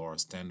normal or our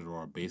standard or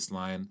our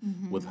baseline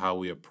with how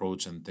we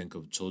approach and think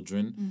of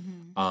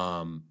children.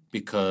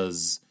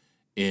 Because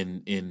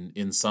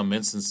in some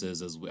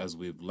instances, as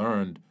we've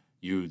learned,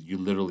 you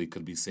literally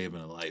could be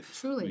saving a life.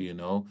 Truly. You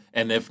know?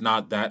 And if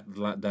not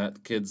that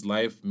kid's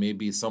life,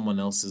 maybe someone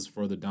else's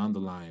further down the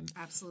line.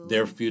 Absolutely.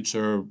 Their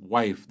future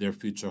wife, their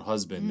future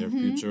husband, their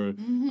future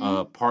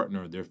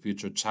partner, their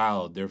future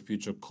child, their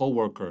future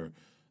coworker.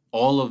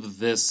 All of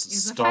this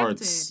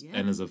starts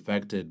and is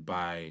affected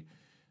by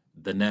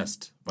the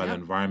nest, by the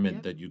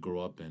environment that you grow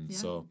up in.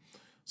 So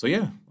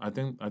yeah, I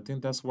think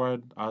that's where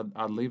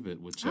I'd leave it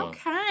with y'all.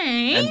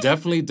 Okay. And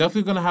definitely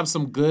gonna have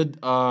some good.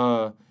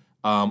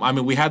 I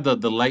mean, we had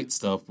the light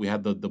stuff. We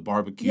had the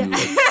barbecue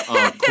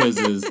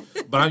quizzes,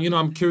 but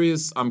I'm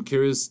curious. I'm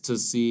curious to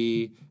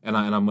see, and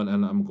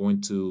I'm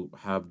going to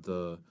have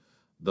the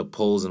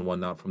polls and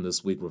whatnot from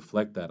this week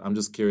reflect that. I'm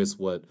just curious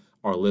what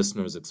our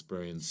listeners'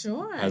 experience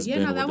has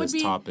been with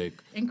this topic.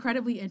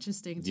 Incredibly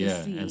interesting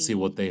to see. And see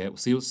what they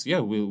see. Yeah,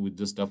 we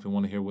just definitely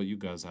want to hear what you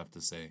guys have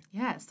to say.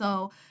 Yeah,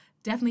 so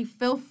definitely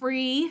feel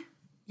free.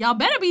 y'all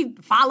better be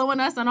following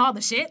us on all the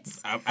shits.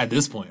 At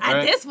this point.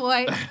 At this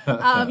point.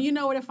 You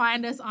know where to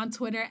find us on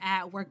Twitter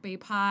at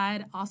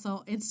WorkBayPod.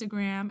 Also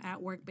Instagram at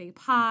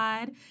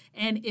WorkBayPod.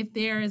 And if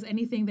there is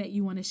anything that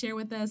you want to share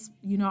with us,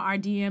 you know our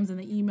DMs and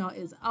the email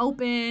is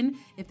open.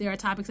 If there are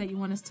topics that you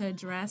want us to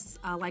address,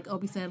 like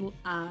Obi said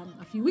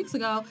a few weeks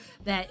ago,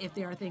 that if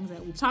there are things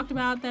that we've talked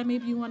about that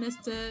maybe you want us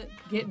to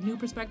get new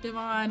perspective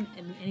on,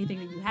 and anything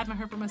that you haven't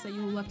heard from us that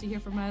you would love to hear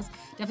from us,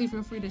 definitely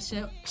feel free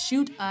to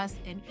shoot us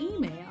an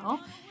email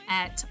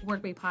at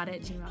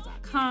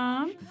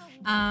workbaypod@gmail.com.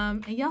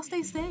 And y'all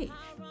stay safe.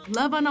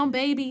 Love on them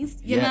babies,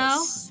 you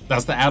know?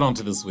 That's the add-on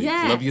to this week.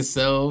 Yes. Love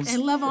yourselves.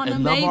 And love on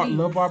them babies.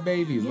 Love our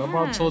babies. Yes. Love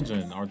our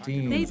children, our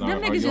teens, our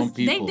young just,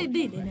 people. They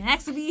didn't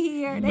ask to be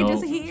here. They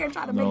just here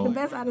trying to make the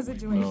best out of the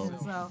situation.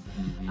 So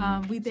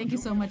we thank you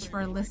so much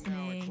for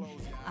listening.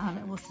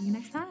 And we'll see you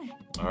next time.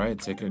 All right.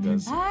 Take care,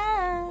 guys.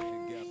 Bye.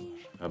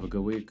 Have a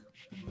good week.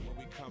 When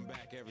we come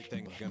back,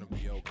 everything's gonna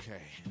be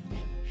okay.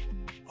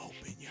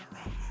 Open your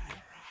eyes.